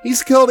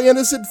 He's killed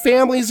innocent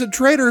families and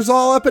traders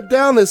all up and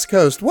down this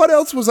coast. What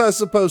else was I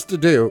supposed to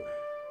do?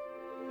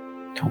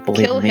 Don't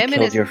believe Kill me, him in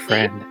killed his your sleep?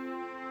 friend.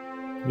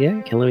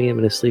 Yeah, killing him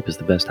in his sleep is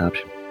the best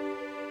option.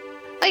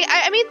 Like,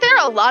 I mean, there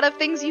are a lot of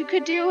things you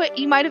could do.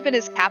 You might have been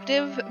his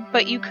captive,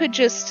 but you could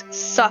just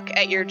suck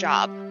at your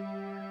job.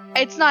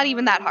 It's not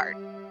even that hard.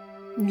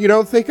 You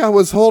don't think I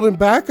was holding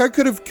back? I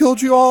could have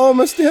killed you all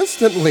almost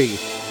instantly.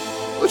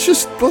 Let's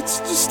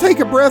just take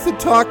a breath and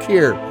talk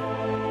here.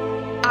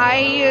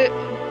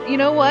 You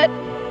know what?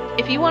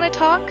 If you want to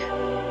talk,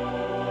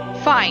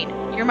 fine.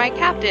 You're my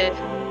captive.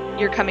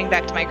 You're coming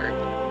back to my group.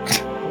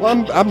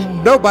 Well,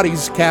 I'm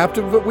nobody's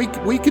captive, but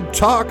we could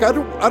talk. I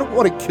don't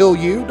want to kill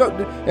you,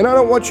 and I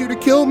don't want you to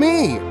kill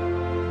me.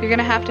 You're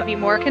gonna have to be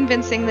more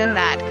convincing than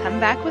that. Come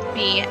back with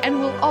me, and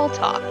we'll all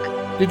talk.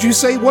 Did you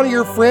say one of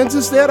your friends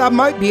is dead? I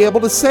might be able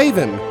to save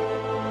him.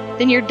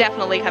 Then you're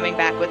definitely coming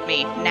back with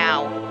me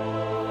now.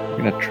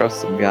 You're gonna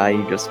trust some guy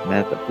you just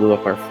met that blew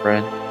up our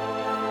friend?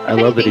 I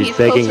love that anything, he's he's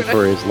begging closer to-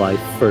 for his life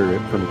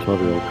from a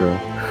 12-year-old girl.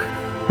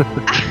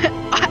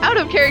 Out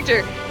of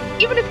character.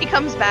 Even if he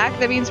comes back,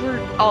 that means we're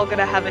all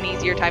gonna have an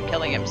easier time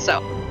killing him. So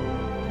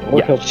Or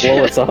Yeah. he'll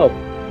blow us up.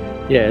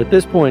 Yeah, at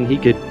this point, he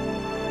could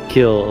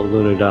kill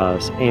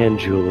Lunadas and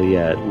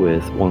Juliet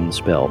with one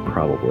spell,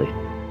 probably.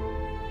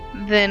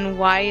 then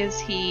why is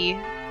he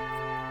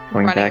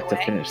Going running back away?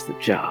 to finish the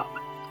job.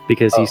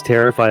 Because he's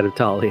terrified of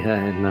Talia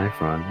and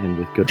Nifron, and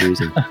with good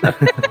reason.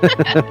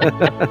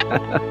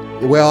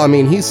 Well, I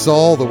mean, he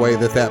saw the way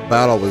that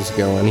battle was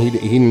going.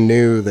 He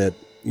knew that,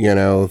 you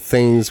know,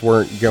 things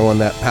weren't going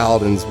that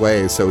paladin's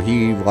way, so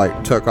he,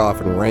 like, took off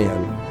and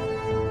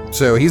ran.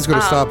 So he's going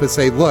to stop and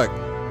say, look,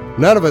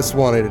 none of us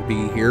wanted to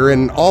be here,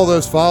 and all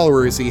those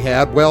followers he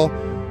had, well,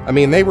 I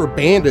mean, they were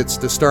bandits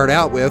to start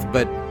out with,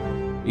 but,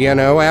 you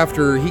know,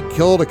 after he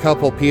killed a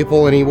couple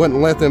people and he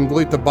wouldn't let them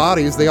loot the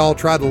bodies, they all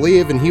tried to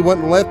leave and he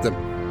wouldn't let them.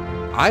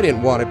 I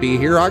didn't want to be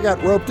here. I got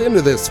roped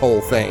into this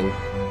whole thing.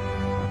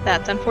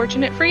 That's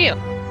unfortunate for you.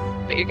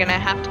 But you're gonna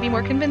have to be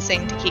more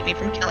convincing to keep me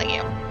from killing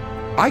you.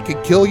 I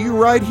could kill you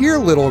right here,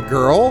 little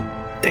girl.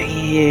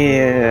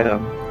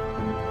 Damn.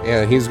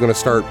 And he's going to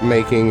start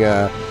making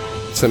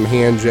some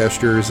hand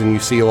gestures, and you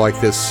see like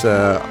this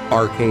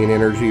arcane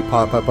energy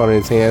pop up on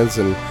his hands,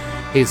 and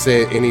he's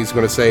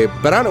going to say,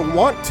 but I don't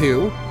want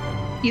to.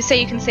 You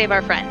say you can save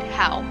our friend.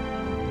 How?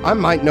 I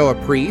might know a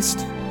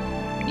priest.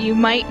 You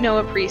might know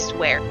a priest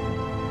where.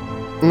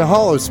 In the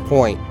Hollow's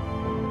Point.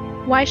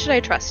 Why should I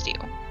trust you?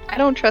 I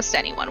don't trust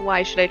anyone.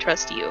 Why should I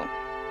trust you?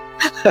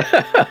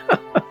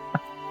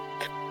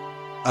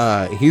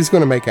 He's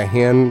going to make a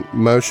hand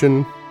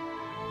motion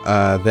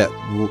that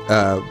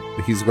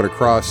he's going to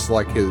cross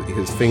like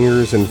his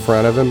fingers in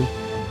front of him,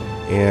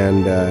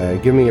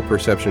 and give me a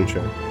perception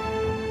check.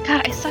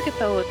 God, I suck at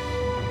those.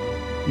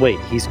 Wait,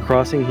 he's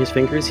crossing his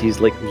fingers? He's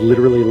like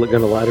literally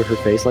gonna lie to her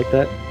face like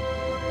that?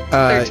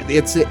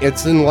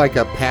 It's in like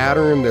a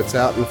pattern that's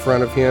out in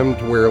front of him,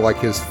 to where like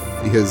his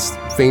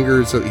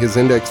fingers, his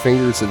index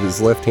fingers of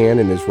his left hand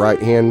and his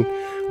right hand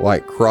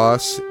like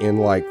cross in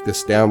like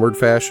this downward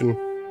fashion.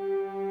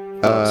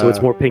 So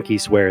it's more pinky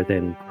swear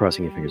than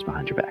crossing your fingers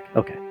behind your back.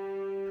 Okay.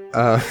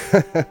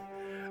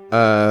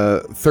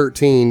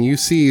 13. You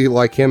see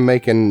like him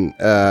making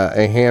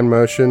a hand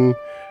motion,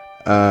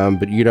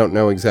 but you don't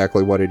know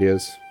exactly what it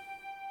is.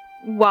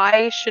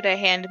 Why should a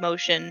hand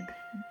motion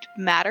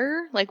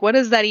matter? Like, what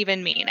does that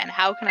even mean? And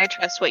how can I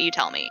trust what you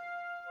tell me?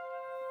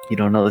 You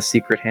don't know the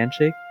secret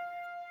handshake?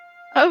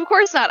 Of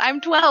course not.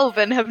 I'm 12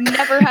 and have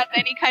never had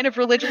any kind of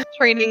religious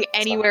training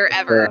anywhere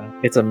ever.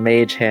 It's a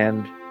mage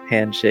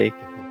handshake.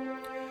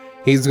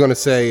 He's going to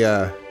say,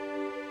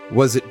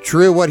 was it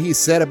true what he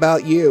said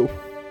about you?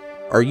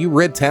 Are you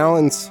Red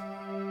Talons?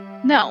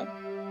 No.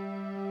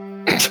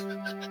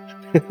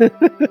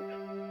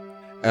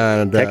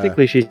 And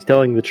Technically, she's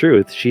telling the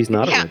truth. She's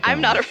not a Yeah, red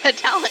I'm talon. not a red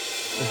talent.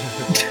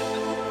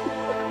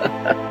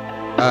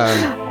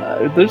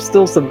 There's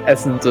still some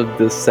essence of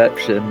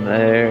deception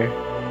there.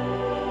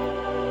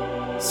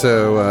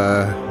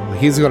 So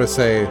he's going to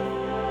say,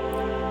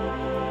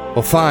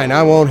 well, fine,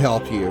 I won't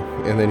help you.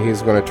 And then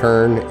he's going to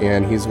turn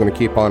and he's going to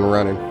keep on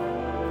running.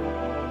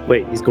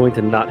 Wait, he's going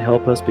to not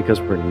help us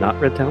because we're not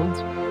red talons?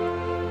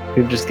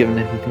 We've just given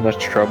him too much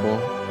trouble.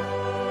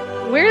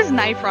 Where is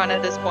Nifron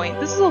at this point?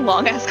 This is a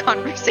long-ass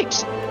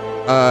conversation.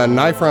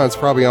 Nifron's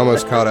probably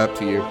almost caught up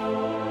to you.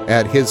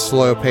 At his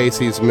slow pace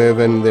he's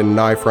moving, then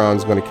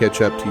Nifron's going to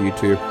catch up to you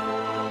two.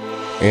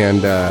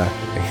 And,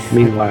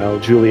 Meanwhile,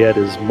 Juliet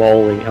is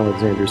mauling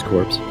Alexander's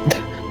corpse.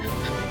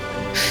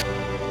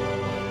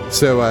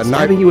 so,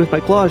 Stabbing you with my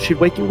claws should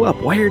wake you up.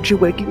 Why aren't you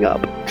waking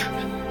up?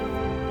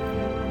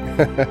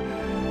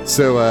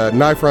 So,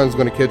 Nifron's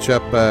going to catch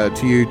up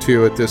to you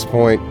two at this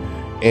point,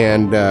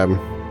 and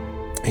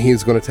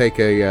he's going to take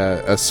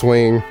a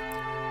swing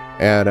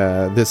at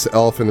this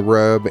elf in the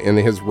robe, and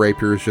his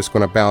rapier is just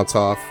going to bounce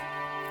off.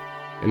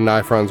 And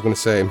Nifron's going to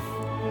say,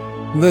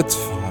 "That's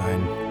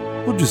fine.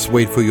 We'll just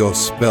wait for your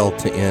spell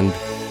to end,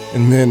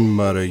 and then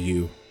mutter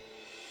you."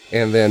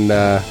 And then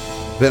the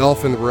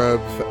elf in the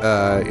robe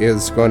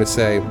is going to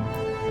say,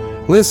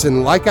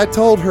 "Listen, like I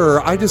told her,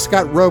 I just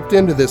got roped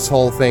into this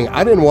whole thing.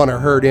 I didn't want to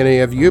hurt any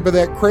of you, but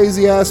that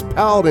crazy-ass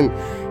paladin,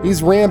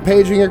 he's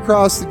rampaging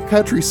across the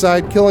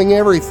countryside, killing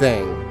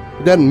everything.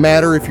 It doesn't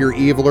matter if you're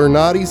evil or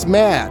not, he's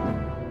mad."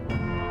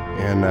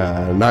 And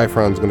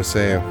Nifron's going to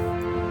say,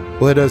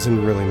 "Well, it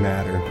doesn't really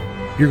matter.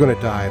 You're going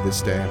to die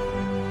this day.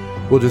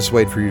 We'll just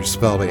wait for your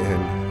spell to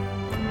end."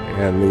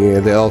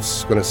 And the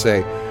elf's going to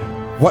say,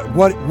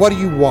 What do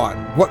you want?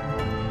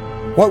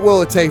 What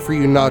will it take for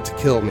you not to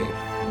kill me?"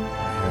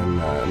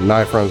 And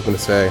Nifron's going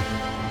to say,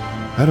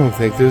 "I don't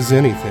think there's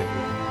anything.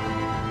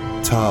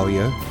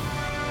 Talia."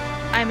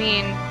 I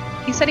mean,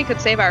 he said he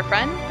could save our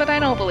friend, but I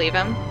don't believe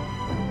him.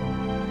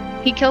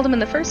 He killed him in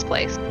the first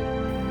place.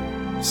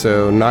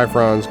 So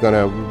Nifron's going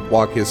to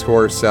walk his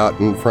horse out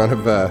in front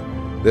of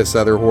this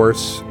other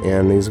horse,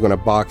 and he's going to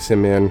box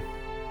him in.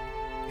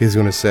 He's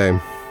going to say,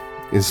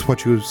 "Is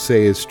what you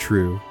say is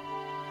true?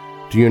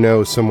 Do you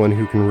know someone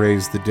who can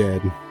raise the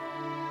dead?"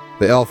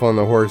 The elf on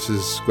the horse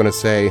is going to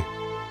say,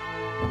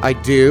 "I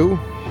do."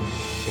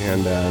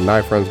 And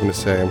Nifron's going to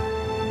say,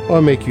 "Well,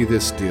 I'll make you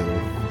this deal.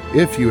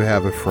 If you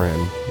have a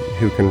friend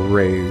who can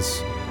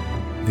raise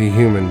the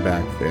human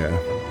back there,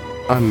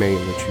 I may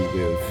let you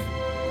live.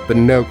 But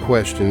no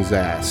questions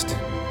asked.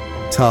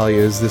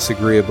 Talia, is this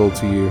agreeable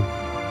to you?"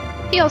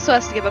 He also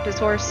has to give up his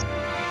horse.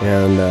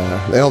 And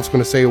the elf's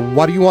going to say,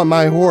 "Why do you want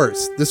my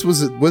horse? This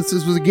was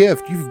a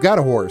gift. You've got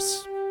a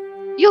horse."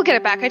 You'll get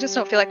it back. I just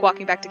don't feel like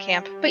walking back to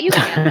camp, but you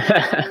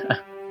can.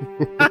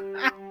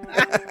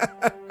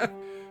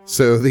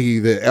 So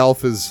the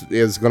elf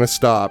is going to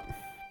stop,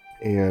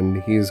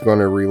 and he's going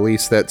to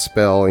release that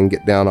spell and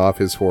get down off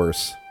his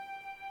horse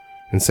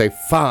and say,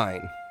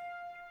 "Fine."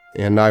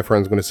 And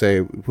Nifron's going to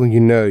say, "Well,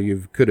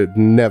 you could have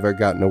never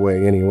gotten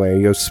away anyway.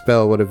 Your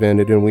spell would have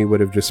ended, and we would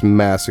have just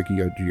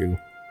massacred you."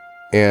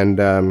 And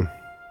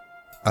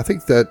I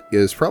think that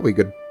is probably a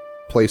good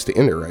place to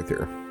end it right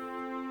there.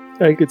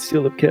 I could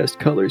still have cast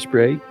color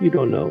spray. You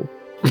don't know.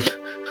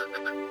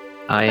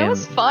 I That am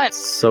was fun.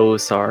 so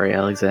sorry,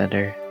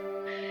 Alexander.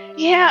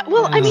 Yeah,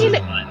 well, I mean,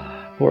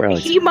 Poor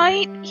Alex. he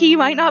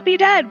might not be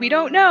dead. We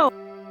don't know.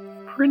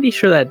 Pretty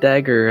sure that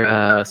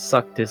dagger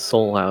sucked his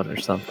soul out or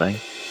something.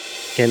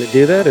 Can it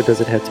do that, or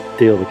does it have to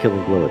deal the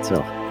killing blow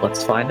itself?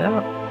 Let's find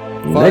out.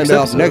 Find out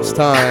episode. next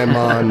time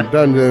on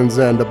Dungeons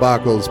and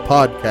Debacles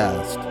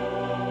podcast.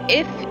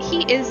 If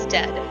he is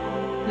dead,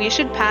 we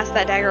should pass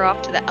that dagger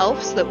off to the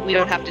elf so that we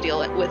don't have to deal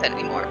with it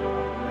anymore.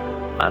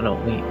 I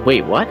don't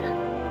wait, what?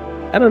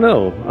 I don't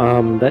know.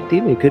 That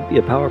demon could be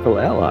a powerful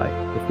ally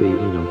if we,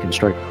 can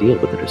strike a deal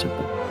with it or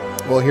something.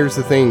 Well, here's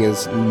the thing: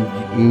 is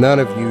none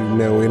of you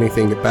know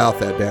anything about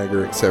that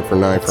dagger except for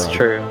Nifron. That's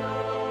true.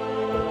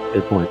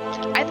 Good point.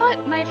 I thought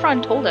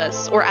Nifron told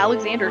us, or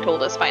Alexander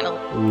told us finally.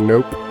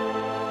 Nope.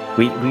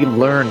 We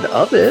learned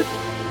of it,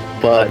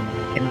 but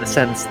in the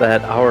sense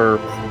that our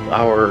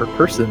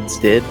persons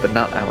did, but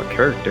not our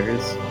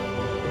characters.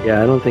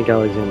 Yeah, I don't think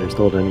Alexander's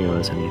told any of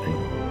us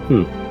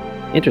anything.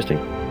 Interesting.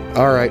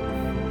 All right.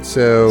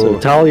 So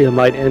Talia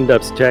might end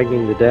up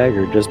tagging the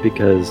dagger just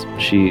because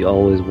she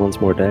always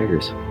wants more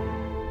daggers.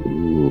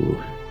 Ooh.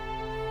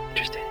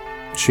 Interesting.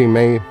 She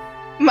may.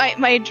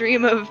 My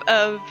dream of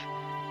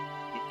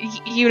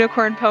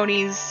unicorn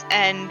ponies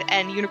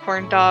and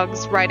unicorn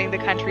dogs riding the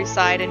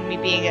countryside and me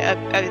being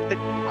the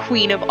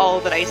queen of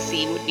all that I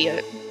see would be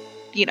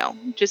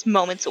just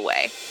moments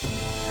away.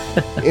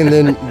 And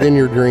then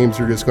your dreams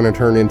are just going to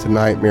turn into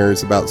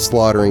nightmares about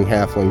slaughtering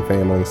halfling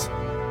families.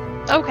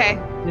 Okay.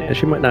 Yeah,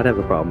 she might not have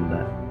a problem with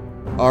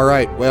that. All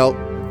right. Well,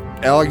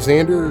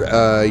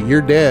 Alexander,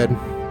 you're dead,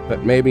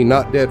 but maybe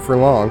not dead for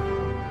long.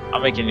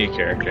 I'll make a new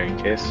character in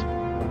case.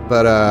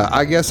 But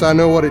I guess I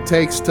know what it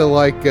takes to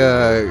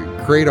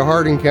create a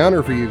hard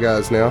encounter for you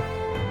guys now.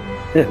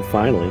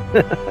 Finally.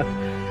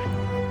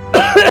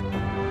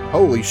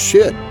 Holy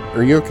shit!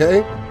 Are you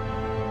okay?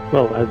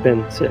 Well, I've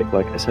been sick,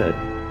 like I said,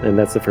 and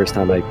that's the first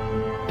time I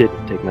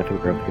didn't take my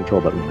finger off the control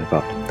button when I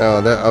popped.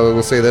 I was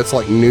gonna say that's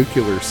like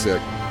nuclear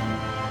sick.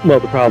 Well,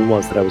 the problem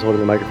was that I was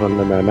holding the microphone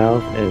in my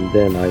mouth, and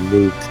then I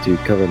moved to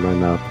cover my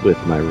mouth with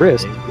my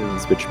wrist,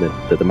 which meant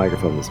that the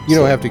microphone was. You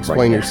don't have to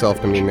explain right yourself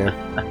to me, man.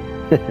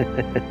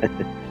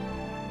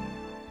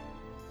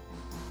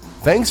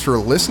 Thanks for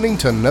listening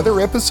to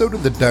another episode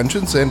of the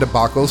Dungeons and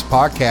Debacles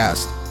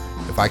podcast.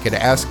 If I could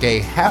ask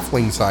a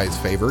halfling-sized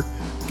favor,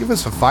 give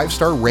us a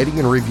 5-star rating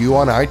and review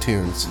on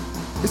iTunes.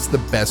 It's the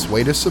best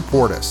way to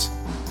support us.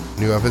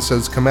 New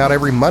episodes come out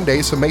every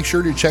Monday, so make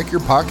sure to check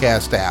your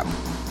podcast app.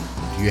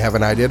 Do you have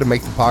an idea to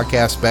make the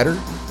podcast better?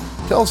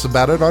 Tell us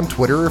about it on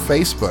Twitter or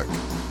Facebook.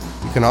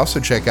 You can also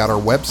check out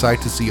our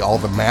website to see all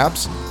the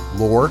maps,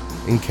 lore,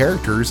 and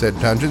characters at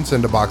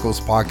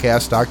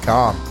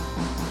dungeonsanddebacklespodcast.com.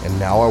 And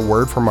now a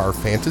word from our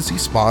fantasy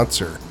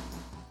sponsor.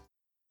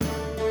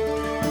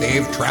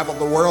 They've traveled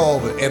the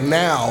world, and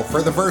now,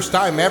 for the first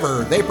time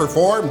ever, they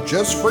perform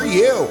just for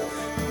you.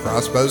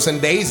 Crossbows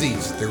and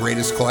Daisies, the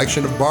greatest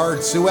collection of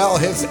bards Sue-El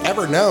has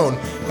ever known,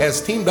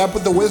 has teamed up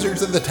with the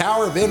Wizards of the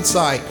Tower of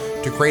Insight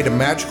to create a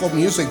magical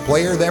music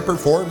player that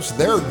performs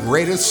their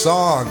greatest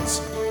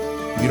songs.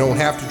 You don't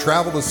have to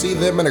travel to see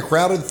them in a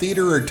crowded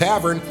theater or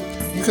tavern.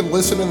 You can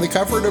listen in the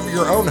comfort of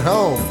your own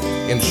home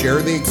and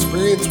share the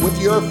experience with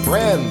your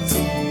friends.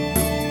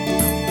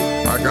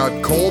 I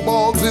got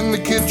kobolds in the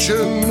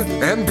kitchen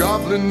and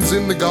goblins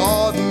in the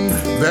garden.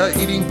 They're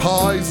eating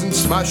pies and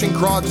smashing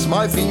crocs,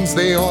 my things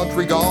they aren't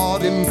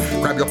regarding.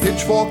 Grab your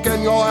pitchfork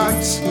and your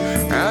axe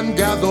and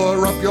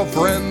gather up your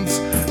friends.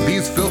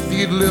 These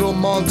filthy little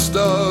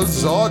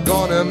monsters are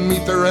gonna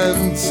meet their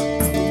ends.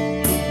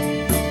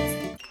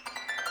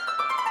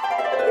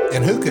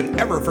 And who could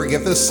ever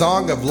forget this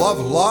song of love,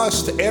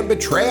 lust, and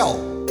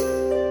betrayal?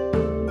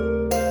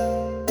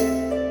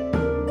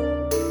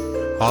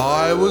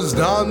 I was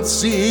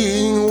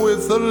dancing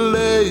with a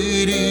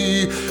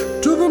lady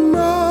to the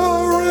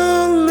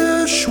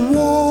Marelish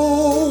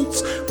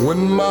waltz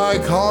when my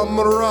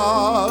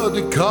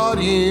comrade cut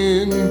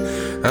in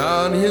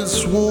and his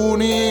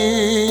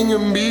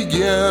swooning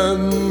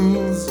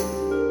begins.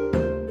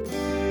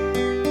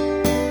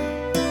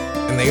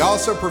 And they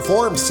also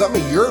perform some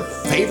of your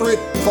favorite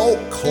folk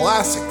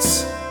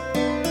classics.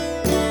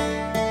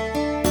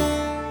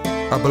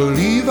 I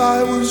believe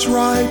I was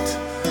right,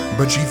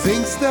 but she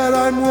thinks that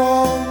I'm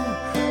wrong.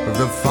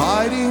 The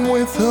fighting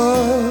with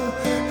her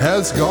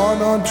has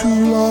gone on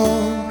too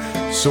long.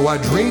 So I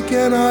drink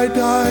and I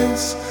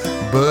dice,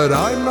 but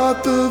I'm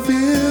not the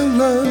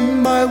villain.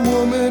 My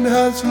woman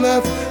has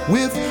left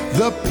with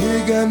the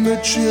pig and the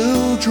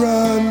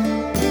children.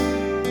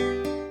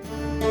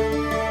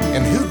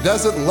 And who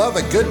doesn't love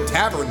a good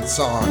tavern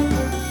song?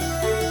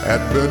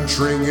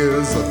 Adventuring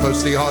is a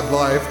thirsty hard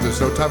life. There's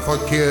no time for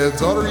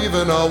kids or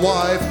even a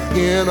wife.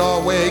 In our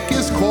wake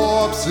is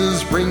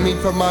corpses. Bring meat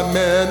for my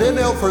men and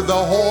ale for the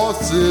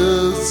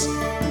horses.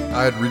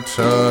 I'd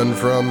returned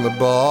from the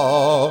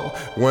bar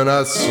when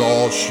I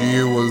saw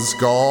she was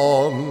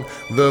gone.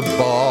 The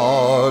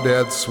bard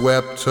had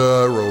swept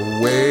her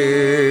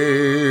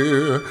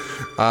away.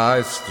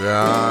 I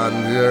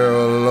stand here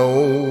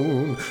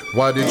alone.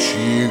 Why did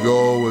she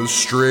go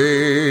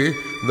astray?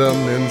 The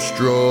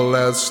minstrel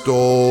has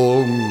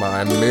stole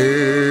my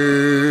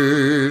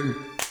maid.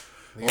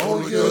 The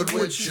only good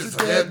witch is a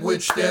dead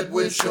witch,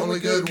 only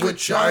good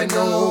witch I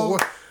know.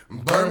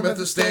 Burn him at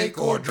the stake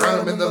or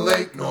drown him in the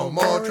lake. No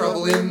more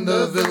trouble in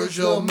the village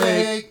you'll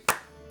make.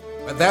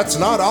 But that's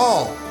not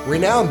all.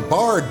 Renowned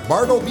bard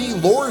Bartleby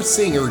Lore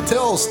Singer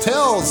tells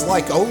tales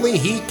like only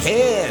he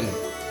can.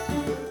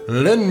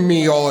 Lend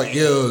me your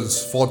ears,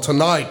 for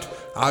tonight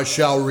I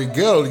shall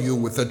regale you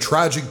with the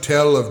tragic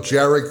tale of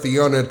Jarek the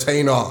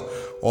Unatainer,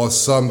 or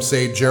some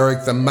say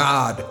Jarek the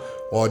Mad,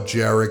 or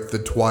Jarek the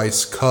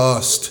Twice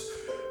Cursed.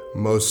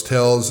 Most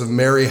tales of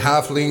merry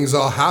halflings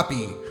are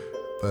happy,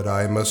 but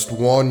I must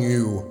warn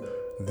you,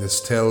 this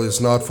tale is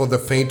not for the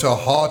faint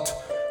of heart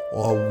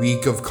or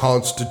weak of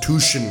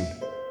constitution,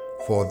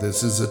 for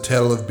this is a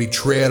tale of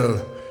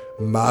betrayal,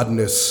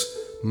 madness,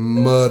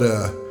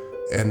 murder,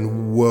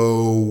 and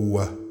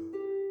woe.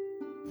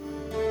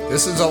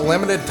 This is a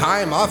limited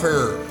time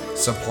offer.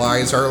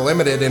 Supplies are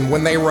limited, and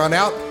when they run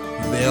out,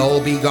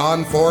 they'll be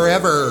gone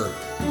forever.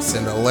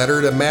 Send a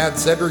letter to Mad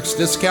Cedric's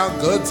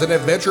Discount Goods and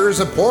Adventurers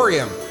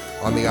Emporium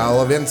on the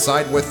Isle of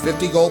Insight with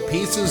 50 gold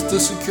pieces to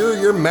secure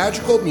your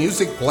magical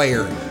music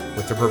player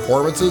with the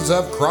performances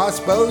of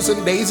Crossbows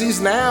and Daisies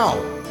now.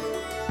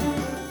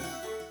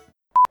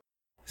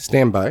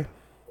 Stand by.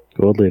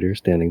 Gold leader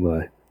standing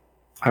by.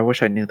 I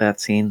wish I knew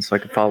that scene so I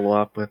could follow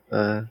up with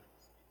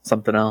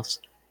something else.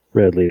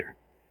 Red leader.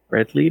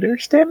 Red leader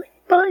standing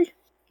by?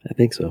 I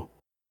think so.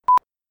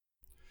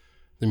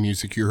 The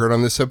music you heard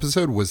on this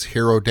episode was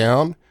Hero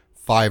Down,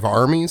 Five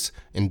Armies,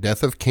 and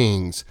Death of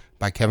Kings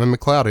by Kevin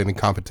MacLeod and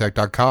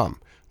Incompetech.com.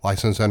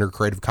 Licensed under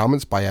Creative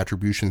Commons by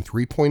Attribution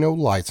 3.0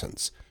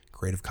 license.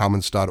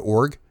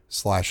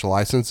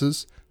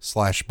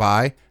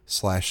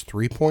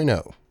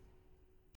 CreativeCommons.org/licenses/by/3.0.